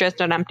not. It's just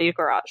an empty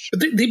garage.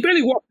 But they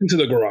barely walk into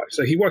the garage.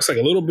 Like, he walks like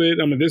a little bit.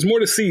 I mean, there's more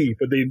to see,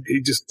 but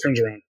he just turns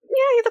around.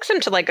 Yeah, he looks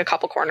into like a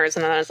couple corners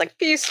and then it's like,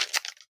 peace.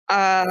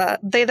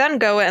 They then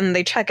go and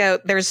they check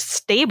out, there's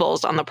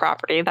stables on the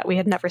property that we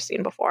had never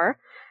seen before.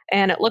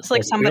 And it looks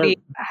like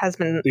somebody has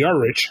been... They are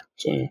rich.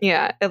 So.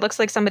 Yeah, it looks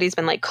like somebody's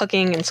been like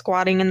cooking and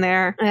squatting in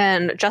there.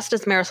 And just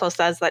as Marisol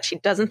says that she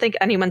doesn't think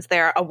anyone's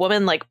there, a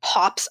woman like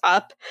pops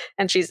up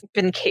and she's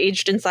been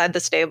caged inside the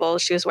stable.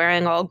 She was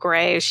wearing all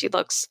gray. She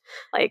looks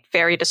like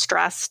very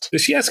distressed.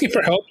 Is she asking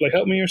for help? Like,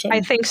 help me or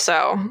something? I think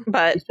so,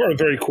 but... It's probably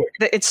very quick.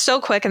 It's so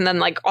quick and then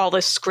like all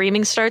this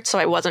screaming starts, so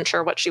I wasn't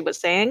sure what she was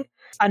saying.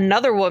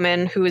 Another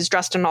woman who is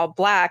dressed in all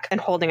black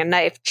and holding a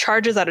knife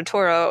charges at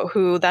Arturo,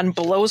 who then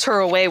blows her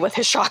away with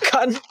his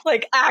shotgun.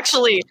 Like,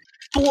 actually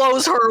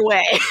blows her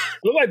away.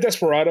 Look like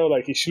Desperado.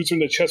 Like, he shoots her in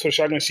the chest with a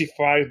shotgun. She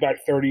flies back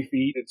 30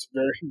 feet. It's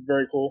very,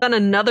 very cool. Then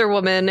another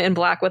woman in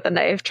black with a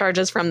knife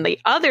charges from the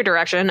other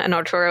direction, and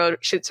Arturo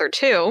shoots her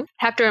too.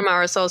 Hector and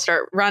Marisol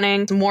start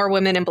running. More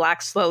women in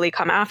black slowly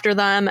come after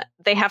them.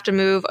 They have to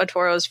move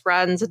Arturo's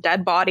friend's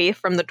dead body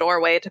from the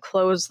doorway to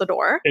close the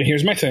door. And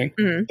here's my thing.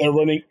 Mm-hmm. They're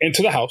running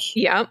into the house.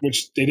 Yeah.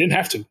 Which they didn't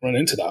have to run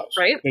into the house.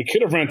 Right. They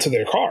could have run to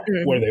their car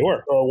where they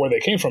were or where they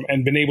came from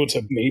and been able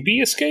to maybe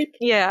escape.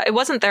 Yeah, it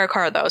wasn't their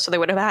car though, so they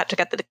would have had to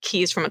get the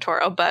keys from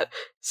Arturo. But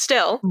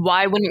still,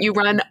 why wouldn't you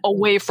run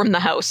away from the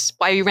house?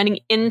 Why are you running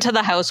into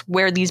the house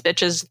where these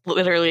bitches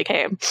literally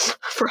came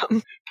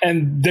from?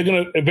 And they're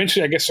going to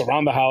eventually, I guess,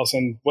 surround the house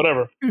and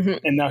whatever.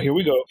 Mm-hmm. And now here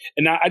we go.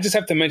 And now I just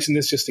have to mention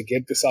this just to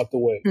get this out the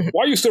way. Mm-hmm.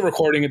 Why are you still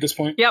recording at this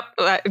point? Yep.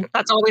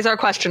 That's always our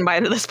question by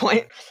this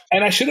point.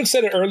 And I should have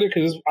said it earlier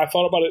because I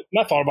thought about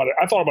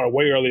it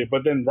way earlier.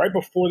 But then right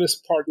before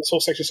this whole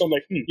section, so I'm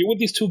like, you're with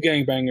these two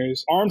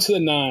gangbangers, armed to the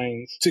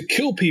nines, to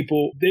kill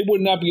people. They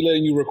would not be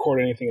letting you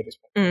record anything at this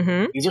point.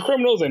 Mm-hmm. These are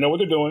criminals. They know what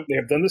they're doing. They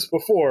have done this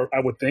before,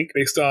 I would think,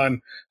 based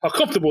on how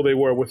comfortable they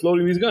were with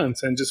loading these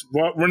guns and just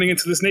running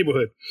into this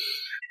neighborhood.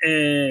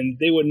 And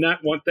they would not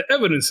want the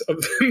evidence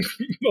of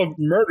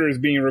murders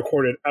being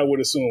recorded, I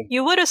would assume.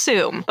 You would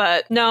assume,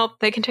 but no,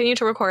 they continue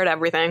to record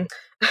everything.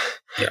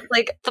 Yeah.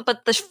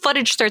 But the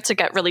footage starts to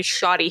get really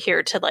shoddy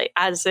here to like,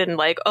 as in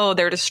like, oh,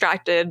 they're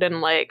distracted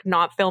and like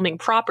not filming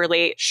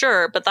properly.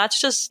 Sure, but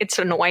it's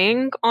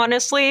annoying,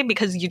 honestly,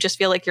 because you just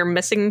feel like you're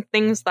missing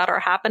things that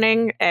are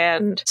happening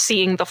and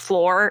seeing the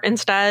floor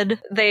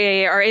instead.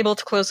 They are able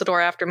to close the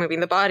door after moving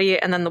the body,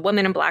 and then the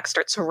woman in black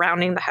starts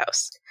surrounding the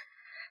house.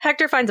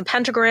 Hector finds a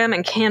pentagram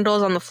and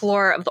candles on the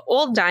floor of the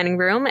old dining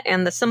room,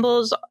 and the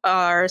symbols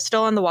are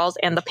still on the walls,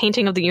 and the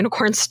painting of the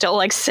unicorn still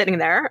like sitting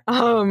there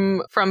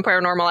from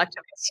Paranormal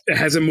Activities. It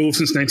hasn't moved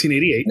since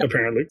 1988,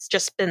 apparently. It's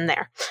just been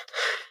there.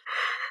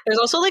 There's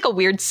also like a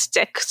weird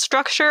stick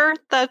structure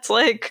that's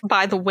like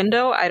by the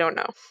window. I don't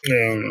know.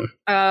 Yeah.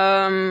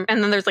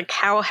 And then there's a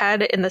cow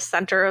head in the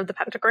center of the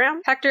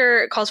pentagram.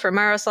 Hector calls for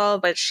Marisol,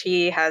 but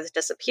she has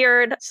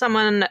disappeared.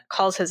 Someone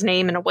calls his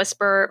name in a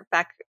whisper,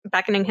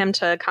 beckoning him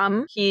to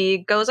come.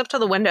 He goes up to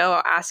the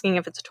window asking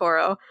if it's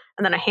Toro,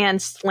 and then a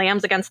hand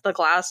slams against the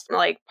glass,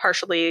 like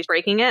partially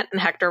breaking it, and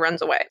Hector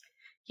runs away.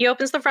 He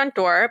opens the front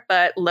door,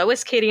 but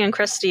Lois, Katie, and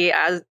Christy,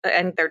 and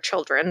their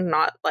children,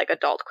 not like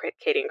adult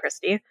Katie and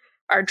Christy,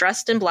 are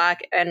dressed in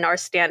black and are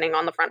standing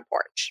on the front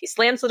porch. He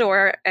slams the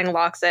door and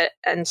locks it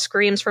and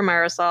screams for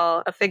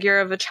Marisol. A figure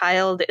of a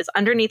child is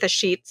underneath a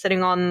sheet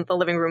sitting on the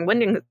living room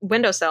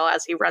windowsill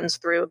as he runs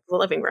through the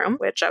living room,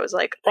 which I was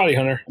like... Probably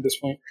Hunter at this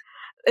point.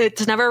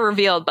 It's never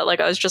revealed, but like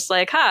I was just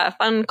like,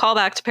 fun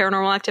callback to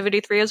Paranormal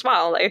Activity 3 as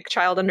well, like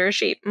child under a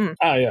sheet.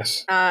 Ah,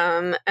 yes.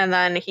 And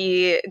then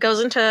he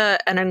goes into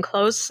an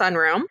enclosed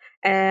sunroom,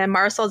 and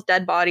Marisol's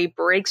dead body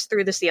breaks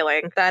through the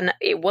ceiling. Then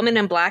a woman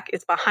in black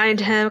is behind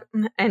him,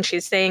 and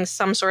she's saying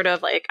some sort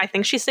of like, I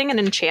think she's saying an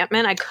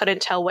enchantment. I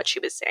couldn't tell what she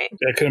was saying.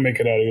 Yeah, I couldn't make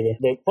it out either,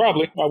 but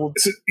probably.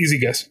 It's an easy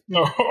guess.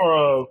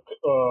 Or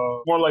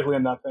more likely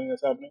than not, thing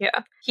that's happening.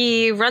 Yeah.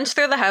 He runs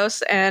through the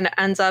house and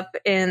ends up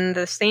in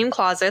the same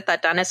closet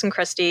that Dennis and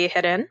Christy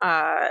hid in.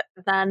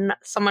 Then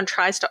someone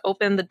tries to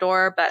open the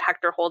door, but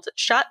Hector holds it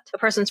shut. The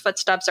person's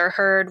footsteps are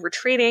heard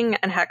retreating,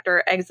 and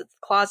Hector exits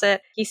the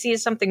closet. He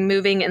sees something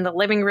moving in the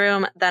living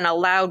room, then a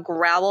loud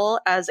growl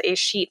as a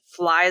sheet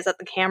flies at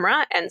the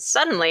camera, and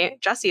suddenly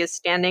Jesse is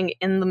standing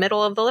in the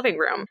middle of the living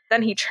room.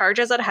 Then he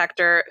charges at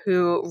Hector,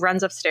 who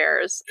runs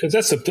upstairs. Because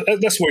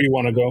that's where you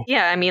want to go.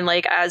 Yeah, I mean,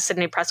 like, as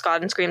Sidney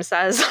Prescott in Scream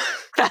says,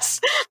 that's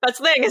the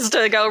thing, is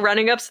to go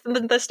running up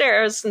the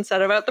stairs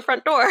instead of out the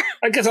front door.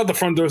 I guess out the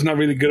front door is not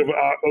really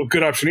a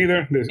good option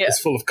either. It's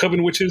full of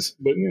coven witches,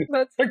 but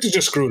Hector's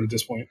just screwed at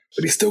this point.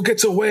 But he still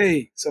gets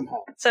away somehow.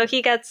 So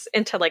he gets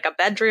into like a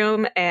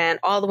bedroom, and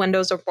all the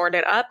windows are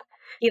boarded up.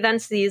 He then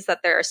sees that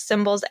there are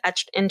symbols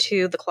etched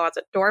into the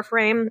closet door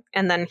frame,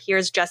 and then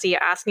hears Jesse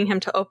asking him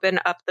to open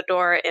up the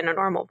door in a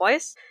normal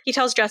voice. He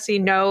tells Jesse,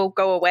 no,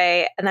 go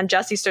away, and then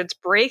Jesse starts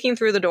breaking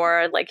through the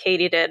door like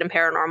Katie did in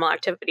Paranormal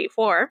Activity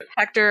 4.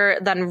 Hector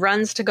then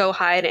runs to go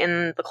hide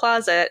in the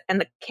closet,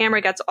 and the camera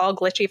gets all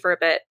glitchy for a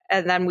bit,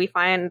 and then we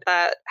find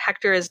that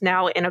Hector is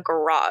now in a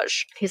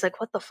garage. He's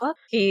like, what the fuck?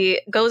 He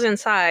goes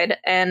inside,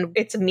 and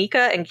it's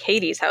Mika and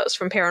Katie's house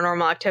from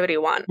Paranormal Activity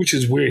 1. Which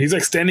is weird. He's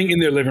like standing in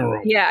their living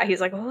room. Yeah,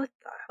 he's like, what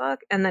the fuck?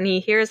 And then he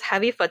hears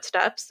heavy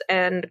footsteps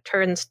and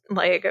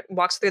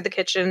walks through the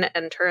kitchen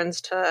and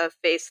turns to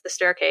face the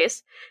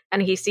staircase.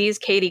 And he sees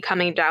Katie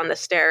coming down the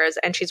stairs,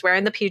 and she's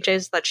wearing the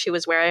PJs that she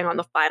was wearing on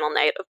the final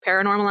night of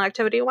Paranormal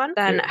Activity 1.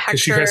 Then Hector...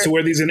 Because she has to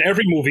wear these in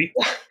every movie.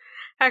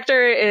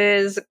 Hector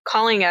is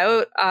calling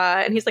out,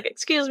 and he's like,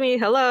 excuse me,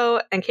 hello.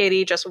 And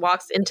Katie just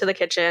walks into the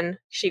kitchen.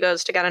 She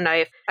goes to get a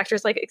knife.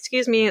 Hector's like,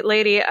 excuse me,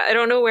 lady, I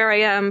don't know where I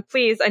am.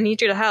 Please, I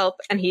need you to help.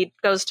 And he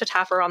goes to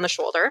tap her on the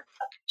shoulder.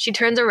 She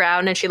turns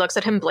around and she looks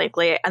at him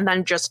blankly and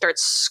then just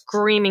starts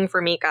screaming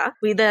for Mika.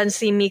 We then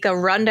see Mika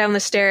run down the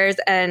stairs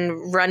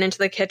and run into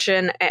the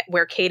kitchen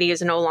where Katie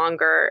is no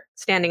longer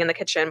standing in the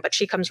kitchen, but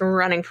she comes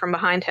running from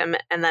behind him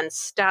and then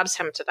stabs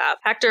him to death.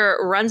 Hector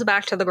runs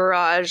back to the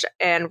garage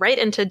and right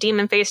into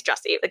Demon Face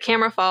Jesse. The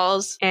camera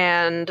falls,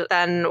 and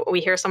then we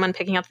hear someone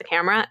picking up the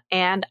camera,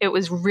 and it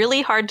was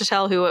really hard to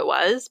tell who it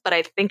was, but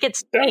I think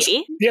it's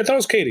Katie. Yeah, that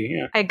was Katie,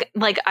 yeah.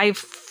 I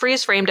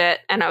freeze framed it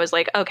and I was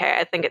like, okay,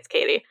 I think it's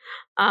Katie.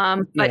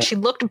 But she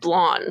looked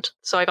blonde,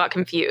 so I got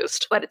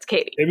confused. But it's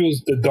Katie. Maybe it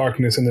was the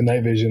darkness and the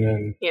night vision.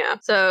 And yeah,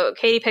 so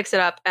Katie picks it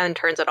up and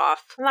turns it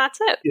off, and that's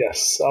it.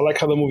 Yes, I like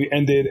how the movie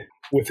ended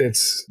with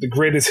the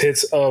greatest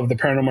hits of the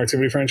Paranormal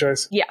Activity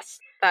franchise. Yes.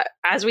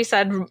 As we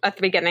said at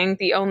the beginning,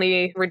 the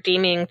only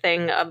redeeming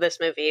thing of this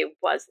movie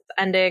was its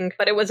ending,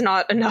 but it was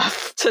not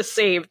enough to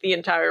save the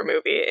entire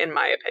movie, in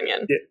my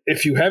opinion.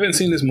 If you haven't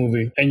seen this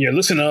movie and you're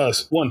listening to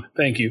us, one,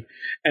 thank you.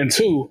 And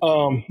two,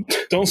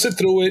 don't sit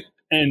through it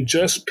and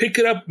just pick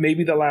it up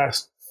maybe the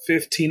last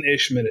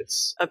 15-ish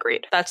minutes.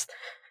 Agreed. That's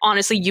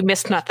honestly, you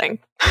missed nothing.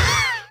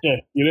 Yeah,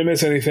 you didn't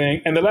miss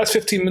anything. And the last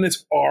 15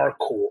 minutes are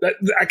cool.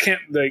 I can't,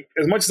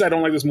 as much as I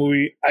don't like this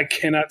movie, I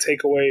cannot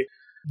take away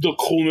the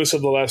coolness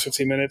of the last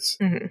 15 minutes.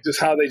 Mm-hmm.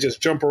 Just how they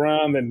just jump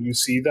around, and you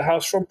see the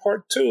house from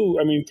part 3,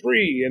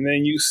 and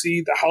then you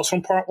see the house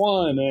from part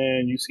 1,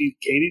 and you see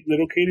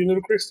little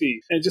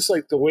Christy. And just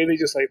like the way they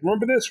just like,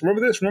 remember this,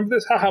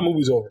 haha,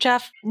 movie's over.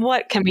 Jeff,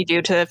 what can we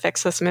do to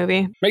fix this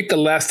movie? Make the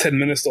last 10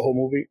 minutes the whole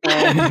movie.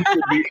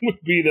 Would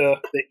be the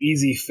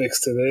easy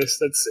fix to this.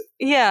 That's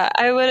it. Yeah,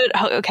 I would.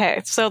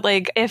 Okay, so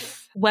like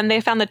when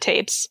they found the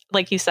tapes,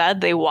 like you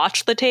said, they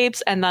watched the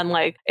tapes, and then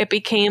like it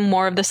became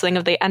more of this thing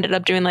of they ended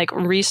up doing like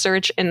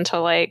research into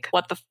like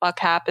what the fuck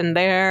happened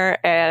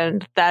there,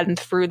 and then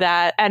through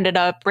that ended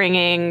up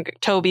bringing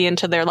Toby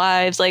into their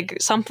lives, like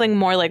something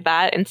more like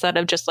that, instead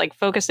of just like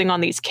focusing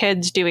on these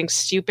kids doing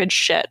stupid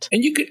shit.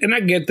 And I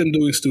get them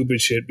doing stupid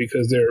shit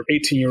because they're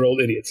 18-year-old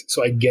idiots,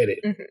 so I get it.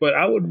 Mm-hmm. But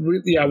I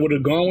would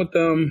have gone with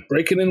them,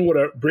 breaking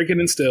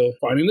in still,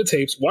 finding the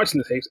tapes,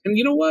 watching the tapes, and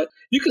you know what?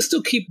 You can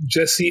still keep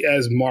Jesse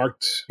as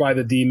marked by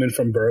the demon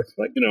from birth,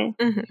 like,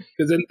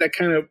 because then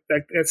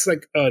that's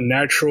like a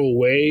natural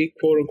way,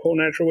 quote unquote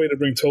natural way, to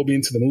bring Toby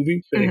into the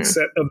movie. But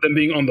except of them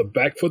being on the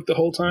back foot the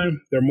whole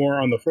time, they're more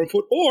on the front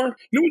foot. Or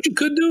you know what you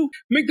could do?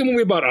 Make the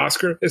movie about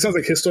Oscar. It sounds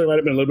like his story might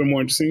have been a little bit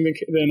more interesting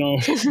than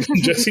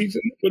Jesse's.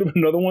 Would have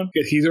been another one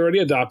because he's already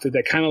adopted.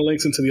 That kind of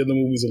links into the other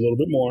movies a little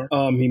bit more.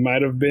 He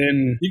might have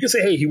been. You could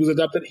say, hey, he was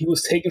adopted. He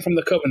was taken from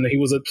the coven. He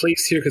was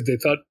placed here because they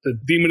thought the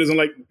demon doesn't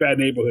like bad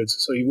neighborhoods,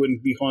 so he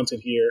wouldn't be haunted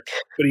here.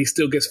 But he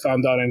still gets found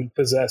found out and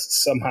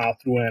possessed somehow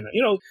through Anna.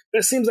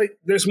 That seems like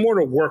there's more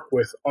to work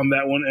with on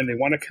that one, and they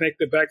want to connect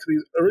it back to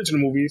these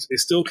original movies. They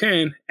still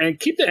can, and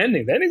keep the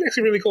ending. The ending's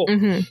actually really cool.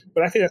 Mm-hmm.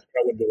 But I think that's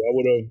what I would do. I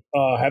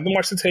would have them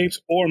watch the tapes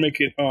or make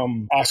it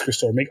Oscar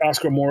story. Make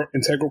Oscar more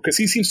integral because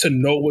he seems to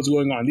know what's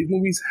going on. These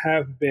movies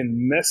have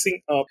been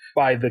messing up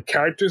by the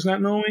characters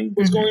not knowing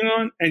what's going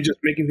on and just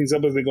making things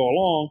up as they go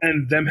along,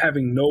 and them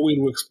having no way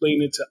to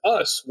explain it to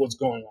us what's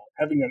going on.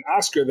 Having an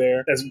Oscar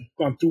there that's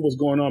gone through what's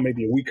going on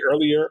maybe a week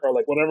earlier or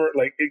like whatever,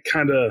 like it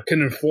kind of can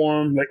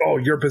inform like, oh,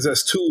 you're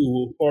possessed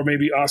too, or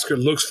maybe Oscar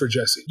looks for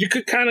Jesse. You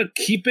could kind of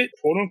keep it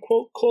quote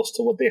unquote close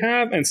to what they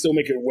have and still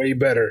make it way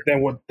better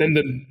than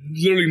the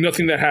literally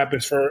nothing that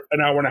happens for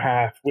an hour and a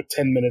half with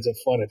 10 minutes of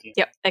fun at the end.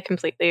 Yep, I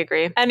completely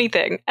agree.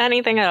 Anything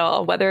at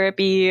all, whether it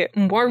be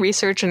more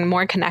research and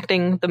more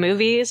connecting the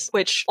movies,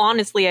 which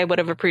honestly I would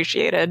have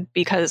appreciated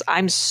because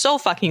I'm so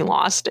fucking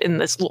lost in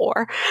this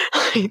lore.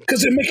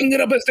 Because they're making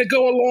it up as they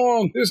go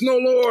along. There's no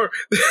lore.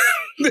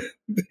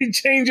 They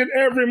change it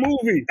every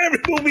movie. Every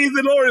movie,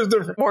 the lore is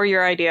different. Or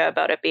your idea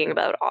about it being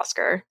about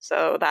Oscar.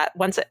 So that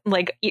once it,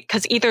 like,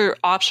 because either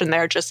option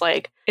there, just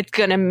like, it's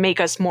going to make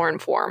us more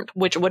informed,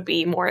 which would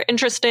be more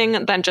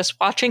interesting than just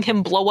watching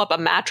him blow up a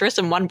mattress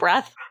in one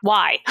breath.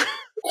 Why?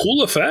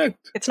 Cool effect.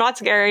 It's not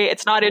scary.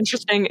 It's not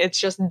interesting. It's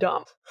just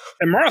dumb.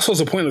 And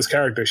Marisol's a pointless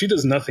character. She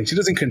does nothing. She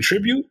doesn't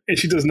contribute, and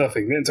she does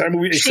nothing. The entire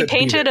movie. She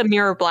painted a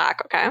mirror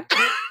black, okay?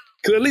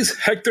 Because at least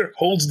Hector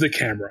holds the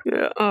camera.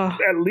 Yeah.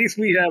 At least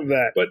we have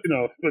that. But,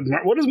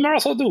 what does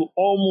Marisol do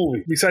all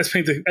movie besides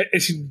painting?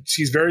 And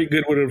she's very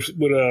good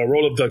with a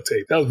roll of duct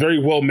tape. That was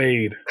very well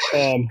made.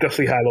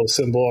 Definitely had a little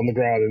symbol on the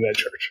ground in that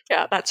church.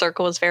 Yeah, that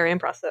circle was very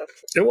impressive.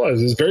 It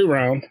was. It was very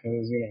round. It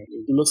was,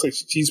 it looks like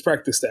she's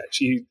practiced that.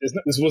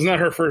 This was not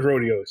her first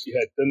rodeo. She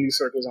had done these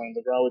circles on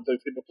the ground with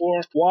duct tape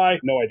before. Why?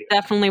 No idea.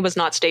 Definitely was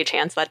not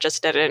stagehands that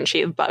just did it and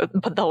she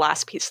put the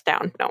last piece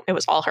down. No, it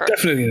was all her.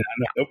 Definitely not.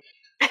 No, nope.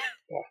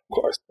 Well, of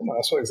course,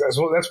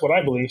 that's what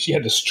I believe. She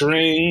had the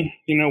string,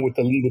 with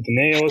the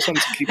nail or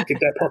something to get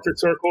that perfect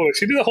circle.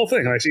 She did the whole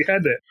thing. Like she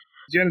had that.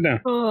 She had it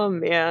down. Oh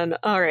man!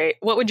 All right,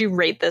 what would you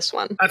rate this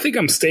one? I think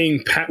I'm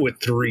staying pat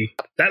with 3.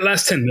 That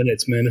last 10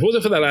 minutes, man. If it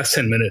wasn't for that last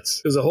 10 minutes,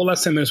 because the whole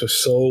last 10 minutes was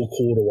so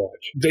cool to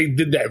watch. They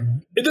did that.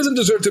 It doesn't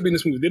deserve to be in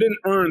this movie. They didn't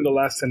earn the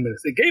last 10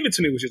 minutes. They gave it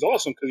to me, which is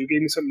awesome because you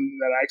gave me something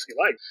that I actually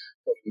liked.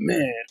 But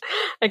man,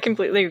 I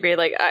completely agree.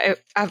 Like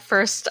at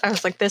first, I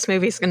was like, this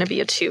movie's going to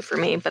be a 2 for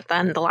me. But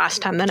then the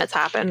last 10 minutes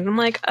happened, and I'm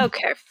like,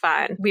 okay,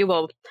 fine. We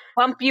will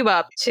bump you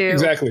up to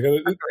exactly.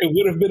 It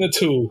would have been a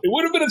 2. It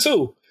would have been a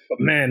 2. But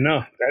man,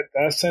 no,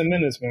 that's 10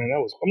 minutes, man.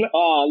 I'm like,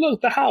 oh,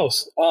 look, the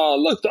house. Oh,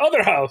 look, the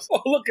other house.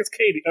 Oh, look, it's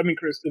Katie. I mean,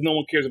 Chris, no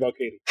one cares about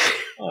Katie.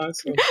 Oh,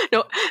 that's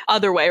no,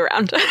 other way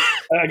around.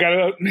 I got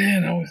it.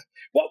 Man,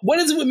 what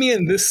is it with me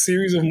in this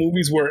series of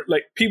movies where,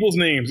 like, people's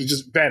names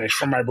just vanish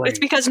from my brain? It's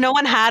because no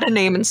one had a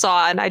name in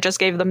Saw, and I just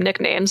gave them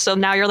nicknames. So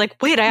now you're like,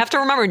 wait, I have to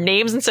remember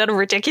names instead of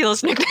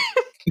ridiculous nicknames.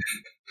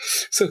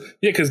 So,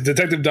 yeah, because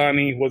Detective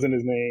Donnie wasn't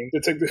his name.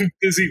 Detective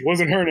Dizzy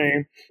wasn't her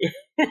name.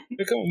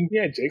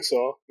 Yeah,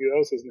 Jigsaw. Yeah, that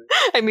was his name.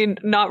 I mean,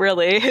 not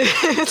really.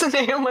 His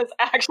name was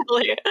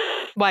actually...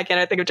 Why can't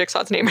I think of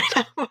Jigsaw's name right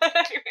now?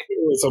 It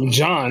was some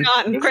John.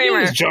 John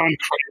Kramer. His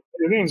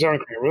name was John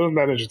Kramer. It wasn't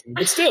that interesting.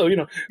 But still,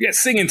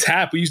 Sing and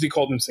Tap. We usually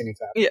called him Sing and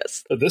Tap.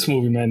 Yes. But this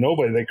movie, man,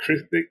 nobody. Like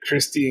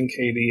Christy and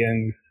Katie,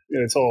 and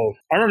it's all...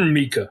 I remember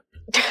Mika.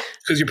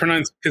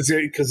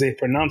 Because they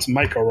pronounce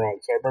Micah wrong,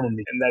 so I remember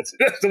me, and that's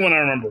the one I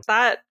remember.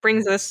 That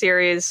brings this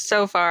series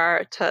so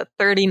far to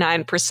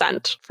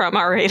 39% from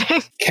our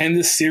rating. Can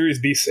this series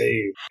be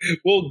saved?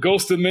 Will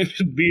Ghost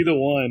Dimension be the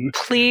one?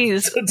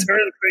 Please, to turn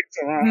things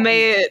around?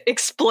 May it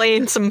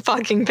explain some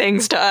fucking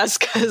things to us,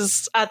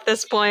 because at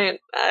this point,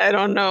 I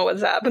don't know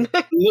what's happening.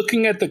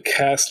 Looking at the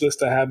cast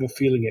list, I have a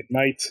feeling it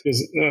might.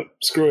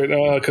 Screw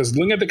it, because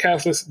looking at the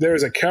cast list, there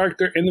is a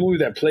character in the movie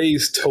that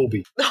plays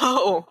Toby.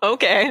 Oh,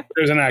 okay.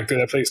 There's an actor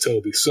that plays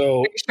Toby.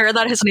 So, are you sure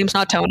that his name's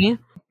not Tony?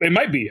 It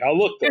might be. I'll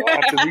look, though. I'll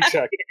have to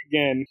recheck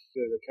again.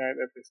 There's a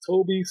character that plays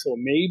Toby, so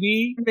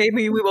maybe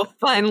we will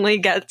finally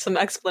get some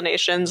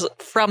explanations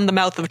from the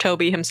mouth of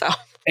Toby himself.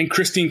 And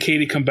Christy and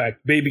Katie come back.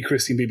 Baby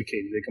Christy and baby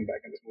Katie, they come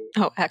back in this movie.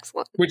 Oh,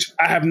 excellent. Which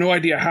I have no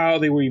idea how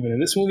they were even in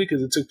this movie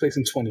because it took place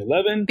in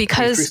 2011.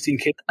 Because Christy and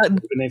Katie in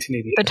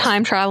 1988. The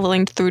time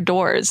traveling through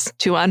doors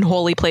to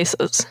unholy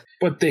places.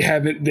 But they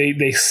haven't.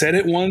 They said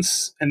it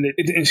once, and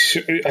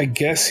I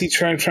guess he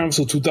time travels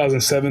to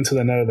 2007 to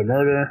the night of the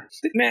murder.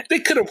 Man, they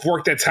could have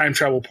worked that time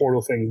travel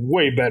portal thing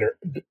way better.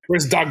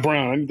 Where's Doc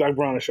Brown? I need Doc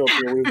Brown to show up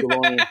here with his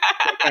DeLorean.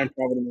 Time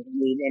traveling.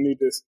 I need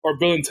this. Or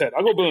Bill and Ted.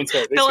 I'll go Bill and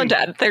Ted. Bill and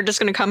Ted. They're just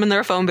going to come in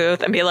their phone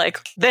booth and be like,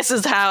 "This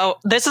is our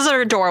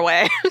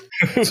doorway."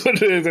 That's what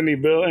it is. I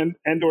need Bill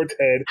and or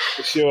Ted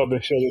to show up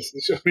and show me this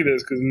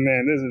because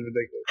man, this is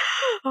ridiculous.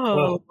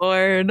 Oh,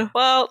 Lord.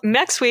 Well,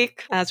 next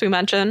week, as we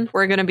mentioned,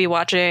 we're going to be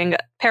watching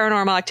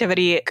Paranormal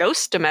Activity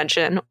Ghost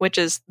Dimension, which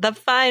is the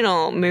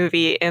final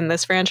movie in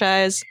this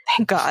franchise.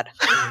 Thank God.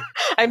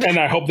 And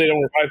I hope they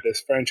don't revive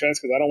this franchise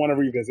because I don't want to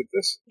revisit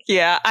this.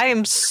 Yeah, I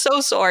am so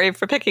sorry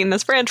for picking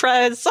this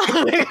franchise.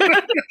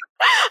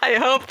 I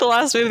hope the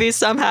last movie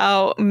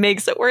somehow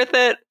makes it worth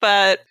it,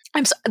 but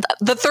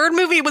the third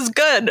movie was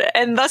good,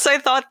 and thus I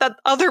thought that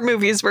other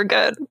movies were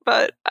good,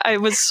 but I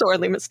was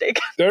sorely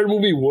mistaken. Third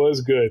movie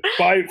was good.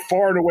 By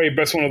far and away,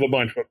 best one of the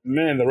bunch. But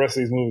man, the rest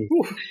of these movies.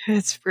 Whew.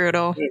 It's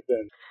brutal.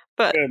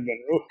 But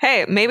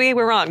hey, maybe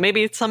we're wrong.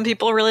 Maybe some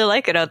people really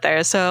like it out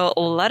there. So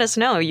let us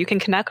know. You can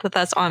connect with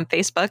us on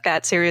Facebook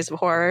at Series of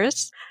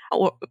Horrors.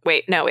 Oh,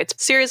 wait, no, it's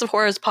Series of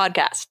Horrors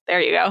Podcast. There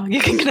you go.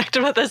 You can connect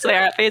with us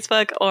there at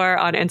Facebook or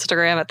on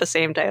Instagram at the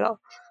same title.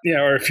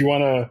 Yeah, or if you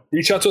want to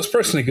reach out to us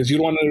personally because you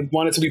don't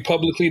want it to be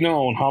publicly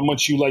known how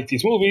much you like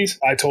these movies,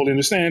 I totally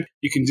understand.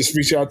 You can just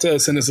reach out to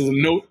us, send us a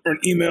note or an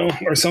email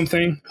or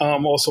something.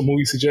 Also,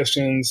 movie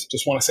suggestions,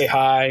 just want to say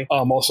hi.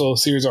 Also,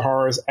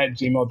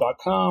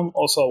 seriesofhorrors@gmail.com.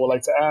 Also, I would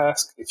like to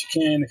ask if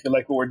you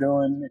like what we're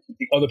doing, if you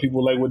think other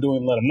people like what we're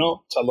doing, let them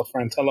know. Tell a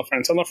friend, tell a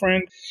friend, tell a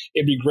friend.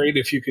 It'd be great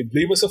if you could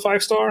leave us a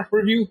 5-star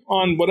review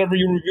on whatever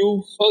you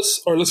review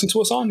us or listen to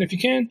us on, if you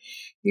can.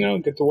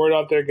 Get the word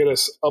out there, get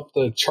us up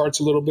the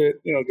charts a little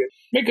bit.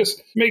 Make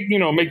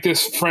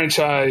this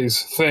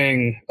franchise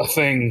thing a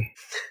thing.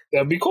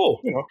 That'd be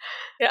cool.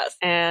 Yes,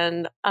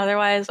 and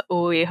otherwise,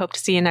 we hope to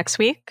see you next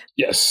week.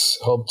 Yes,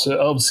 hope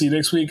to see you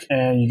next week,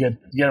 and you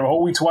get a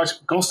whole week to watch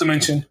Ghost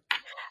Dimension.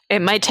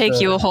 It might take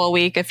you a whole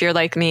week if you're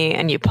like me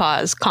and you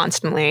pause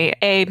constantly.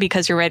 A,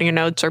 because you're writing your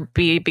notes, or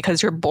B,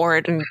 because you're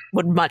bored and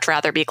would much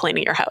rather be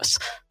cleaning your house.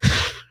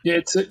 Yeah,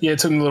 it took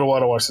me a little while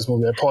to watch this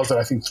movie. I paused it,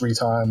 I think, 3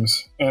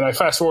 times. And I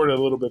fast-forwarded a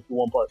little bit through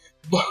one part.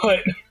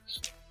 But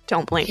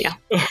don't blame you.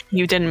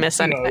 You didn't miss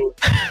anything.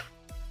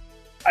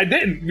 I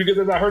didn't,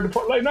 because I heard the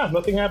part,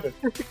 nothing happened.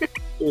 It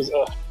was,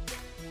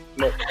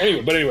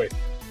 anyway.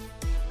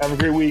 Have a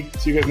great week.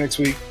 See you guys next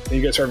week.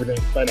 Thank you guys for everything.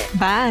 Bye now.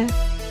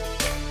 Bye.